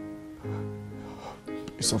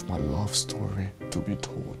 Piece of my love story to be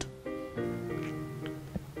told.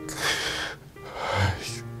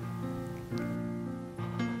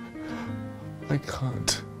 I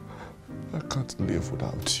can't live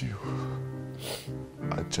without you.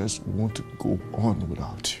 I just want to go on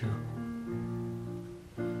without you.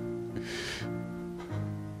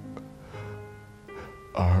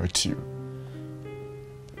 I hurt you.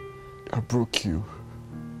 I broke you.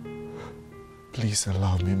 Please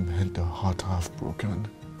allow me mend the heart I've broken.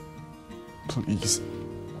 Please.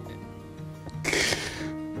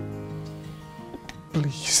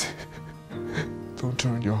 Please. Don't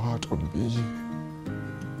turn your heart on me.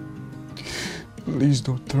 Please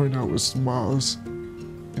don't turn our smiles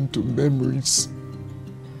into memories.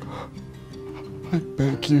 I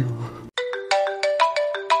beg you.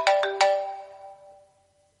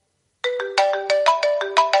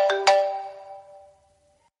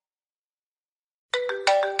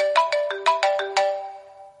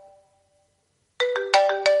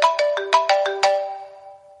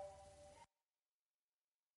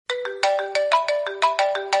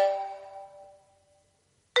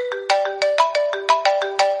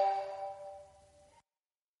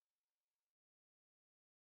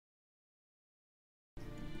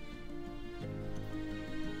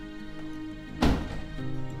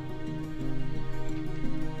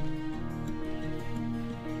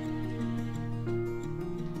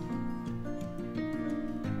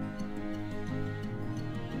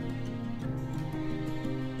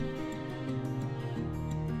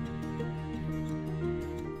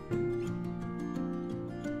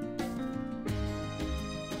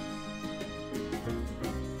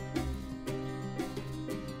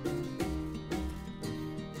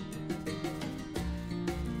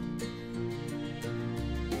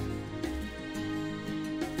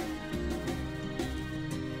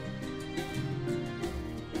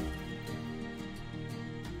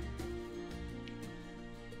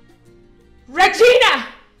 Regina!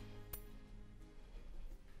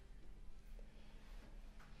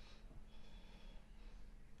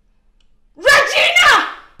 Regina!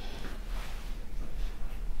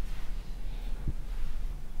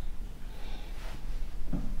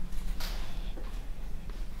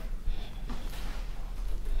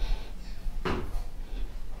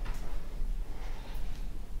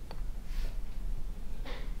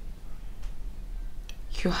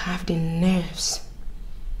 You have the nerves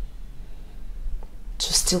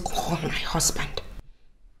to still call my husband.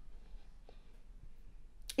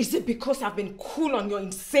 Is it because I've been cool on your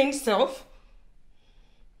insane self?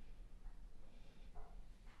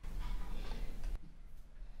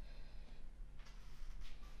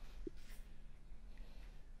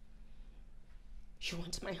 You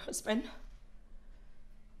want my husband?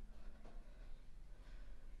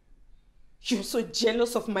 You're so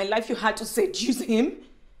jealous of my life you had to seduce him?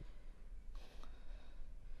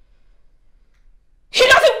 He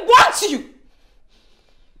doesn't want you!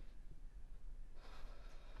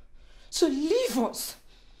 So leave us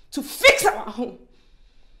to fix our home.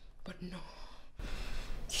 But no,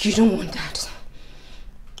 you don't want that.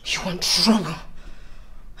 You want trouble,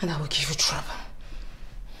 and I will give you trouble.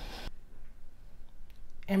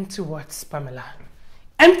 Empty words, Pamela.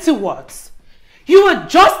 Empty words. You are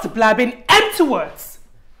just blabbing empty words.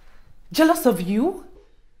 Jealous of you?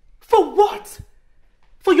 For what?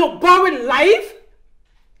 For your boring life?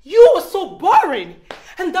 You were so boring.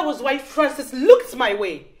 And that was why Francis looked my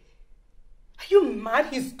way. Are you mad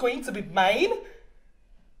he's going to be mine?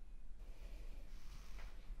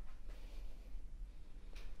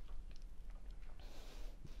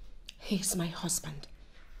 He's my husband.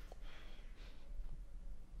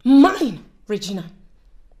 Mine, Regina.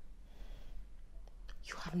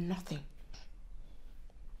 You have nothing.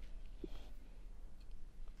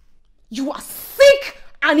 You are sick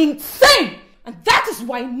and insane, and that is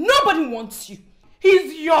why nobody wants you.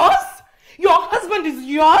 He's yours? Your husband is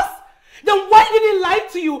yours? Then why did he lie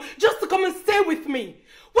to you just to come and stay with me?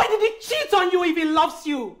 Why did he cheat on you if he loves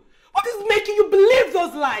you? What is making you believe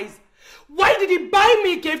those lies? Why did he buy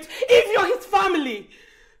me a gift if you're his family?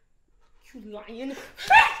 You lying.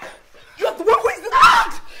 You're the one who is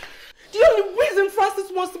mad! The only reason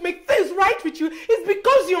Francis wants to make things right with you is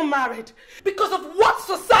because you're married. Because of what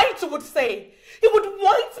society would say. He would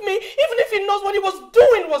want me even if he knows what he was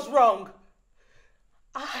doing was wrong.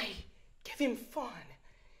 I gave him fun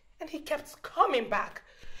and he kept coming back.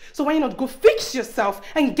 So why not go fix yourself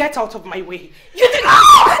and get out of my way? You didn't...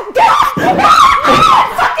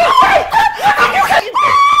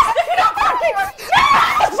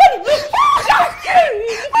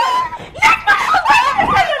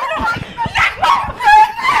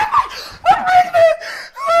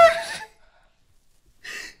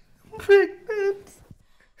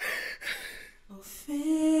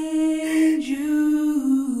 Offend you.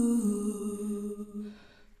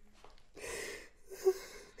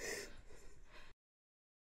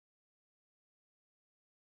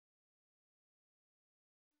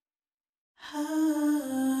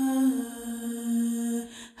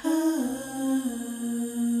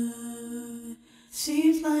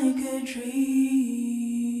 Seems like a dream.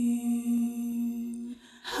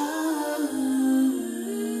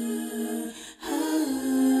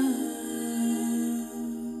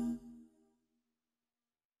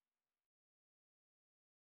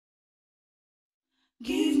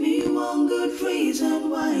 Give me one good reason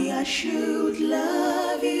why I should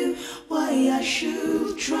love you, why I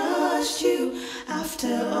should trust you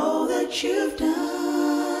after all that you've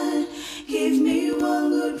done. Give me one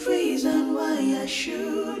good reason why I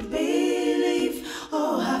should believe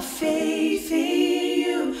or have faith in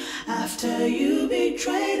you after you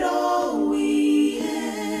betrayed all we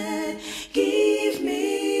had. Give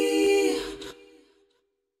me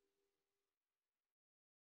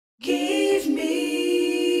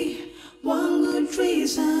one good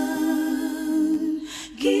reason.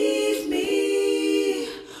 Give me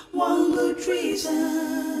one good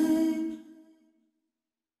reason.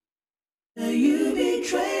 You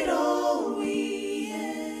betrayed all we had.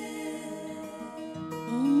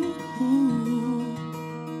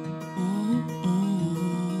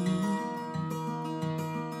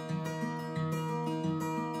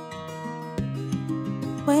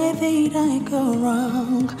 Where did I go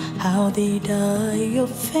wrong? How did I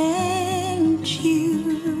offend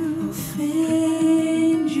you?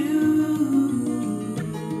 Offend you.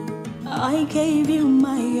 I gave you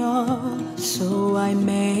my all, so I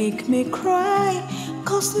make me cry,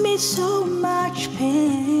 cost me so much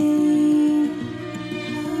pain.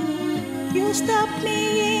 You stabbed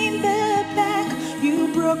me in the back, you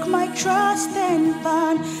broke broke my trust and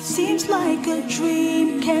bond. Seems like a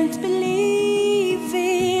dream, can't believe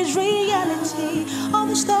it's reality. All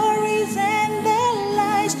the stories and the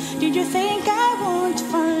lies. Did you think I won't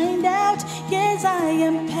find out? Yes, I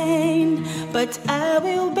am pained, but I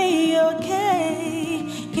will be okay.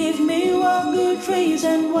 Give me one good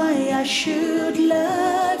reason why I should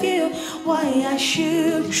love you, why I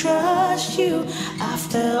should trust you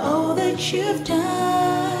after all that you've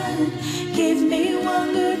done. Give me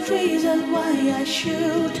one good reason why I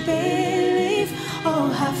should believe or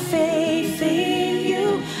have faith in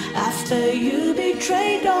you after you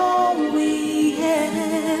betrayed all we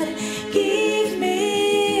had. Give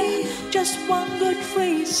me just one good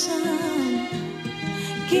reason.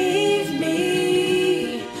 Give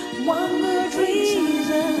me one good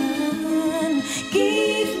reason.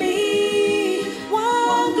 Give me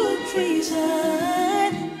one good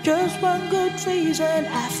reason. Just one good reason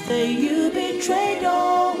after you betrayed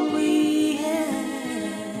all we had.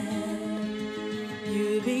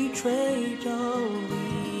 You betrayed all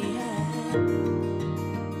we had.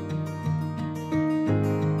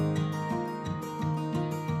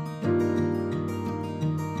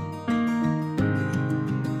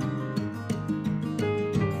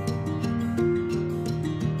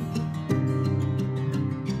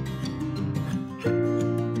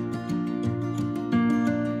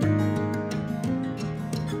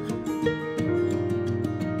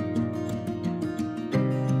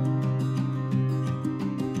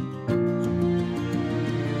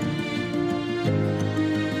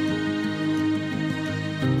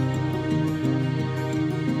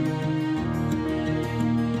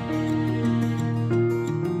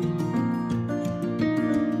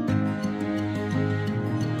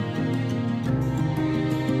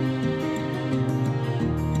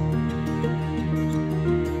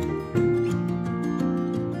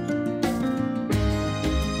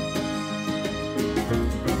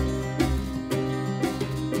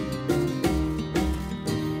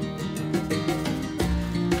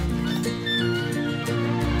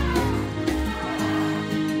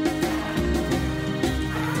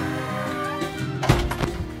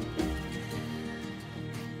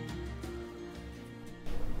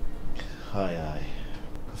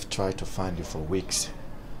 I've tried to find you for weeks,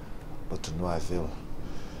 but to no avail.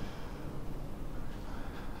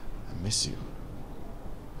 I miss you.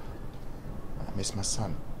 I miss my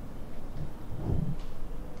son.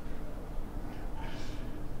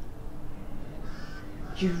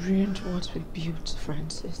 You ruined what we built,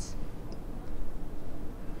 Francis.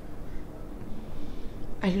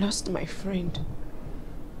 I lost my friend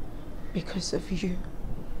because of you.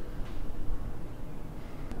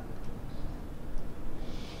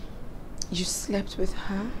 You slept with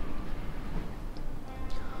her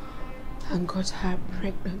and got her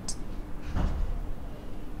pregnant.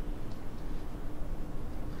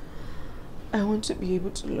 I want to be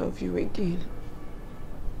able to love you again.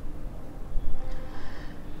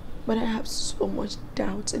 But I have so much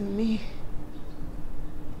doubt in me.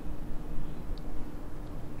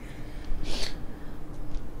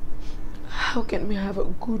 How can we have a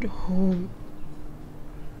good home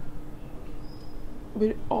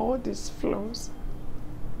with all these flaws,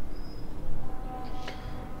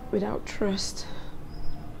 without trust?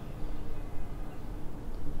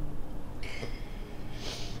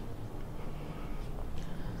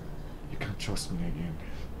 You can't trust me again.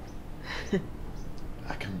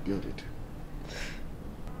 I can build it.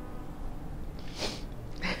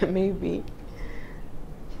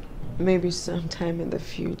 Maybe sometime in the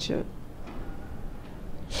future,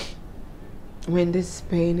 when this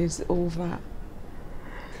pain is over,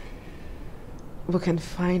 we can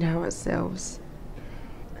find ourselves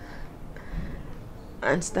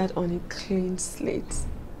and start on a clean slate.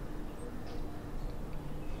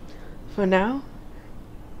 For now,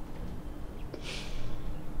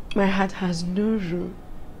 my heart has no room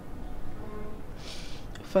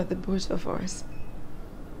for the both of us.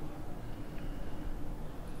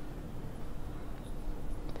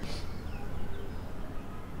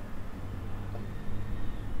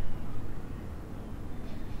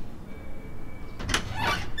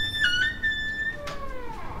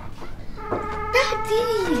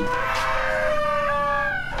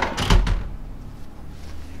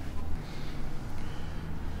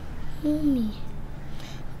 Mommy,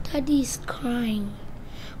 Daddy is crying.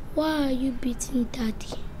 Why are you beating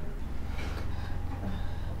Daddy?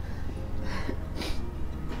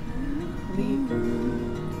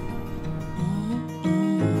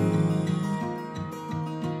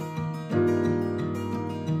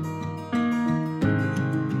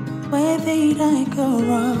 Where did I go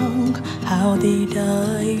wrong? How did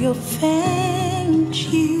I offend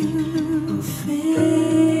you?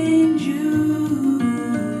 Offend you.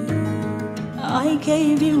 I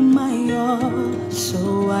gave you my all,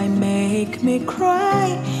 so I make me cry,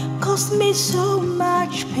 caused me so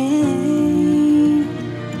much pain.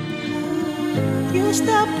 You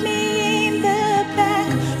stabbed me in the back,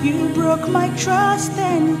 you broke my trust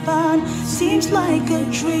and bond. Seems like a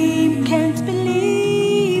dream, can't believe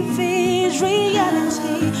it's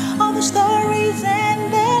reality. All the stories and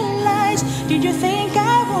the lies, did you think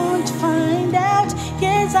I won't find out?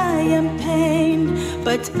 Yes, I am pained,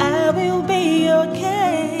 but I will be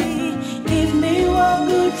okay. Give me one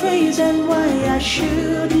good reason why I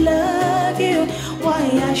should love you, why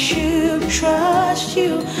I should trust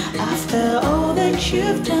you after all that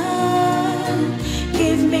you've done.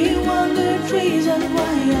 Give me one good reason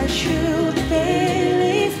why I should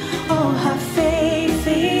believe or have faith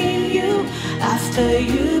in you after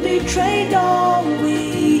you betrayed all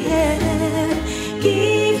we had.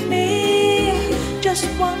 Give me just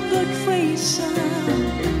one good reason.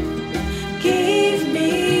 Give